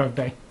 Like Groundhog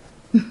Day.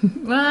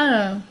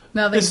 Wow.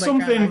 There's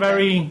something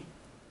very...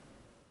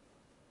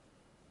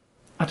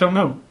 I don't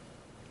know.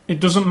 It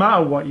doesn't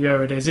matter what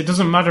year it is. It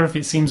doesn't matter if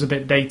it seems a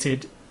bit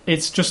dated.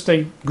 It's just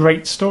a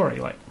great story,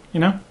 like, you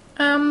know?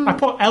 I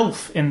put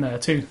Elf in there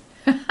too.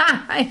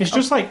 It's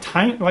just like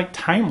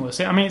timeless.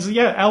 I mean,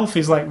 Elf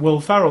is like Will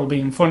Ferrell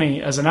being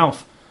funny as an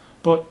elf,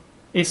 but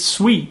it's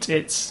sweet.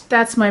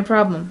 That's my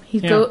problem.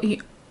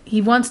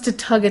 He wants to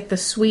tug at the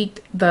sweet,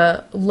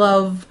 the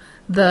love,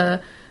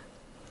 the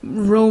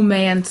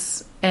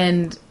romance,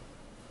 and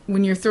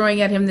when you're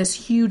throwing at him this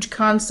huge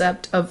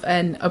concept of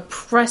an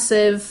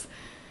oppressive,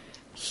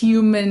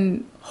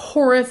 human,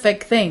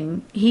 horrific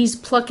thing, he's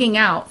plucking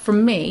out,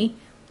 from me,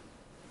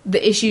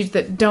 the issues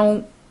that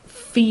don't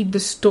feed the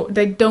story,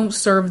 they don't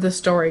serve the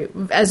story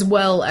as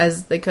well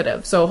as they could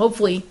have. So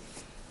hopefully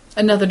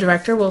another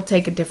director will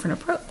take a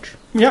different approach.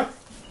 Yeah.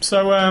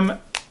 So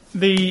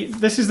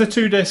this is the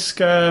 2-disc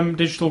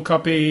digital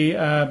copy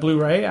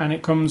Blu-ray, and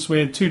it comes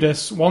with 2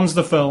 discs. One's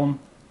the film,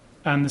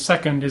 and the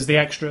second is the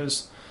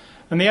extras.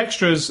 And the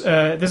extras,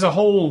 there's a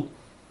whole...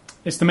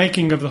 It's the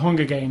making of the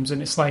Hunger Games,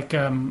 and it's like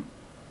 1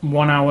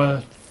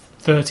 hour,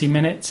 30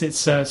 minutes.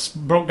 It's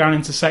broke down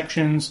into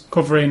sections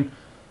covering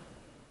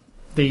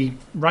the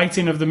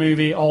writing of the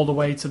movie all the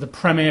way to the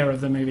premiere of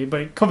the movie, but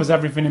it covers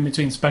everything in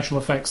between, special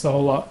effects, the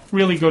whole lot.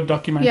 Really good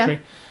documentary.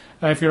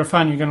 Yeah. If you're a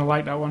fan, you're going to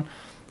like that one.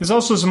 There's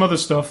also some other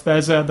stuff.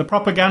 There's the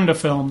propaganda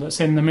film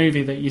that's in the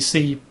movie that you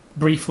see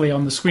briefly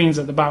on the screens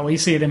at the back, where you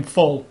see it in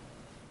full.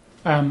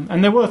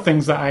 And there were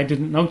things that I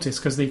didn't notice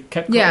because they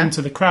kept going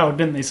into the crowd,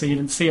 didn't they? So you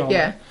didn't see all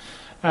that.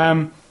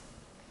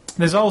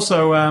 There's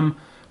also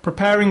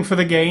preparing for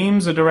the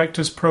games, a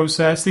director's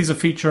process. These are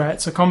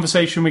featurettes. A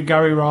conversation with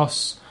Gary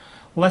Ross,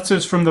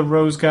 letters from the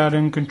Rose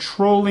Garden,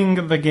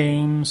 controlling the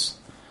games,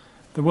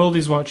 The World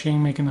Is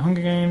Watching, making the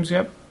Hunger Games.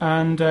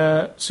 And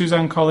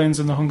Suzanne Collins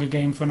and the Hunger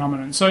Game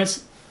phenomenon. So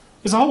it's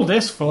a whole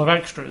disc full of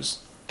extras.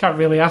 Can't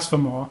really ask for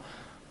more,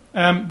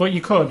 but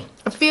you could.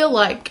 I feel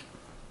like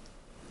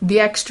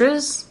the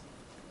extras,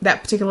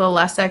 that particular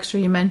last extra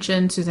you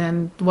mentioned,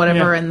 Suzanne,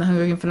 whatever, and the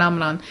Hunger Game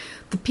phenomenon,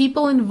 the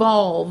people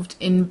involved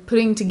in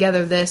putting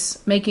together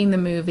this, making the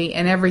movie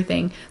and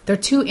everything, they're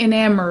too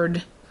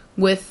enamored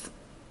with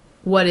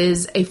what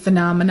is a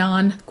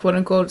phenomenon, quote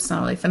unquote. It's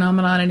not really a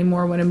phenomenon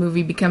anymore when a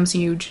movie becomes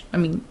huge. I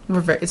mean,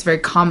 it's very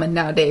common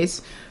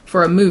nowadays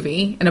for a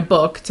movie and a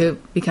book to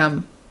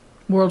become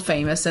world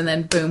famous, and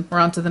then boom, we're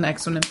on to the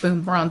next one, and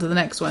boom, we're on to the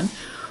next one.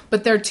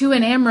 But they're too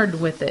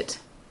enamored with it.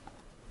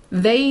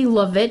 They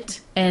love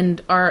it,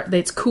 and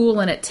it's cool,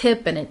 and it's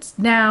hip, and it's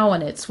now,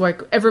 and it's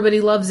like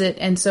everybody loves it,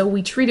 and so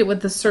we treat it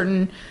with a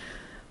certain,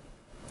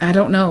 I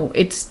don't know,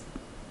 it's,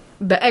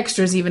 the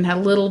extras even had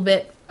a little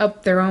bit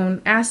up their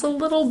own ass a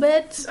little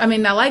bit. I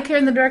mean, I like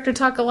hearing the director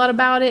talk a lot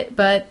about it,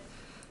 but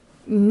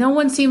no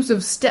one seems to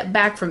have stepped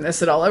back from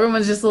this at all.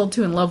 Everyone's just a little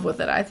too in love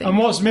with it, I think. And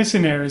what's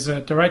missing here is a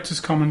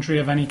director's commentary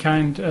of any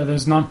kind.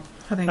 There's none.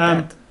 I think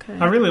okay.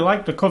 I really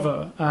like the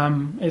cover.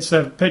 It's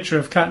a picture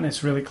of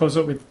Katniss really close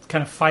up with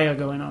kind of fire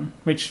going on,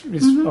 which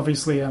is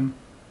obviously...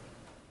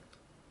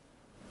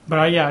 But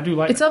I do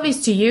like it. It's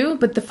obvious to you,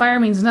 but the fire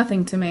means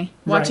nothing to me.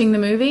 Watching the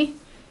movie,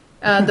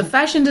 the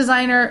fashion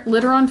designer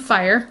lit her on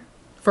fire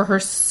for her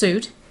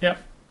suit. Yep.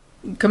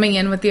 Coming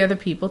in with the other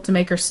people to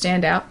make her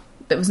stand out.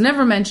 That was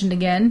never mentioned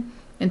again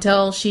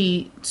until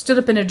she stood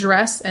up in a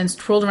dress and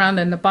twirled around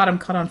and the bottom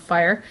caught on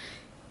fire.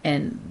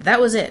 And that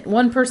was it.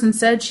 One person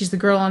said she's the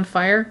girl on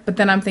fire, but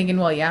then I'm thinking,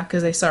 well, yeah,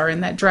 because they saw her in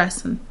that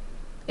dress, and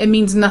it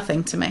means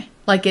nothing to me.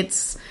 Like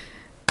it's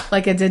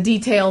a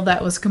detail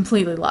that was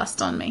completely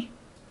lost on me.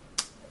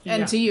 Yeah.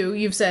 And to you,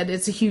 you've said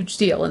it's a huge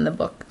deal in the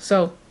book.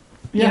 So,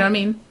 you know what I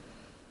mean?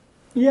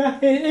 Yeah,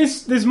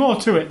 there's more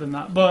to it than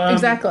that. But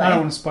exactly. I don't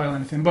want to spoil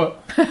anything.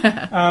 But,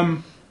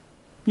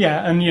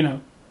 yeah, and, you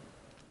know,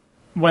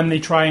 when they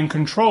try and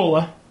control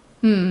her,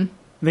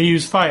 they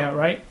use fire,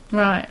 right?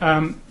 Right.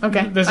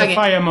 Okay. There's a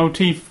fire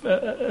motif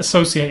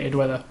associated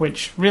with her,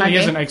 which really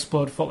isn't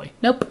explored fully.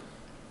 Nope.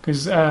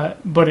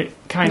 But it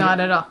not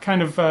at all.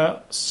 Kind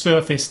of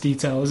surface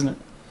detail, isn't it?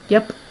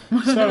 Yep.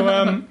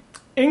 So,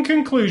 in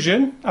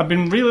conclusion, I've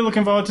been really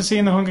looking forward to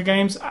seeing the Hunger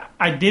Games.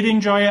 I did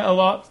enjoy it a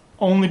lot,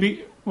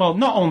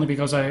 not only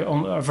because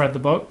I've read the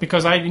book,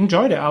 because I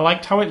enjoyed it. I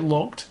liked how it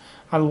looked.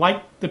 I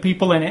liked the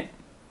people in it.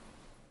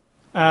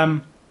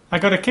 I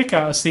got a kick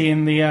out of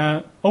seeing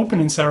the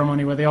opening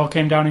ceremony where they all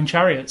came down in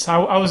chariots.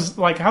 I was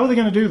like, how are they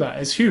going to do that?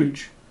 It's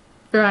huge.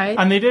 Right.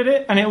 And they did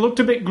it, and it looked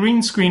a bit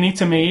green screeny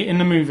to me in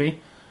the movie,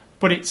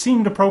 but it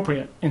seemed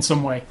appropriate in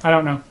some way. I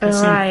don't know.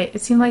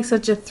 It seemed like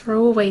such a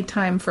throwaway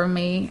time for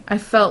me. I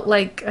felt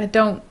like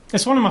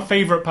It's one of my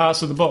favourite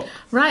parts of the book.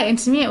 Right, and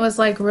to me it was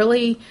like,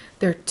 really,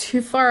 they're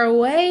too far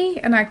away,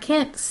 and I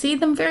can't see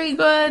them very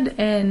good,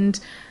 and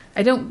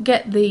I don't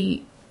get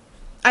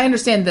I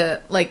understand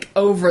the, like,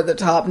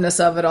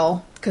 over-the-topness of it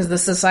all, because the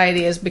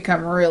society has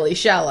become really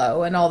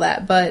shallow and all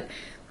that, but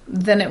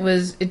then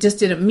it just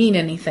didn't mean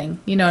anything,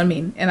 you know what I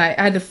mean? And I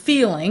had a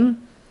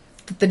feeling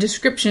that the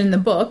description in the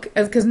book,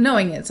 because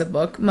knowing it's a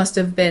book, must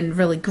have been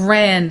really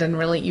grand and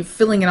really, you're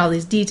filling in all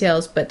these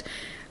details, but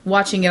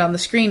watching it on the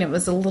screen, it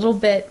was a little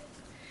bit...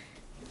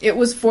 It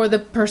was for the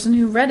person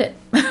who read it,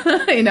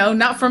 you know,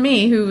 not for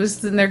me, who was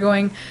sitting there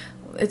going...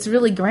 It's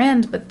really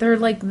grand, but they're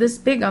like this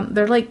big.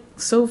 They're like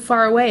so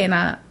far away, and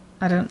I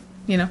don't,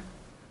 you know.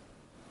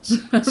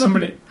 I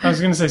was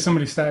going to say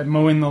somebody started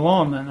mowing the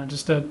lawn. Then I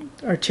just or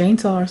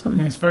chainsaw or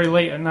something. It's very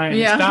late at night.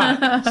 And it's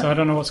dark, so I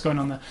don't know what's going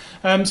on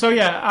there. So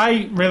yeah,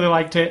 I really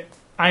liked it.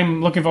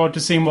 I'm looking forward to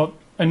seeing what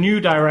a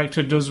new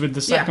director does with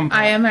the second part.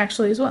 I am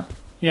actually as well.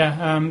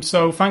 Yeah,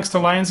 so thanks to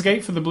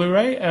Lionsgate for the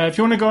Blu-ray. If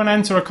you want to go and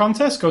enter a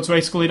contest, go to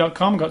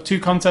ascully.com. Got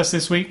 2 contests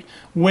this week.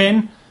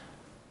 Win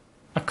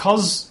a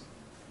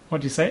what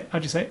do you say? How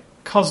do you say it?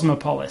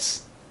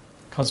 Cosmopolis.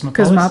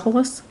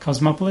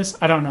 Cosmopolis?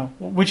 I don't know.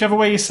 Whichever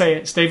way you say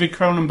it, it's David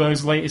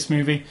Cronenberg's latest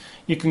movie.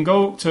 You can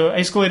go to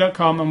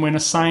ascully.com and win a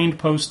signed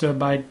poster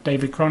by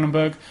David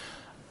Cronenberg.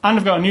 And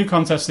I've got a new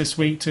contest this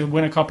week to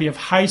win a copy of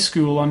High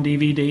School on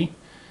DVD.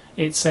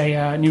 It's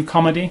a new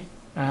comedy.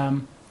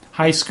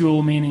 High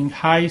School meaning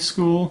high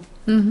school.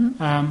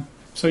 Mm-hmm.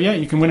 So yeah,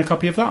 you can win a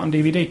copy of that on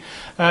DVD.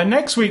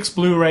 Next week's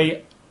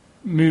Blu-ray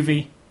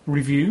movie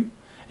review.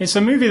 It's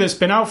a movie that's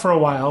been out for a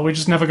while. We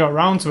just never got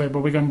around to it, but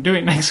we're going to do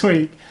it next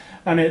week.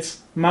 And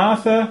it's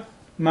Martha,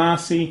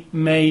 Marcy,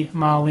 May,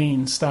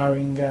 Marlene,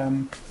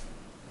 starring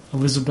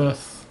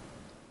Elizabeth...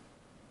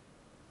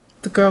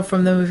 The girl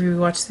from the movie we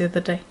watched the other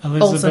day.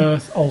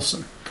 Elizabeth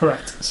Olsen.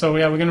 Correct. So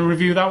yeah, we're going to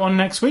review that one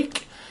next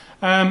week.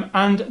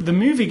 And the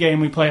movie game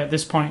we play at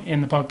this point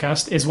in the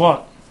podcast is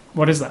what?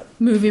 What is that?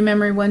 Movie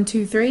memory 1,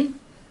 2, 3.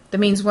 That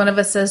means one of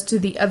us says to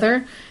the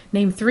other,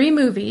 name 3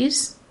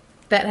 movies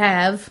that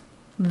have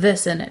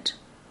this in it.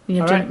 You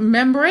have All to right.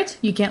 remember it.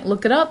 You can't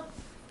look it up.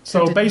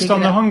 So, to based dig on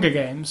it the up. Hunger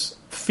Games,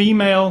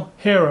 female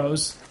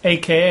heroes,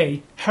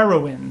 aka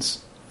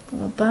heroines.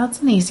 Well,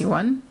 that's an easy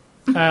one.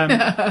 In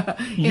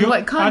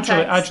what context?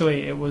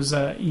 Actually, it was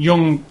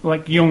young,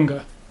 like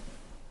younger,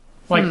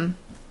 like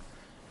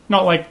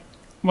not like.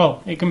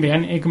 Well, it can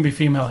be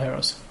female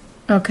heroes,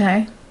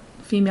 Okay.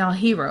 Female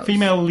heroes.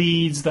 female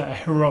leads that are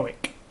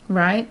heroic.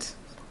 Right.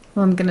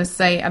 Well, I'm going to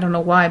say, I don't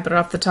know why, but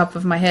off the top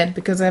of my head,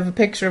 because I have a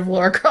picture of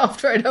Laura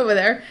Croft right over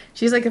there.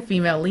 She's like a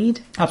female lead.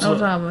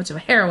 Absolutely. I don't know how much of a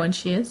heroine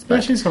she is. But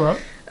But, she's heroic.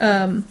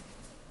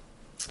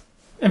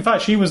 In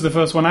fact, she was the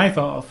first one I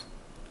thought of.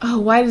 oh,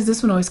 why does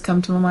this one always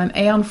come to my mind?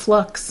 Aeon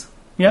Flux.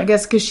 Yeah. I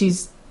guess because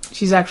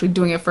she's actually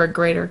doing it for a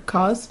greater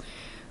cause.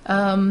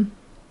 And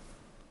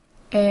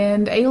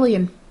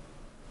Alien.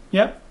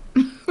 Yep.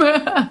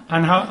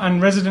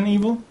 and Resident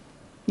Evil.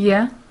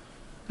 Yeah.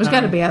 There's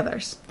got to be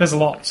others. There's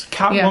lots.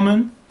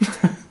 Catwoman.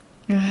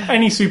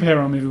 Any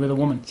superhero movie with a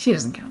woman. She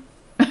doesn't count.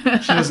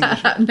 She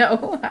doesn't.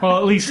 No. Well,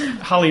 at least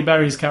Halle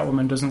Berry's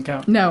Catwoman doesn't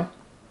count. No.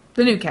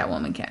 The new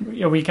Catwoman can.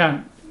 Yeah, we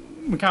can't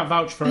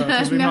vouch for her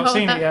because we've No. not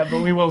seen it yet,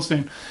 but we will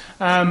soon.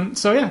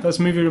 So yeah, that's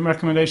a movie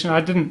recommendation. I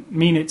didn't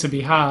mean it to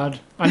be hard.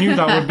 I knew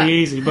that would be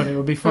easy, but it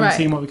would be fun Right.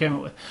 seeing what we came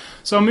up with.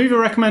 So movie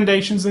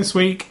recommendations this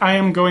week, I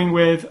am going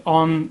with,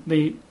 on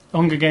the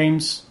Hunger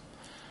Games,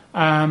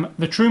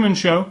 The Truman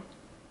Show,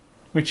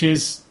 which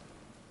is,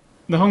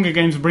 The Hunger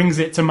Games brings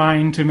it to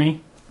mind to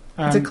me.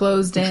 It's a The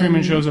closed-in.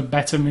 Truman Show's a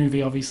better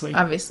movie, obviously.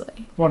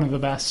 Obviously. One of the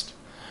best.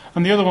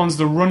 And the other one's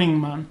The Running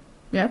Man,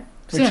 Yep.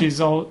 which is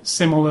all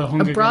similar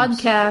Hunger a Games.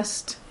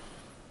 broadcast,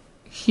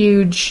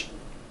 huge.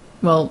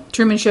 Well,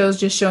 Truman Show's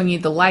just showing you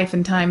the life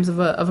and times of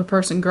a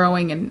person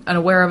growing and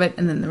unaware of it,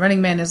 and then The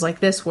Running Man is like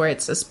this, where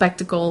it's a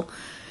spectacle.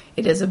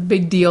 It is a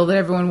big deal that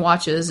everyone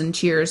watches and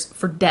cheers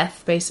for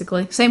death,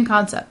 basically. Same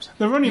concept.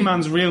 The Running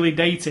Man's really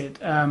dated.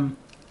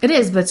 It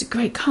is, but it's a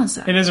great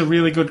concept. It is a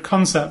really good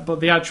concept,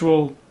 but the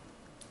actual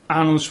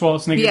Arnold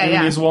Schwarzenegger Yeah, doing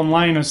yeah. his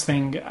one-liners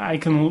thing, I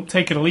can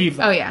take it or leave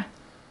that. Oh, yeah.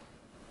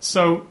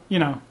 So, you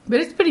know,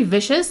 But it's pretty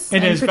vicious. it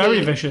and is pretty-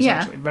 very vicious, yeah,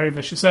 actually. Very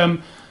vicious.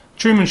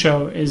 Truman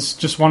Show is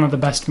just one of the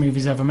best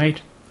movies ever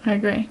made. I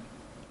agree.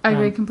 I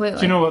agree completely.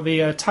 Do you know what the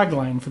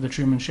tagline for The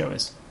Truman Show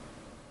is?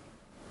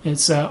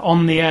 It's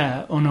on the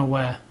air,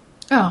 unaware.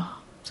 Oh,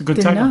 It's a good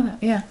didn't know tagline.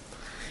 that. Yeah.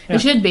 Yeah.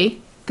 It should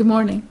be. Good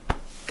morning.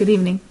 Good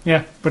evening.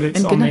 Yeah, but it's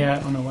And on good the night.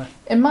 air, unaware.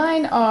 And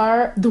mine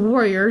are The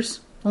Warriors,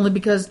 only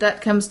because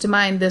that comes to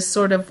mind, this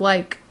sort of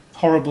like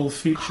Horrible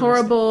future.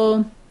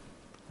 horrible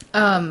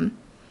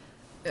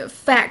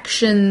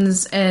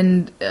factions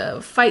and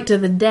fight to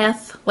the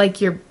death.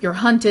 Like you're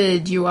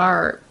hunted, you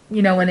are,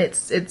 you know, and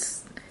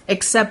it's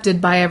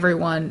accepted by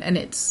everyone, and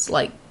it's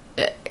like,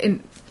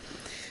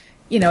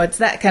 you know, it's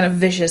that kind of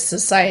vicious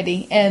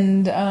society.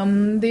 And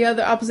the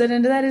other opposite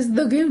end of that is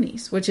The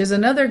Goonies, which is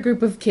another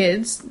group of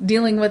kids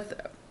dealing with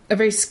a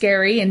very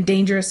scary and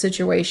dangerous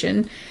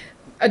situation.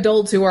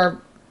 Adults who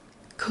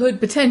could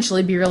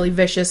potentially be really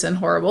vicious and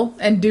horrible,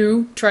 and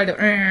do try to,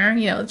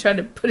 try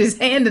to put his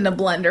hand in a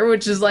blender,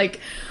 which is like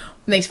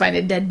when they find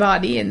a dead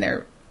body and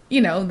they're,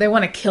 they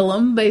want to kill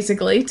him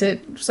basically.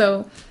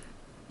 So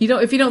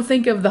if you don't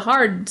think of the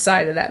hard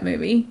side of that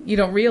movie, you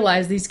don't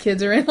realize these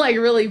kids are in like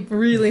really,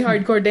 really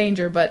hardcore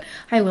danger. But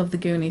I love The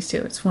Goonies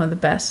too. It's one of the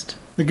best.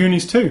 The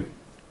Goonies 2.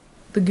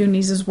 The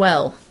Goonies as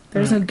well.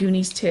 There's no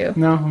Goonies 2.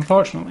 No,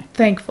 unfortunately.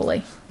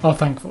 Thankfully. Or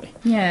thankfully.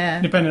 Yeah.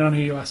 Depending on who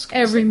you ask.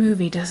 Every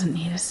movie doesn't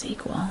need a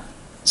sequel.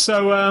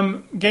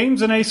 So,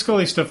 games and A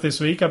Scully stuff this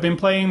week. I've been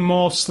playing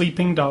more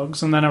Sleeping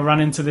Dogs, and then I ran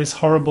into this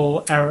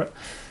horrible error.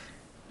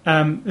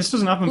 This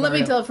doesn't happen Let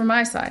very me tell it from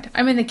my side.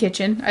 I'm in the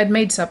kitchen. I'd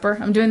made supper.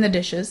 I'm doing the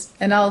dishes.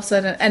 And all of a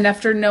sudden, and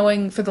after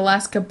knowing for the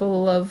last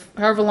couple of,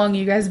 however long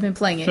you guys have been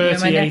playing it, you and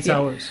my 38 nephew.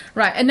 hours.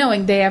 Right, and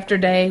knowing day after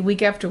day,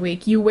 week after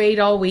week, you wait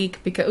all week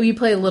because you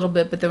play a little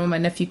bit, but then when my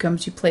nephew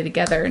comes, you play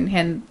together and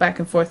hand back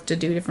and forth to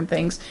do different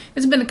things.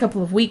 It's been a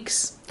couple of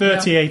weeks.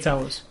 38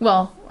 hours.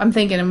 Well, I'm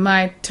thinking in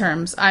my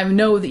terms. I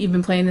know that you've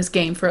been playing this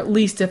game for at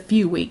least a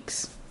few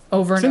weeks,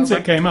 over and Since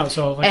over. it came out,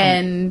 so... Like,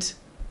 And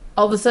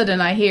all of a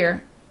sudden I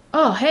hear,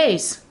 "Oh,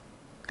 Hayes,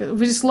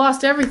 we just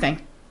lost everything.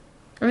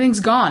 Everything's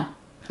gone."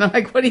 And I'm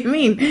like, "What do you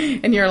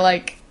mean?" And you're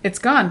like, "It's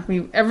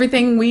gone.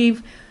 Everything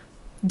we've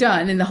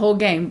done in the whole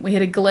game, we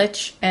hit a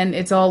glitch and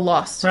it's all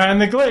lost." Right, and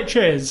the glitch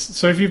is...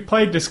 So if you've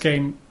played this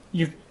game,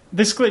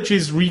 this glitch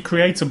is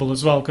recreatable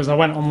as well, because I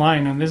went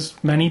online and there's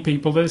many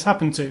people that it's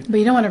happened to. But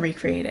you don't want to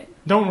recreate it.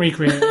 Don't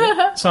recreate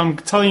it. So I'm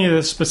telling you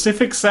the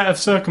specific set of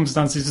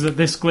circumstances that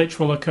this glitch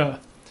will occur.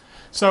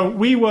 So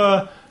we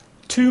were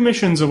 2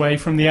 missions away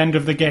from the end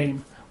of the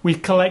game. We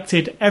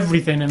collected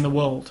everything in the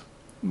world,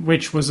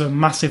 which was a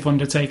massive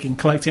undertaking.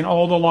 Collecting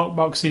all the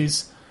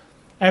lockboxes,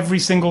 every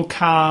single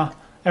car,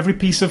 every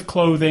piece of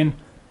clothing,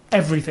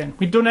 everything.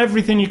 We'd done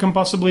everything you can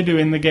possibly do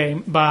in the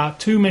game, bar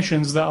 2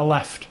 missions that are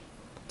left.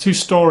 2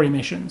 story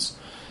missions.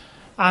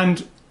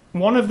 And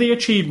one of the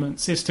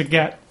achievements is to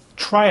get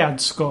Triad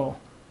Score,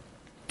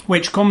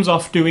 which comes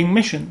off doing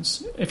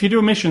missions. If you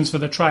do missions for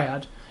the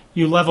Triad,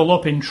 you level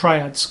up in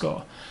Triad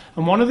score.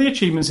 And one of the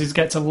achievements is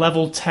get to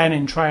level 10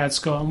 in Triad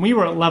score. And we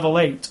were at level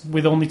 8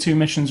 with only 2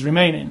 missions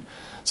remaining.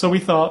 So we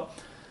thought,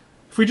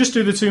 if we just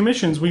do the 2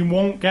 missions, we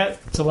won't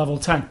get to level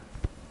 10.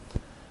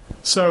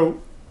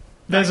 So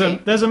there's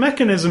a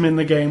mechanism in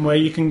the game where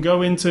you can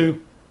go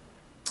into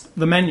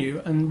the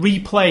menu and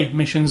replay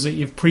missions that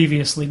you've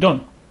previously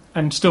done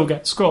and still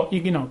get score.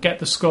 Get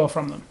the score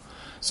from them.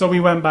 So we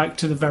went back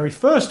to the very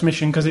first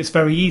mission because it's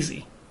very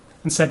easy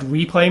and said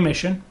replay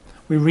mission.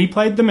 We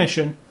replayed the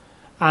mission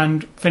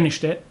and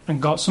finished it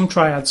and got some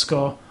Triad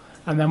score.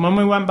 And then when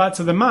we went back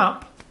to the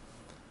map,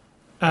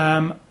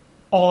 all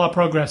our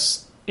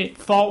progress, it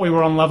thought we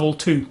were on level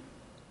 2.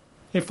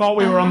 It thought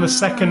we were on the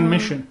second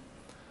mission.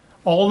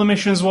 All the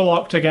missions were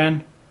locked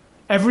again.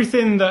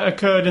 Everything that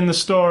occurred in the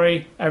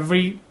story,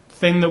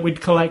 everything that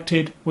we'd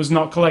collected was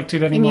not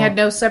collected anymore. And you had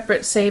no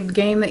separate saved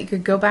game that you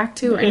could go back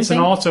to or anything? It's an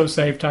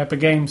auto-save type of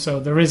game, so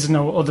there is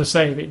no other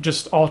save. It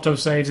just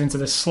auto-saves into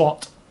this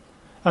slot.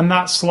 And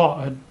that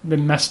slot had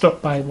been messed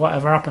up by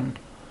whatever happened.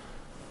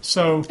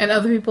 So, and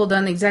other people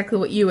done exactly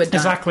what you had done.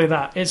 Exactly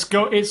that. It's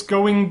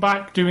going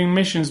back doing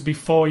missions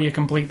before you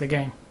complete the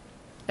game.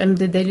 And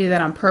did they do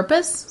that on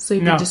purpose? So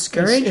you could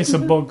discourage it's a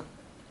bug.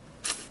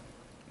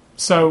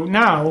 So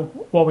now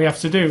what we have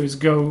to do is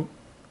go...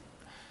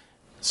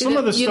 You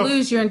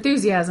lose your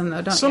enthusiasm,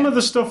 though, don't you? Some of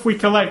the stuff we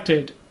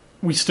collected,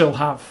 we still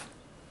have.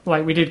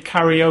 Like, we did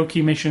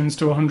karaoke missions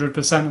to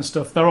 100% and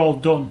stuff. They're all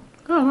done.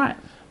 Oh, right.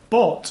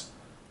 But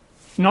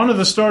none of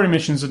the story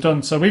missions are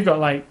done. So we've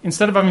got,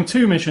 instead of having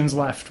 2 missions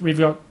left, we've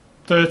got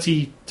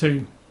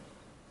 32.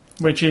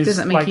 Which is... Does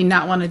it make you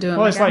not want to do it?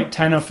 Well, it's like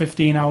 10 or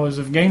 15 hours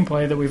of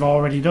gameplay that we've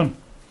already done.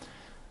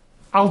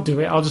 I'll do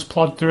it. I'll just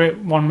plod through it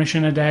 1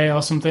 mission a day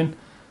or something.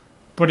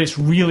 But it's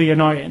really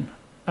annoying.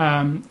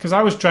 Because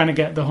I was trying to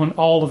get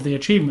all of the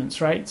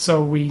achievements, right?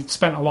 So we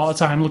spent a lot of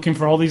time looking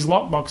for all these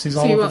lockboxes.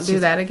 So you won't do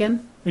that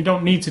again? We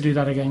don't need to do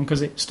that again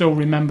because it still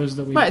remembers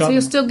that we've got so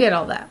you'll still get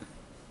all that.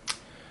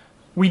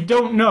 We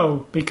don't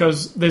know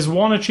because there's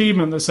one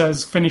achievement that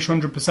says finish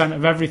 100%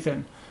 of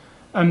everything.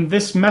 And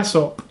this mess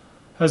up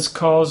has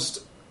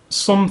caused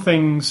some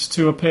things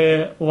to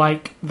appear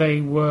like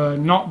they were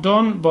not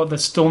done, but they're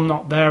still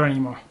not there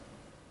anymore.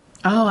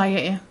 Oh, I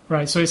get you.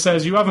 Right, so it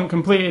says you haven't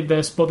completed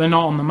this, but they're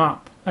not on the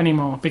map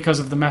anymore because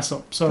of the mess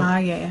up. So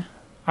I get you.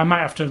 I might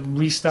have to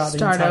restart the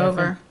entire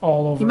thing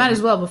all over. You might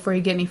as well before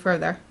you get any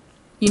further.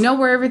 You know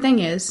where everything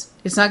is.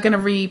 It's not going to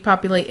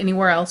repopulate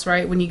anywhere else,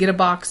 right? When you get a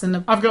box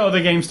and I've got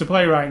other games to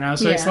play right now,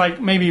 so it's like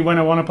maybe when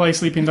I want to play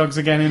Sleeping Dogs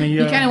again in a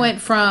year. You kind of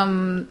went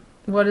from,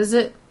 what is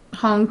it?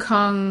 Hong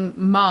Kong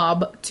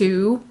Mob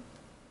to...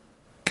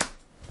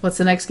 What's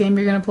the next game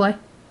you're going to play?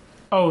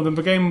 Oh,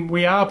 the game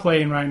we are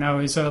playing right now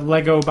is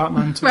Lego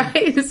Batman 2.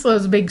 Right, so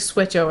there's a big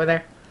switch over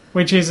there.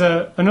 Which is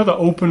another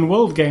open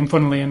world game,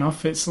 funnily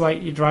enough. It's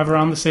like you drive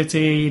around the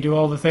city, you do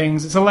all the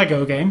things. It's a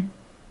Lego game.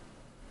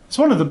 It's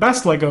one of the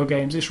best Lego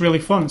games. It's really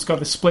fun. It's got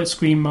the split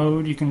screen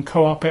mode. You can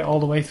co-op it all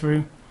the way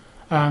through.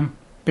 Been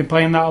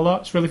playing that a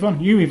lot. It's really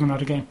fun. You even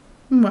had a game.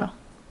 Well,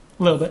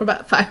 a little bit. For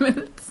about 5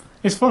 minutes.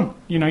 It's fun.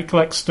 You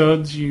collect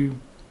studs.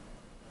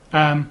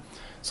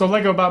 So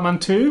Lego Batman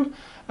 2.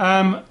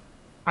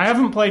 I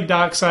haven't played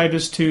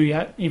Darksiders 2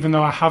 yet, even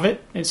though I have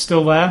it. It's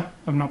still there.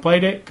 I've not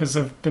played it because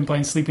I've been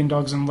playing Sleeping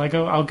Dogs and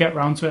Lego. I'll get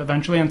round to it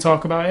eventually and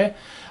talk about it.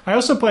 I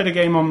also played a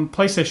game on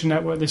PlayStation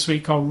Network this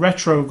week called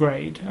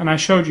Retrograde, and I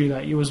showed you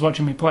that. You was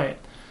watching me play it.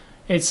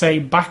 It's a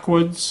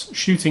backwards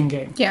shooting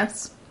game.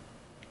 Yes.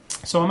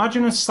 So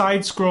imagine a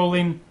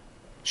side-scrolling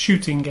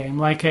shooting game,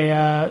 like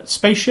a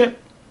spaceship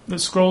that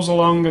scrolls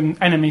along and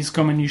enemies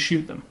come and you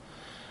shoot them.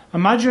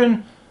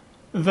 Imagine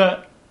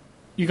that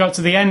you got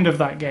to the end of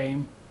that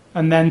game,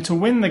 and then to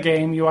win the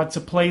game, you had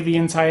to play the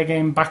entire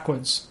game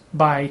backwards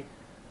by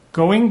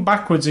going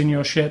backwards in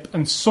your ship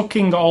and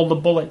sucking all the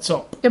bullets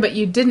up. Yeah, but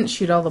you didn't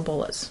shoot all the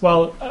bullets.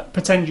 Well,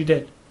 pretend you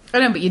did. I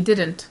know, but you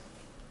didn't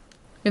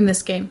in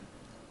this game.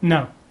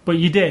 No, but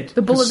you did.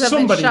 The bullets have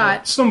been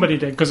shot. Somebody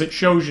did, because it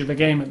shows you the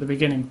game at the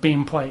beginning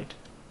being played.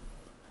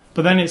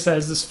 But then it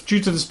says,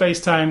 due to the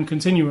space-time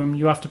continuum,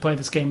 you have to play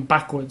this game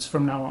backwards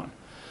from now on.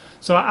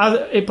 So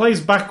it plays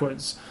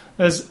backwards.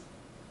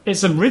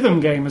 It's a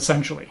rhythm game,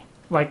 essentially.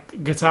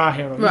 Like Guitar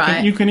Hero.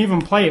 Right. You can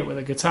even play it with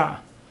a guitar.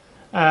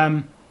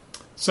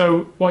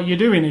 So what you're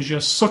doing is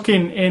you're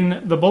sucking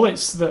in the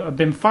bullets that have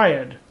been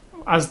fired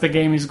as the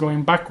game is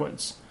going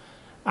backwards.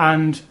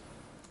 And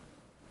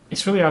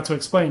it's really hard to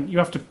explain. You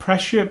have to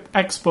press your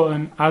X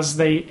button as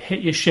they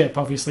hit your ship,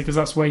 obviously, because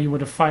that's where you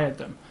would have fired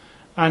them.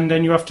 And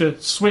then you have to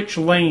switch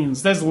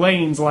lanes. There's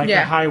lanes like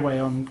a highway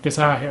on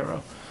Guitar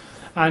Hero.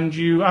 And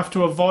you have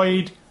to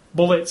avoid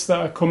bullets that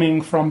are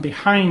coming from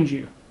behind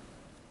you.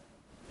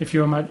 If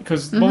you imagine,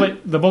 because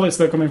the bullets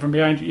that are coming from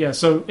behind you,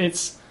 so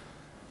it's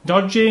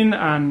dodging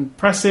and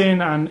pressing,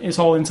 and it's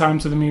all in time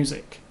to the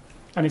music.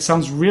 And it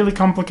sounds really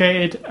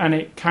complicated, and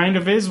it kind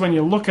of is when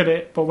you look at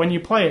it, but when you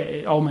play it,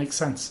 it all makes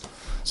sense.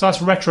 So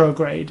that's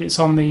Retrograde. It's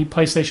on the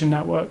PlayStation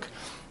Network.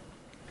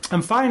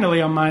 And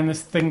finally, on mine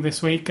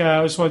this week,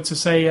 I just wanted to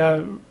say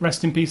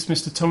rest in peace,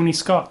 Mr. Tony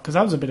Scott, because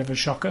that was a bit of a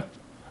shocker.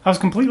 I was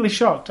completely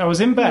shocked. I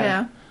was in bed.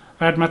 Yeah.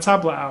 I had my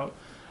tablet out.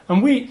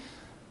 And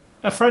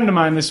a friend of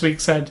mine this week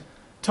said,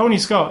 Tony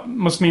Scott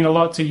must mean a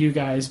lot to you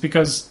guys,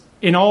 because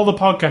in all the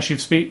podcasts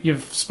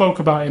you've spoke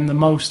about him the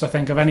most, I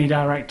think, of any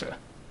director.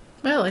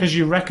 Really? Because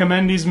you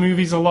recommend his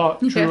movies a lot,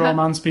 True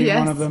Romance being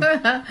one of them.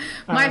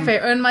 My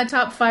favorite, in my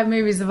top 5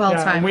 movies of all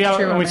time.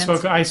 True Romance.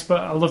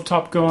 I love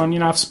Top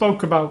Gun. I've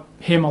spoke about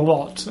him a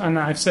lot, and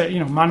I've said,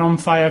 Man on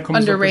Fire comes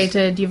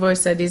underrated. You've always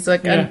said he's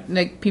like,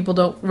 people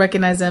don't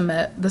recognize him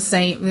at the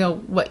same,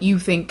 what you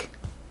think.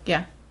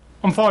 Yeah.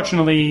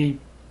 Unfortunately, he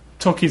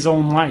took his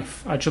own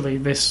life, actually,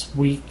 last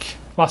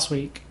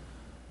week.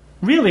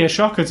 Really a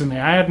shocker to me.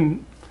 I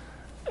hadn't...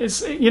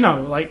 It's,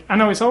 I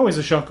know it's always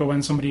a shocker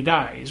when somebody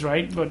dies,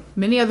 right? But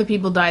many other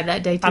people died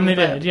that day too. And they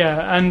did,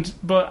 yeah.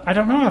 But I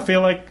don't know, I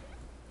feel like...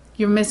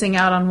 You're missing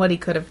out on what he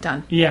could have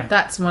done. Yeah.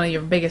 That's one of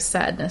your biggest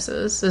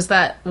sadnesses, is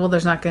that, well,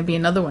 there's not going to be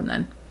another one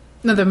then.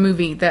 Another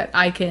movie that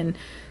I can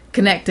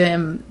connect to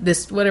him,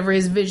 whatever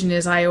his vision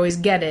is, I always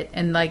get it,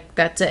 and,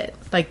 that's it.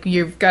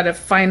 You've got a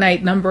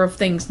finite number of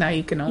things now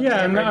you can only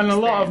and a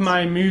lot of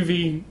my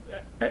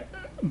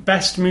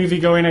best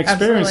movie-going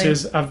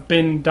experiences have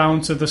been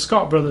down to the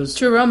Scott brothers.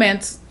 True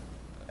Romance,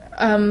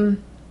 I was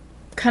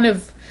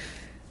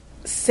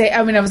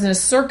in a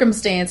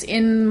circumstance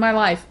in my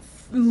life,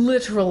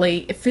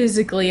 literally,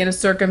 physically in a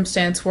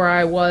circumstance where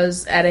I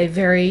was at a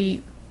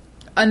very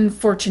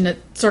unfortunate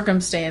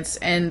circumstance,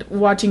 and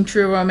watching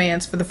True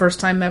Romance for the first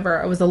time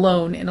ever, I was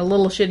alone in a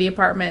little shitty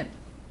apartment.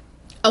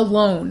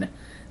 Alone.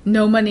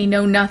 No money,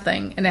 no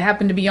nothing. And it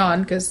happened to be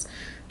on, because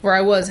where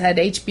I was had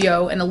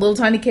HBO and a little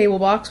tiny cable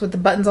box with the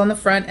buttons on the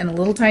front and a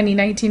little tiny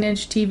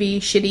 19-inch TV,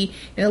 shitty,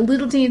 in a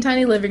little teeny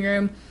tiny living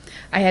room.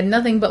 I had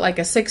nothing but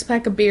a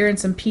 6-pack of beer and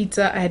some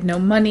pizza. I had no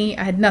money.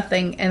 I had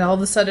nothing. And all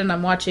of a sudden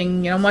I'm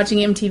watching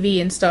MTV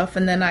and stuff.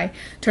 And then I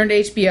turned to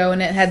HBO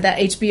and it had that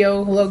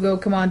HBO logo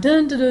come on.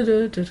 Dun, dun, dun,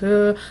 dun, dun,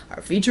 dun,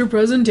 our feature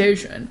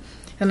presentation.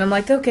 And I'm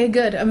like, okay,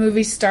 good. A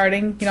movie's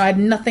starting. I had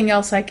nothing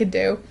else I could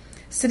do.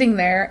 Sitting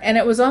there. And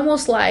it was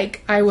almost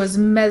like I was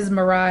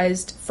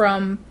mesmerized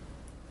from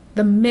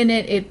the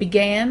minute it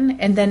began,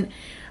 and then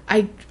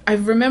I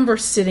remember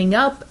sitting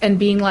up and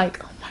being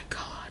like, oh my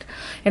god,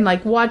 and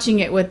watching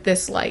it with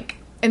this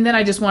and then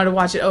I just wanted to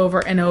watch it over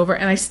and over,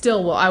 and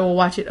I will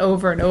watch it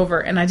over and over,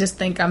 and I just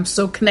think I'm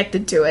so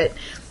connected to it.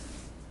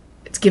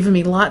 It's given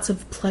me lots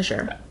of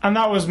pleasure. And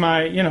that was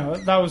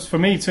that was for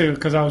me too,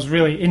 because I was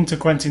really into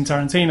Quentin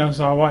Tarantino,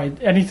 so I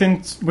wanted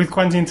anything with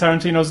Quentin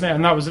Tarantino's in it,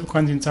 and that was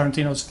Quentin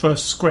Tarantino's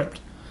first script.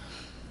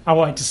 I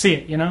wanted to see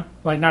it,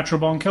 Natural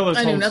Born Killers.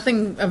 I knew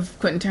nothing of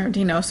Quentin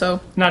Tarantino, so...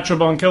 Natural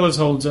Born Killers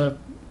holds a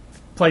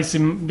place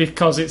in,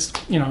 because it's,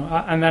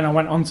 and then I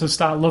went on to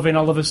start loving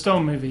Oliver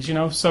Stone movies,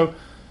 So,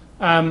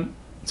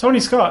 Tony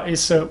Scott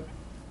is so...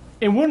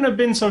 It wouldn't have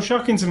been so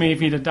shocking to me if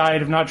he'd have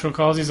died of natural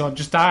causes or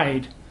just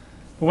died.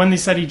 But when they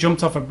said he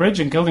jumped off a bridge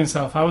and killed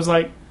himself, I was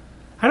like,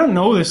 I don't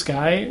know this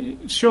guy.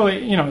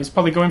 Surely, he's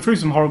probably going through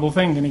some horrible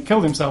thing and he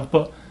killed himself,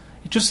 but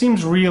it just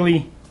seems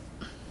really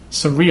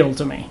surreal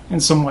to me in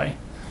some way.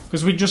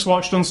 Because we just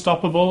watched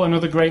Unstoppable,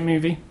 another great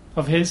movie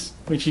of his,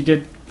 which he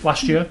did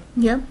last year.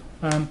 Yeah.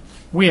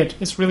 Weird.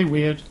 It's really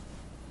weird.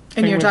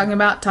 And you're talking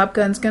about Top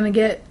Gun's going to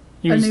get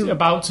He was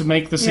about to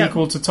make the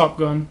sequel to Top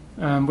Gun,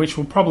 which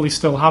will probably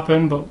still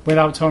happen, but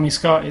without Tony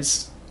Scott,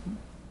 it's...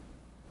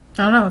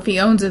 I don't know. If he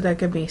owns it, that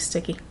could be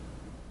sticky.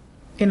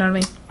 You know what I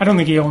mean? I don't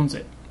think he owns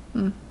it.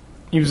 Mm.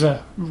 He was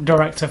a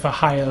director for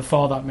hire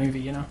for that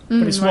movie,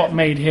 But it's what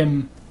made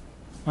him...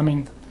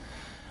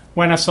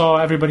 When I saw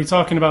everybody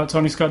talking about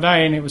Tony Scott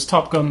dying, it was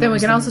Top Gun. Then we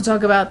can also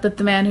talk about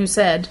the man who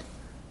said,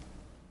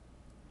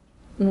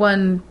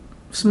 one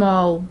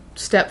small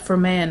step for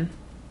man,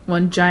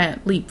 one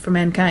giant leap for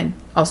mankind,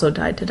 also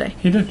died today.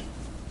 He did.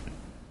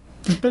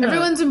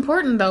 Everyone's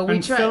important, though.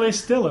 And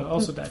Phyllis Diller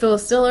also died.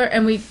 Phyllis Diller,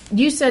 and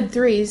you said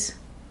threes.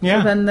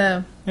 Yeah. So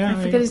then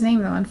I forget his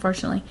name, though,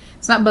 unfortunately.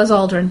 It's not Buzz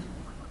Aldrin,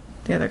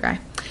 the other guy.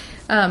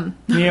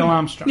 Neil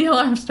Armstrong. Neil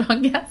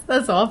Armstrong, yes,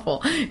 that's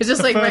awful. It's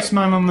just the first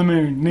man on the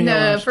moon. Neil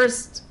Armstrong.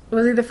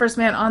 Was he the first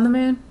man on the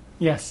moon?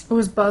 Yes. Or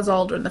was Buzz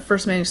Aldrin the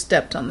first man who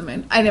stepped on the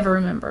moon? I never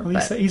remember.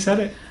 Well, he said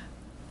it.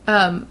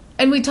 And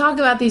we talk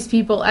about these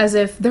people as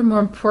if they're more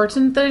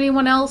important than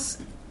anyone else,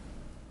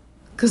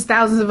 because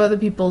thousands of other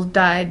people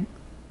died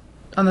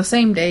on the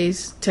same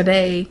days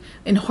today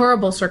in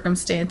horrible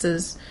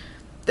circumstances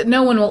that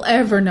no one will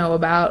ever know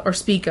about or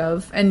speak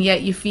of, and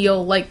yet you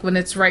feel like when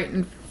it's right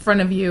in front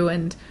of you,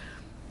 and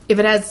if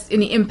it has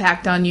any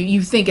impact on you,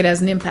 you think it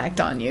has an impact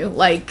on you.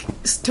 Like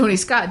Tony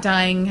Scott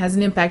dying has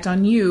an impact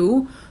on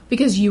you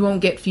because you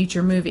won't get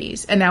future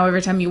movies. And now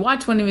every time you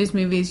watch one of his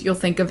movies, you'll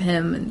think of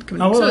him and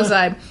committing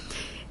suicide.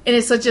 And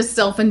it's such a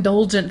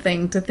self-indulgent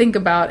thing to think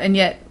about. And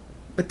yet,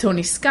 with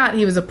Tony Scott,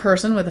 he was a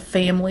person with a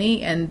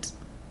family, and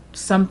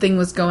something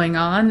was going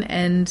on.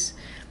 And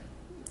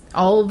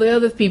all the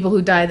other people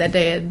who died that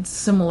day had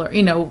similar,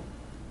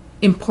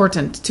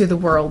 important to the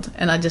world,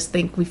 and I just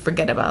think we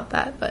forget about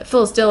that. But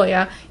Phyllis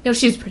Diller,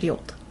 she's pretty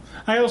old.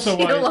 I also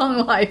Lead a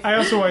long life. I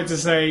also wanted to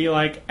say,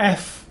 like,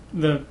 F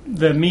the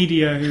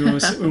media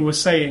who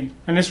was saying,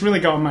 and this really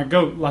got on my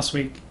goat last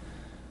week,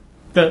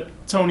 that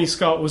Tony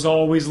Scott was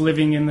always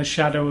living in the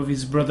shadow of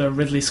his brother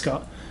Ridley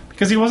Scott,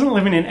 because he wasn't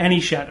living in any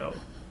shadow.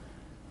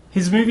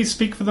 His movies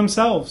speak for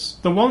themselves.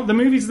 The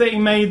movies that he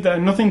made that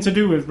are nothing to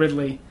do with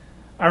Ridley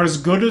are as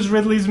good as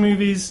Ridley's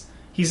movies.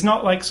 He's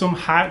not like some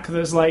hack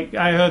that's like,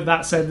 I heard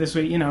that said this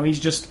week, he's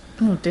just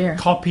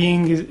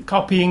copying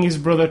his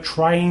brother,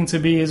 trying to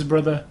be his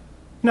brother.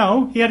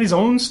 No, he had his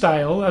own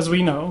style, as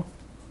we know,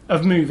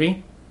 of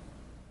movie.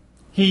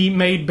 He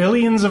made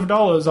billions of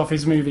dollars off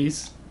his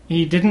movies.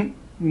 He didn't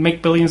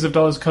make billions of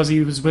dollars because he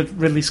was with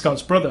Ridley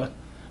Scott's brother.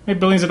 He made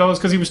billions of dollars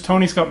because he was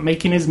Tony Scott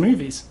making his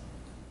movies.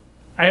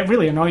 It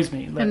really annoys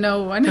me. I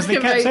know. Because they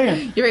kept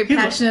saying... You're very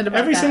passionate about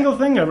every that. single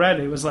thing I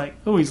read, it was like,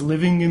 oh, he's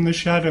living in the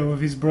shadow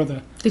of his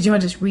brother. Did you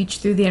want to just reach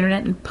through the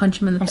internet and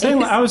punch him in the face?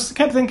 I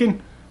kept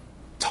thinking,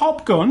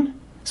 Top Gun,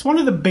 it's one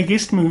of the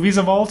biggest movies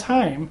of all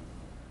time.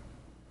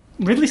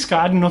 Ridley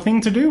Scott had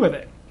nothing to do with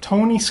it.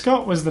 Tony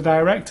Scott was the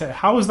director.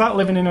 How is that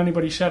living in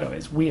anybody's shadow?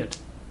 It's weird.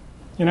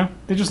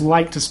 They just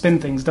like to spin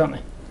things, don't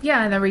they?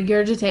 Yeah, and they're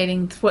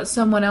regurgitating what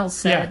someone else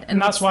said. Yeah,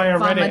 and that's why I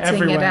read it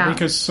everywhere,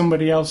 because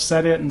somebody else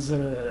said it and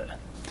said...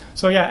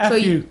 So yeah,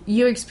 F you.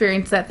 You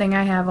experience that thing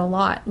I have a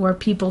lot, where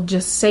people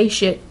just say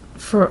shit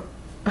for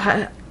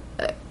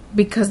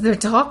because they're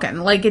talking.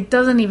 Like, it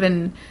doesn't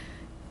even...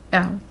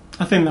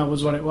 I think that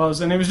was what it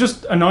was. And it was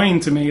just annoying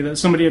to me that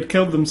somebody had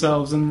killed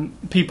themselves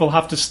and people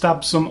have to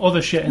stab some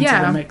other shit into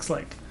the mix.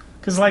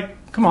 Because,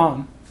 come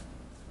on.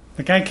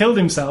 The guy killed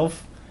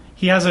himself.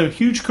 He has a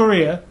huge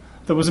career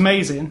that was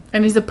amazing.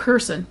 And he's a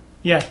person.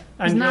 Yeah,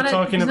 and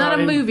he's not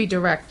a movie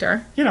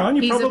director. And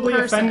you're probably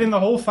offending the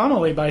whole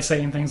family by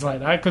saying things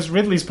like that, because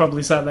Ridley's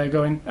probably sat there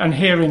going and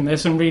hearing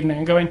this and reading it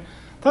and going,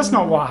 that's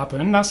not what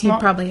happened. He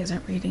probably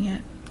isn't reading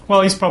it.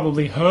 Well, he's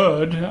probably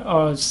heard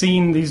or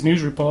seen these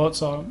news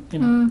reports, or I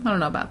don't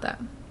know about that.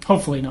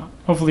 Hopefully not.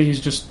 Hopefully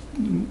he's just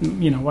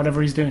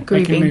whatever he's doing,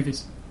 grieving. Making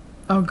movies.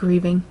 Oh,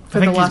 grieving for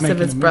the loss of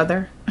his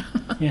brother.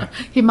 Yeah,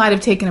 he might have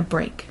taken a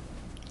break.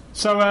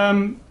 So,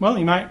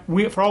 he might.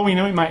 For all we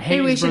know, he might hate.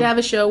 Maybe we should have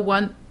a show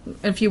in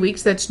a few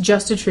weeks that's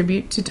just a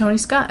tribute to Tony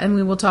Scott, and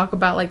we will talk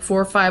about like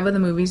 4 or 5 of the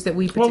movies that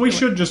we. Well, we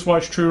should just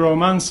watch True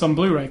Romance on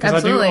Blu-ray,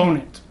 because I do own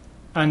it,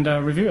 and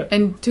review it,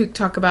 and to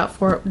talk about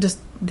just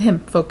him,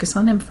 focus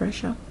on him for a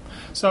show.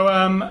 So,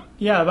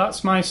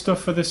 that's my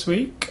stuff for this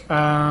week.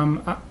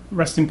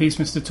 Rest in peace,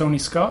 Mr. Tony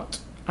Scott,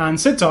 and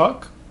Sid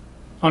Talk.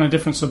 On a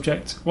different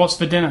subject. What's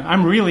for dinner?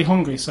 I'm really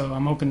hungry, so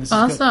I'm hoping this is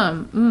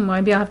awesome. Good.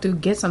 Maybe I'll have to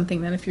get something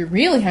then. If you're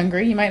really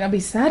hungry, you might not be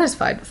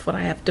satisfied with what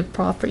I have to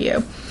offer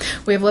you.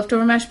 We have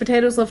leftover mashed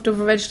potatoes,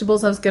 leftover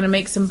vegetables. I was going to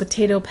make some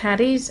potato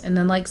patties and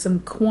then like some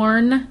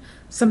corn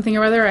something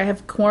or other. I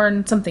have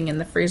corn something in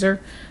the freezer.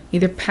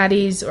 Either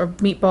patties or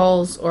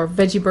meatballs or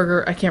veggie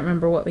burger. I can't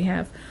remember what we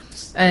have.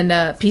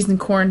 And peas and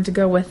corn to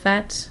go with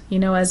that,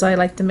 as I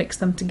like to mix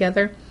them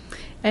together.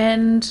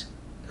 And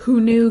who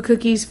knew,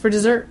 cookies for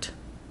dessert.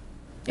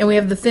 And we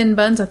have the thin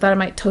buns. I thought I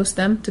might toast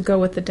them to go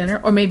with the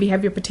dinner. Or maybe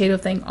have your potato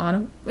thing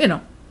on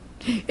them.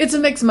 It's a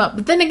mix 'em up.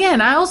 But then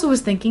again, I also was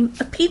thinking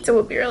a pizza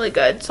would be really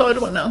good. So I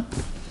don't know.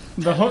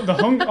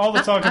 All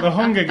the talk of the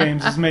Hunger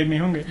Games has made me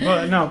hungry.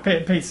 But no,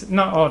 pizza.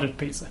 Not ordered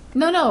pizza.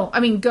 No. I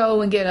mean,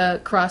 go and get a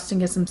crust and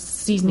get some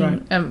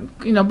seasoning.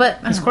 Right. But...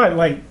 It's quite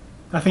late.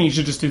 I think you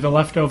should just do the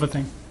leftover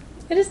thing.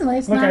 It isn't late.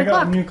 It's Look, 9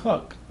 o'clock. I got a new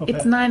clock.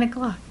 It's 9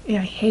 o'clock. Yeah,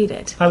 I hate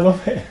it. I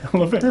love it.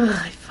 Ugh,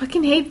 I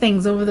fucking hate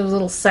things over those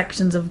little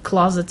sections of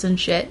closets and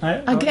shit.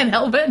 I can't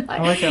help it. I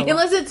like it.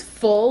 Unless it's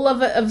full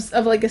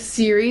of like a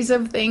series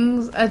of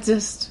things,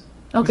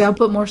 okay, I'll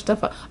put more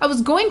stuff up. I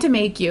was going to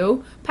make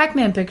you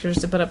Pac-Man pictures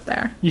to put up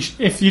there.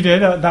 If you did,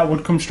 that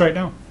would come straight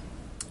down.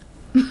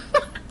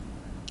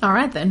 All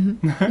right, then.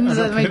 Is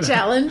that my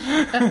challenge?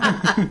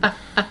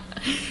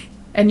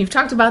 And you've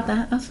talked about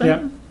that. That's fine.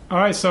 Yeah. All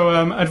right, so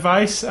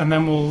advice, and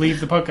then we'll leave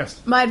the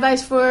podcast. My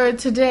advice for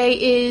today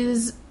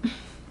is... I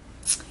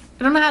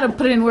don't know how to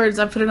put it in words.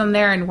 I put it on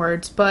there in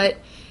words, but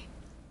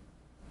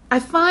I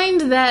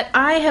find that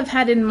I have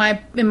had in my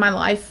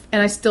life,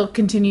 and I still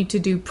continue to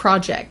do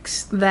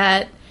projects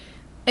that...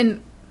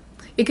 And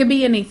it could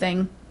be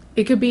anything.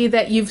 It could be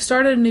that you've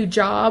started a new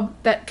job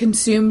that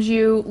consumes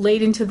you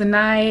late into the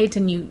night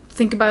and you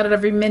think about it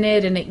every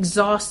minute and it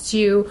exhausts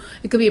you.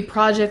 It could be a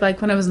project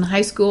like when I was in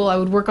high school, I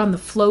would work on the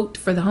float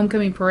for the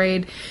homecoming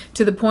parade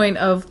to the point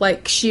of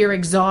like sheer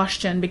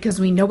exhaustion because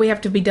we know we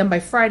have to be done by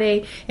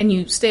Friday, and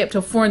you stay up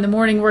till 4 a.m.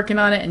 working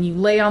on it, and you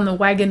lay on the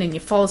wagon and you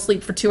fall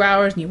asleep for 2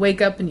 hours and you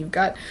wake up and you've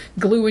got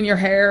glue in your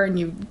hair and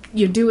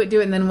you do it,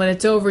 and then when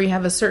it's over you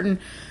have a certain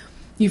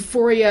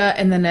euphoria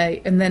and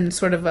then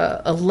sort of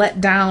a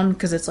letdown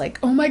because it's like,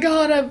 oh my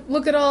god,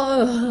 look at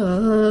all,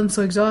 I'm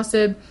so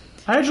exhausted.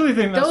 I actually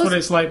think that's what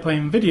it's like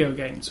playing video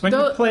games. When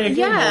you play a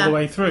game all the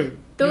way through,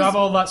 you have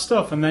all that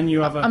stuff and then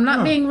you have I'm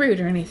not being rude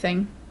or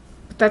anything,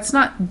 but that's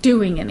not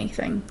doing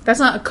anything. That's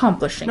not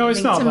accomplishing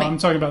anything. No, it's not, but I'm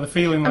talking about the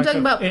feeling. I'm talking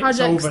about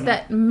projects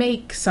that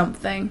make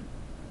something.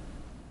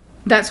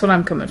 That's what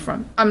I'm coming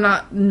from. I'm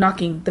not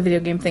knocking the video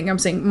game thing. I'm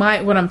saying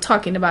what I'm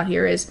talking about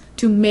here is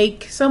to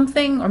make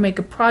something or make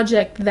a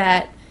project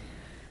that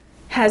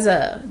has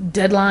a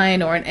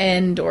deadline or an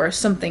end or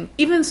something.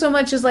 Even so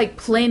much as like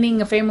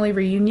planning a family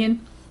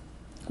reunion,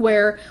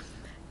 where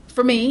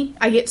for me,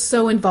 I get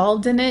so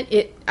involved in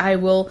it, I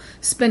will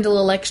spend a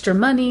little extra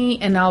money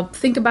and I'll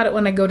think about it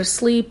when I go to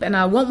sleep, and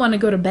I won't want to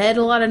go to bed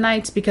a lot of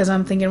nights because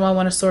I'm thinking, well, I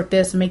want to sort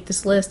this and make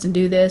this list and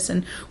do this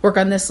and work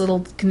on this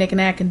little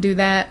knick-knack and do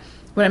that.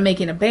 When I'm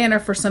making a banner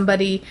for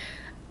somebody,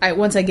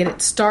 once I get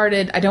it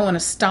started, I don't want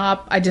to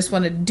stop. I just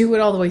want to do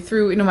it all the way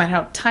through, no matter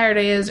how tired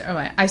I is.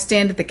 Or I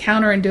stand at the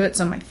counter and do it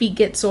so my feet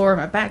get sore,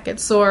 my back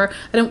gets sore.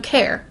 I don't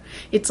care.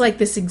 It's like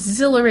this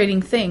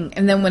exhilarating thing.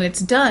 And then when it's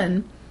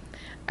done,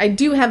 I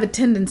do have a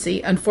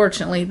tendency,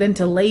 unfortunately, then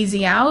to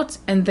lazy out.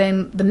 And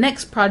then the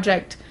next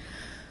project,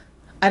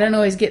 I don't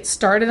always get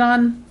started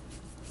on,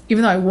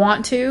 even though I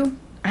want to.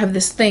 I have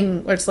this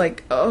thing where it's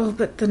like, oh,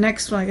 but the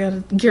next one, I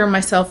got to gear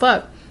myself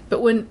up.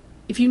 But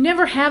if you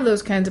never have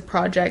those kinds of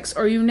projects,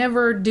 or you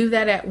never do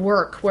that at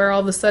work where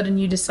all of a sudden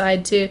you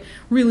decide to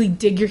really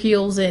dig your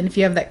heels in, if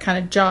you have that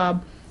kind of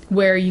job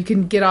where you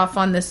can get off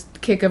on this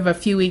kick of a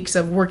few weeks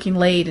of working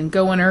late and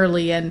going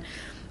early and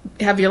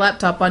have your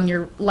laptop on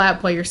your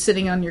lap while you're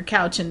sitting on your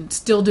couch and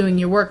still doing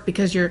your work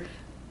because you're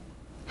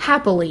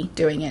happily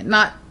doing it,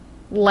 not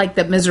like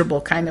the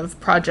miserable kind of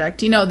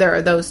project. There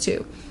are those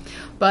too.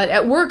 But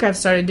at work, I've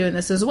started doing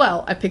this as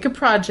well. I pick a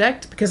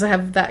project because I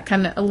have that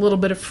kind of a little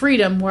bit of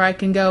freedom where I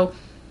can go,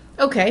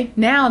 okay,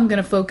 now I'm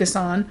going to focus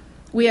on,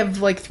 we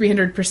have like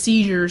 300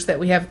 procedures that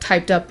we have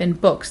typed up in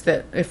books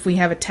that if we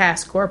have a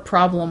task or a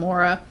problem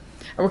or I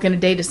work in a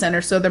data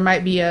center, so there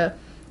might be a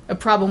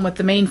problem with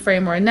the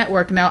mainframe or a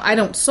network. Now, I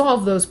don't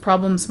solve those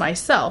problems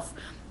myself,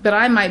 but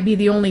I might be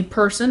the only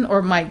person,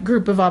 or my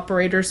group of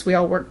operators, we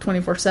all work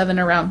 24/7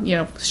 around,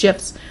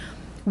 shifts.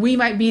 We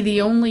might be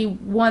the only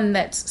one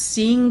that's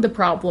seeing the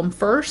problem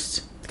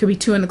first. It could be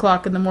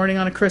 2:00 in the morning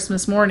on a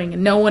Christmas morning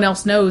and no one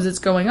else knows it's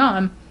going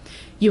on.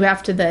 You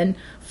have to then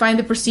find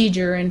the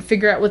procedure and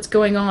figure out what's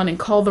going on and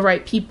call the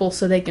right people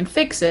so they can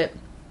fix it.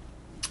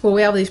 Well,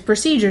 we have these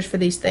procedures for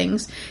these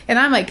things, and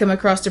I might come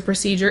across a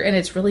procedure and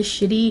it's really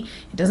shitty,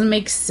 it doesn't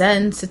make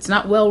sense, it's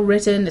not well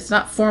written, it's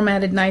not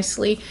formatted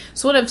nicely.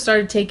 So what I've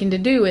started taking to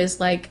do is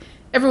like,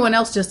 everyone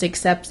else just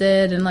accepts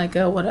it and like,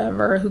 oh,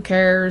 whatever, who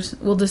cares?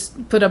 We'll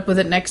just put up with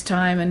it next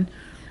time. And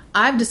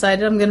I've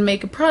decided I'm going to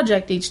make a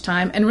project each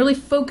time and really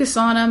focus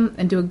on them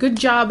and do a good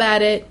job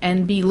at it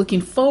and be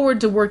looking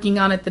forward to working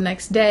on it the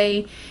next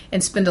day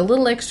and spend a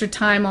little extra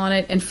time on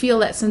it and feel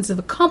that sense of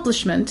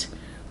accomplishment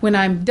when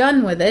I'm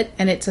done with it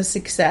and it's a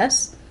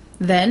success.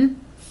 Then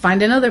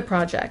find another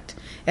project.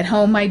 At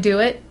home, I do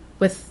it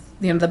with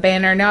the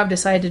banner. Now I've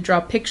decided to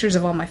draw pictures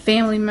of all my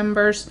family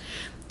members.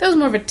 That was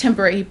more of a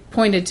temporary, he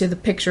pointed to the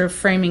picture of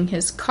framing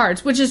his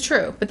cards, which is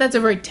true, but that's a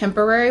very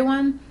temporary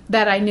one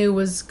that I knew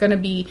was going to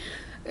be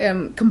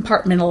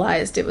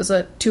compartmentalized. It was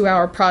a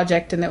 2-hour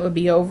project and that would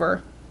be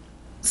over.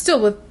 Still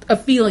with a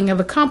feeling of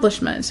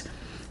accomplishment.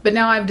 But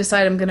now I've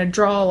decided I'm going to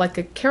draw like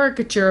a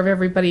caricature of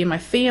everybody in my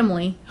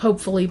family,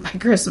 hopefully by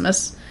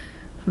Christmas.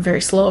 I'm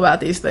very slow about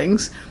these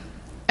things.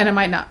 And I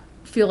might not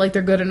feel like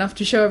they're good enough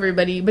to show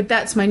everybody, but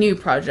that's my new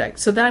project.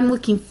 So that I'm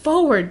looking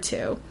forward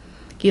to.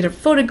 Either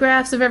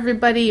photographs of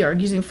everybody or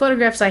using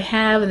photographs I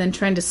have and then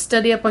trying to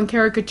study up on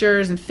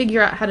caricatures and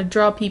figure out how to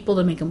draw people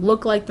to make them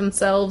look like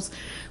themselves.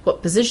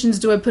 What positions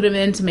do I put them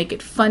in to make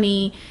it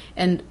funny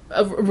and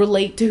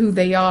relate to who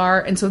they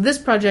are? And so this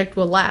project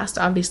will last,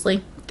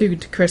 obviously, through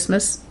to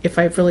Christmas, if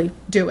I really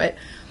do it.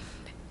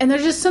 And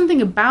there's just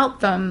something about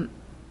them.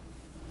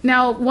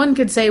 Now, one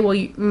could say, well,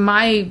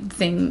 my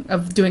thing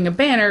of doing a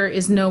banner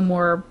is no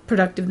more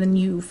productive than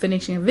you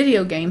finishing a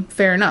video game.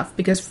 Fair enough,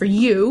 because for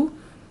you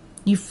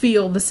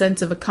feel the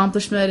sense of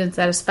accomplishment and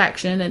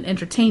satisfaction and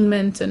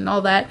entertainment and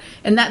all that.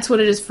 And that's what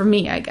it is for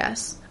me, I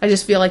guess. I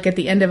just feel like at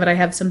the end of it, I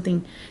have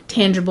something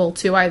tangible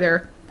to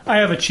either... I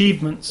have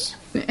achievements.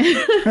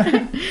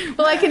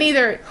 Well, I can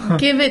either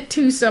give it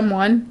to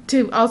someone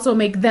to also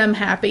make them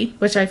happy,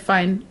 which I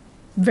find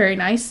very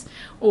nice,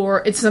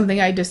 or it's something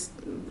I just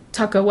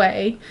tuck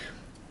away.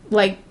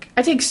 Like,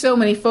 I take so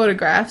many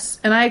photographs,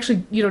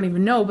 and you don't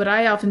even know, but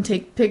I often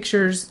take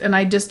pictures, and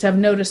I just have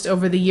noticed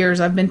over the years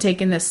I've been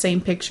taking this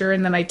same picture,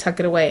 and then I tuck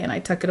it away, and I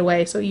tuck it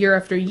away. So year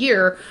after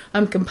year,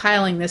 I'm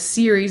compiling this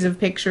series of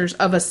pictures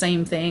of a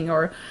same thing,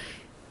 or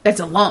that's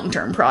a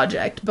long-term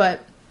project,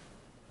 but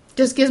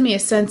just gives me a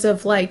sense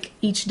of, like,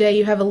 each day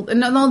you have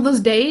and on all those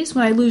days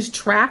when I lose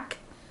track,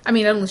 I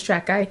don't lose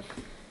track,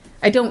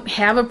 I don't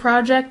have a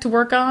project to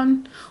work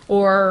on,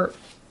 or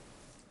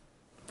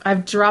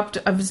I've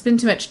spent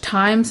too much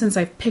time since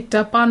I've picked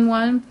up on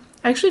one.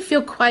 I actually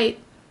feel quite,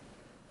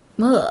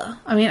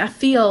 I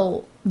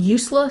feel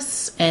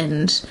useless,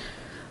 and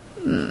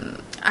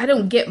I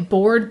don't get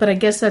bored, but I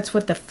guess that's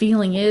what the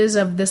feeling is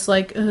of this,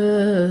 like,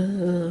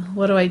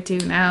 what do I do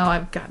now?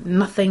 I've got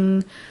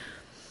nothing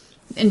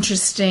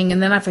interesting.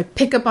 And then if I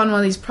pick up on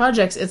one of these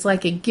projects, it's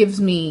like it gives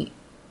me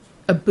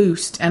a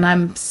boost, and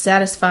I'm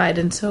satisfied.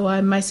 And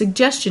so my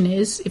suggestion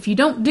is, if you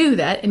don't do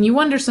that, and you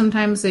wonder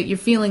sometimes that you're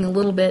feeling a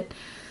little bit,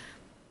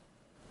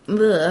 ugh,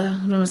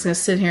 I'm just going to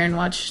sit here and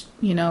watch,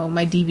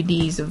 my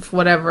DVDs of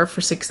whatever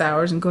for 6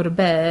 hours and go to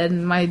bed,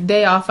 and my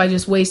day off I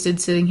just wasted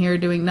sitting here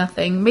doing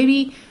nothing.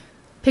 Maybe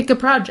pick a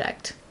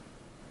project.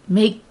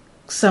 Make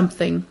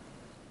something.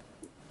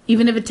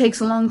 Even if it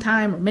takes a long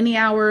time or many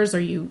hours, or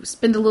you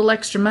spend a little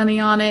extra money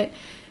on it,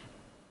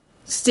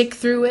 stick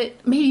through it.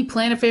 Maybe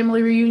plan a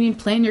family reunion,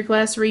 plan your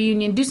class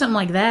reunion, do something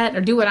like that,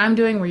 or do what I'm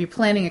doing where you're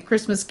planning a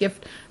Christmas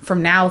gift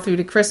from now through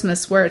to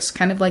Christmas, where it's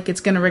kind of like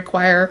it's going to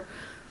require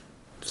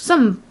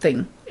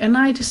something. And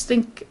I just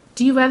think,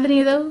 do you have any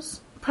of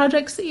those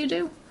projects that you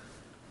do?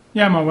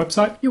 Yeah, my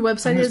website. Your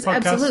website is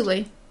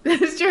absolutely.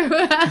 That's true.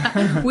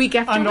 Week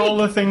after and week. all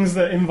the things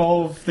that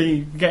involve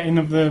the getting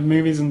of the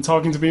movies and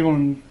talking to people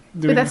and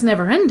doing. But that's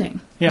never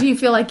ending. Yeah. Do you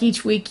feel like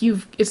each week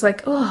it's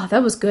like, oh,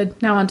 that was good.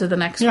 Now on to the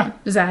next one.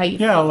 Is that how you?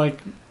 Yeah, like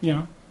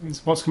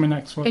it's what's coming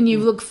next. And you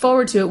look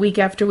forward to it week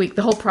after week,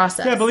 the whole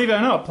process. Yeah, believe it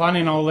or not,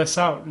 planning all this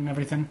out and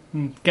everything,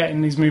 and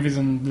getting these movies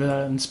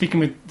and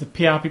speaking with the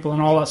PR people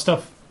and all that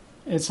stuff.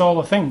 It's all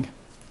a thing.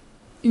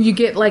 You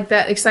get like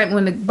that excitement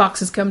when the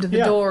boxes come to the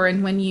door,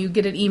 and when you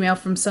get an email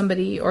from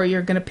somebody, or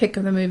you're going to pick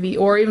up the movie,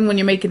 or even when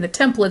you're making the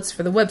templates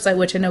for the website,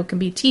 which I know can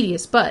be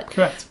tedious, but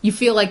correct. You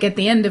feel like at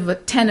the end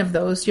of 10 of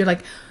those, you're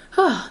like,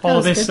 oh, that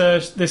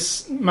was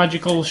this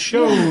magical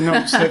show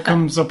notes that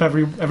comes up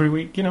every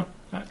week,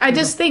 I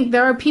just think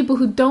there are people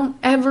who don't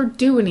ever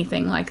do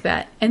anything like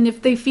that, and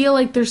if they feel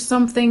like there's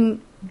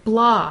something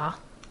blah,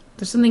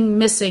 there's something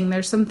missing,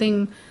 there's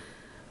something.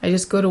 I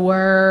just go to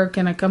work,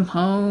 and I come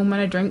home, and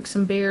I drink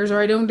some beers,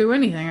 or I don't do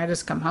anything. I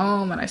just come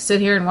home, and I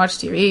sit here and watch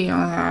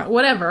TV,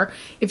 whatever.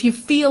 If you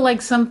feel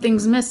like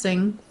something's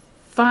missing,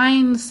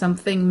 find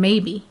something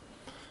maybe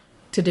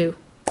to do.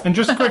 And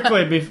just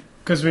quickly,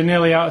 because we're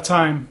nearly out of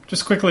time,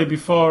 just quickly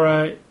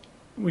before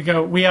we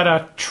go, we had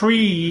a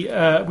tree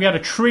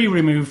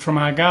removed from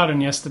our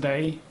garden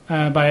yesterday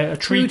by an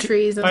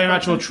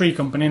actual tree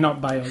company,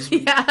 not by us.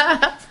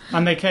 Yeah.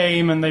 And they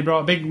came and they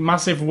brought a big,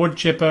 massive wood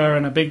chipper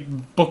and a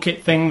big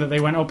bucket thing that they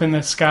went up in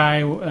the sky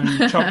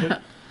and chopped it.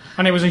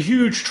 And it was a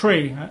huge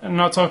tree. I'm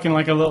not talking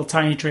like a little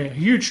tiny tree, a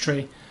huge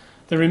tree.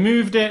 They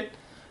removed it.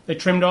 They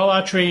trimmed all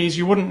our trees.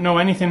 You wouldn't know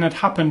anything had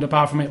happened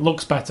apart from it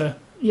looks better.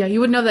 Yeah,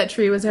 you wouldn't know that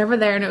tree was ever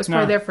there, and it was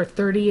probably there for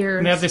 30 years.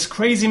 And they have this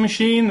crazy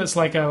machine that's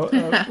like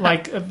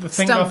the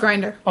thing stump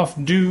grinder off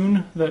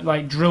Dune that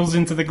like drills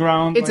into the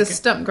ground. It's a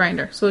stump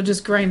grinder, so it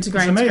just grinds it's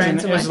amazing.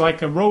 Grinds away. It was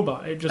like a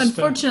robot. It just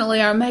unfortunately,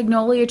 our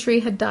magnolia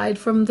tree had died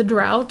from the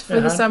drought for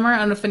the summer. I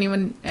don't know if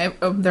anyone,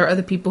 there are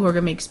other people who are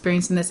going to be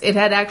experiencing this. It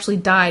had actually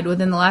died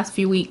within the last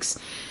few weeks.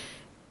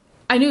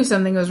 I knew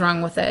something was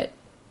wrong with it,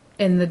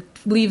 and the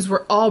leaves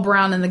were all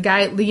brown, and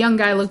the young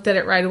guy looked at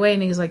it right away,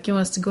 and he was like, you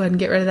want us to go ahead and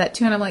get rid of that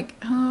too? And I'm like,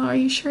 oh, are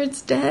you sure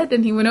it's dead?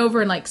 And he went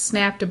over and like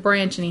snapped a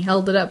branch, and he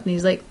held it up, and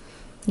he's like,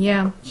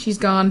 yeah, she's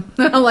gone.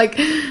 I'm like,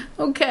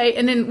 okay.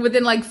 And then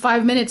within like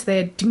 5 minutes, they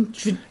had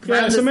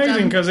it's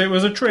amazing because it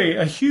was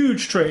a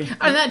huge tree.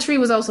 And that tree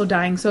was also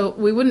dying, so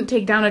we wouldn't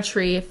take down a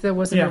tree if there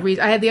wasn't a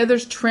reason. I had the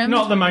others trimmed.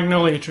 Not the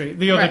magnolia tree,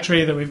 the other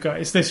tree that we've got.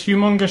 It's this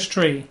humongous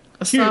tree.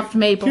 A soft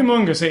maple.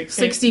 Humongous.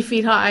 60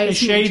 feet high. It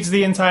shades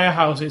the entire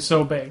house. It's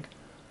so big.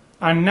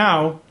 And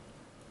now,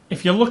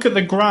 if you look at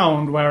the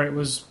ground where it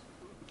was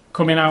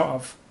coming out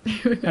of,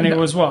 and it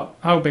was what?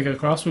 How big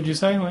across would you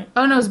say?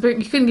 Oh no, it was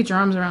big. You couldn't get your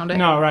arms around it.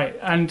 No, right.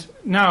 And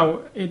now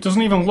it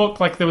doesn't even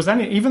look like there was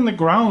any. Even the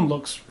ground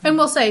looks. And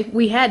we'll say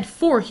we had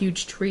 4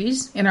 huge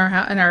trees in our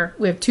house.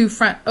 We have 2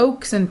 front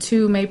oaks and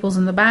 2 maples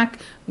in the back.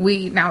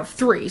 We now have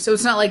 3, so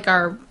it's not like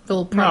our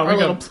little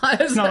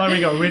plaza. It's not like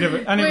we got rid of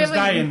it, and it was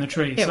dying the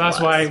tree. So that's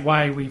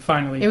why we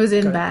finally. It was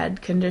in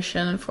bad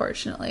condition,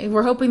 unfortunately.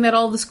 We're hoping that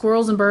all the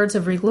squirrels and birds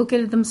have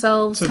relocated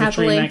themselves to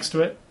happily. The tree next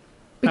to it.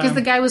 Because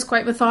the guy was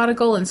quite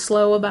methodical and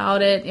slow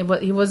about it.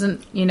 He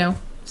wasn't,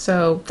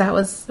 So that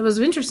was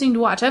interesting to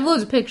watch. I have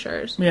loads of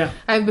pictures. Yeah.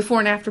 I have before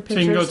and after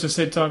pictures. So you can go to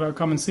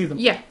sidtalk.com and see them.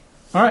 Yeah.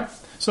 All right.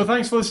 So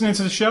thanks for listening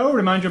to the show.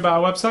 Remind you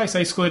about our website,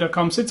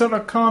 ascully.com,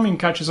 sidtalk.com. You can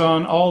catch us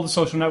on all the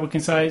social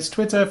networking sites,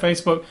 Twitter,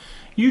 Facebook,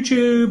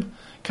 YouTube.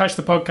 Catch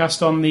the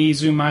podcast on the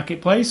Zoom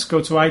Marketplace. Go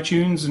to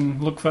iTunes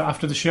and look for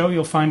After the Show.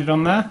 You'll find it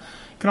on there.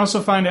 You can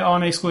also find it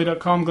on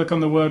ascully.com. Click on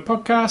the word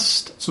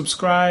podcast,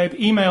 subscribe,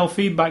 email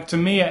feedback to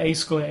me at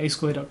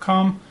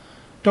ascully@ascully.com.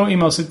 Don't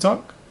email Sid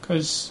Talk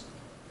because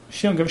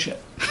she don't give a shit.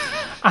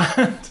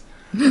 And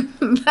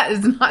that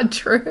is not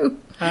true.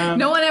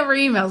 No one ever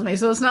emails me,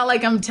 so it's not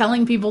like I'm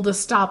telling people to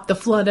stop the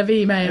flood of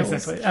emails.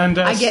 Exactly. And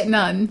I get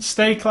none.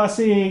 Stay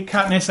classy,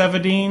 Katniss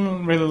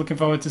Everdeen. Really looking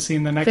forward to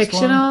seeing the next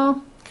Fictional.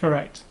 one.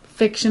 Correct.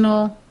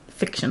 Fictional.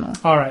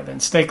 All right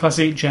then. Stay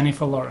classy,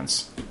 Jennifer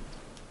Lawrence.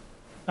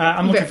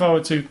 I'm looking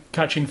forward to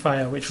Catching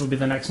Fire, which will be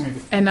the next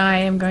movie. And I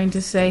am going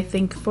to say,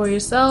 think for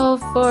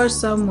yourself, or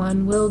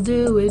someone will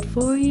do it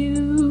for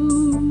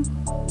you.